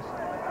Majerus,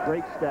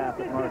 great staff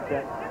at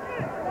Marquette.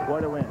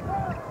 What a win.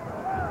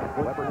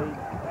 Weber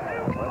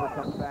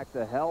comes back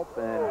to help,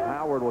 and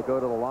Howard will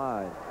go to the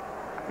line.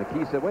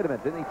 McKie said, wait a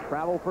minute, didn't he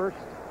travel first?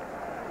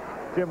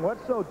 Jim,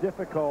 what's so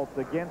difficult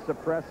against a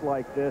press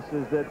like this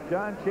is that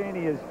John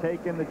Chaney has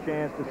taken the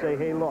chance to say,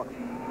 hey, look,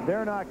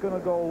 they're not going to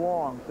go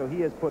long, so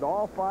he has put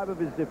all 5 of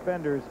his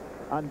defenders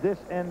on this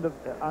end of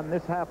on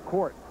this half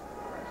court.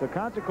 So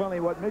consequently,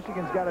 what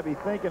Michigan's got to be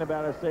thinking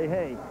about is say,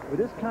 hey, with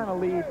this kind of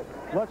lead,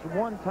 let's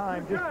one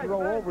time just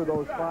throw over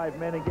those 5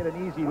 men and get an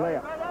easy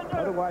layup.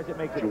 Otherwise, it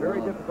makes it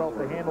very difficult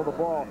to handle the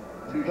ball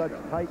in such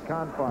tight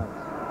confines.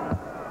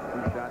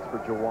 2 shots for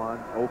Jawan,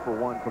 0 for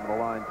 1 from the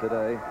line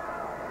today.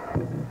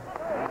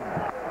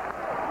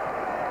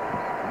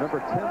 Remember,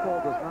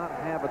 Temple does not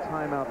have a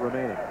timeout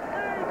remaining.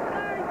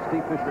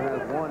 Steve Fisher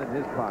has 1 in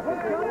his pocket.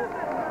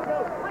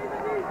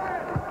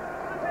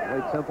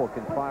 Ray Temple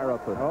can fire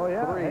up a 3,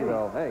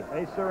 though. Hey,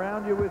 they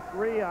surround you with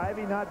 3.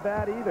 Ivy, not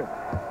bad either.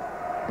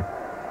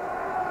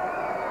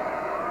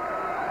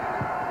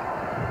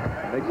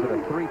 Makes it a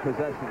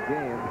 3-possession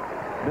game,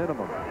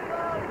 minimum.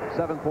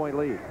 7-point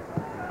lead.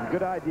 A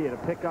good idea to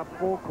pick up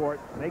full court,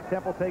 make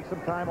Temple take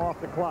some time off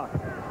the clock.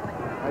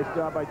 Nice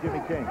job by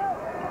Jimmy King.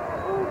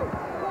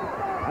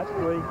 That's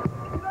 3.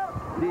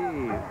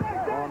 Steve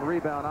on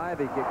rebound.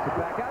 Ivy kicks it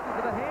back out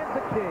into the hands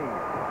of King.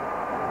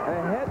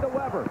 Ahead to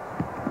Weber.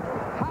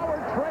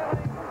 Howard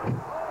trailing.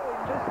 Oh,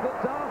 missed the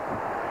dunk.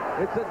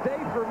 It's a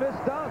day for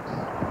missed dunks.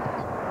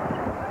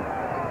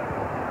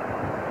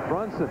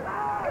 Brunson.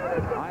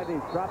 Ivy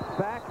drops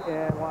back,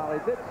 and while he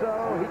did so,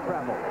 he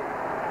traveled.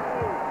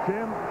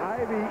 Jim,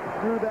 Ivy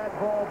threw that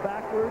ball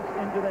backwards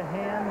into the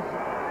hands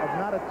of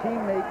not a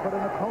teammate, but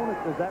an opponent.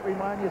 Does that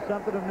remind you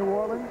something of New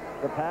Orleans?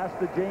 The pass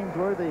to James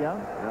Worthy,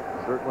 huh?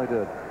 Yep, certainly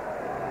did.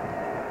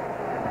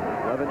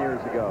 11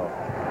 years ago.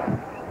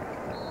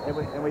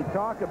 And we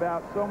talk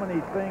about so many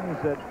things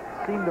that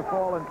seem to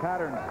fall in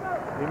patterns.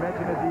 We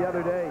mentioned it the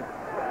other day.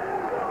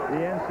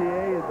 The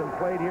NCAA has been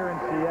played here in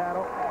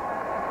Seattle.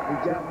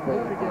 We've got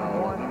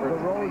Michigan won the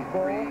Rose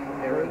Bowl.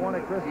 They won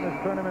a Christmas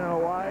tournament in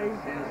Hawaii.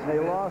 They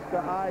lost to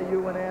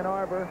IU in Ann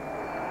Arbor.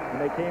 And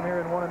they came here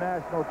and won a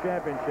national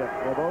championship.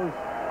 Well, those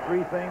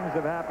 3 things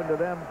have happened to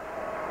them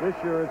this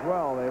year as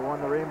well. They won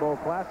the Rainbow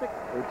Classic.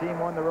 Their team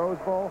won the Rose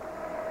Bowl.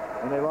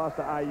 And they lost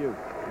to IU.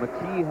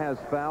 McKie has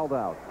fouled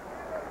out.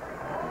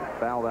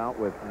 Fouled out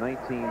with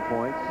 19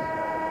 points.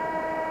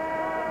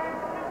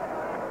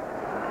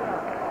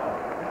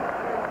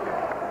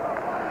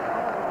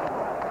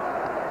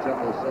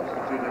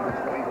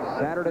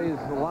 Saturday's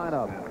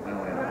lineup.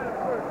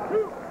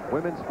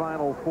 Women's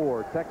Final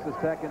 4, Texas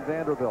Tech and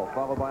Vanderbilt,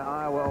 followed by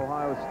Iowa,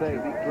 Ohio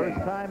State. First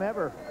time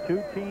ever,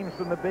 2 teams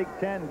from the Big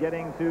Ten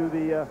getting to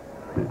the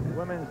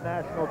Women's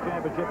National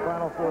Championship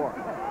Final 4.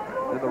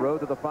 In the road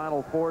to the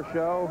Final 4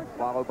 show,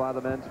 followed by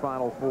the men's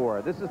Final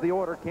 4. This is the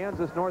order: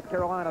 Kansas, North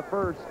Carolina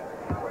first,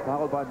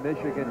 followed by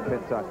Michigan,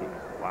 Kentucky.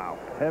 Wow.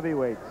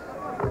 Heavyweights.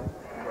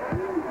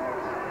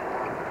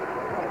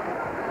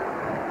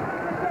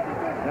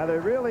 Now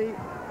there's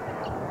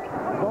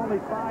only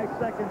 5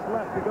 seconds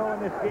left to go in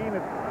this game.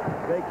 If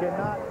they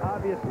cannot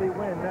obviously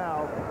win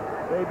now,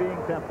 they being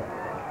Temple.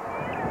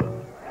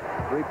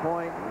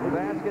 3-point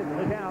basket.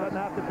 Michigan doesn't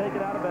have to take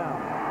it out of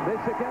bounds.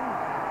 Michigan,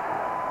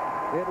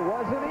 it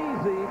wasn't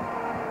easy,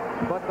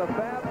 but the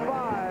Fab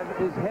Five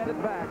is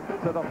headed back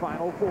to the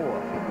Final 4.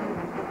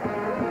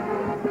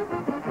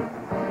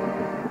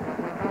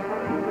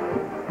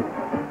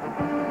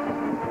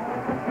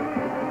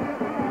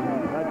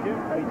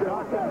 We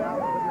talked about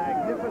the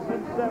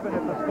Magnificent 7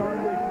 at the start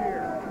of this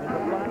year. And the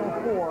Final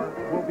 4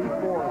 will be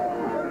 4.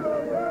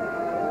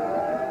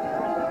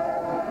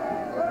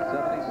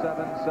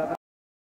 77-7.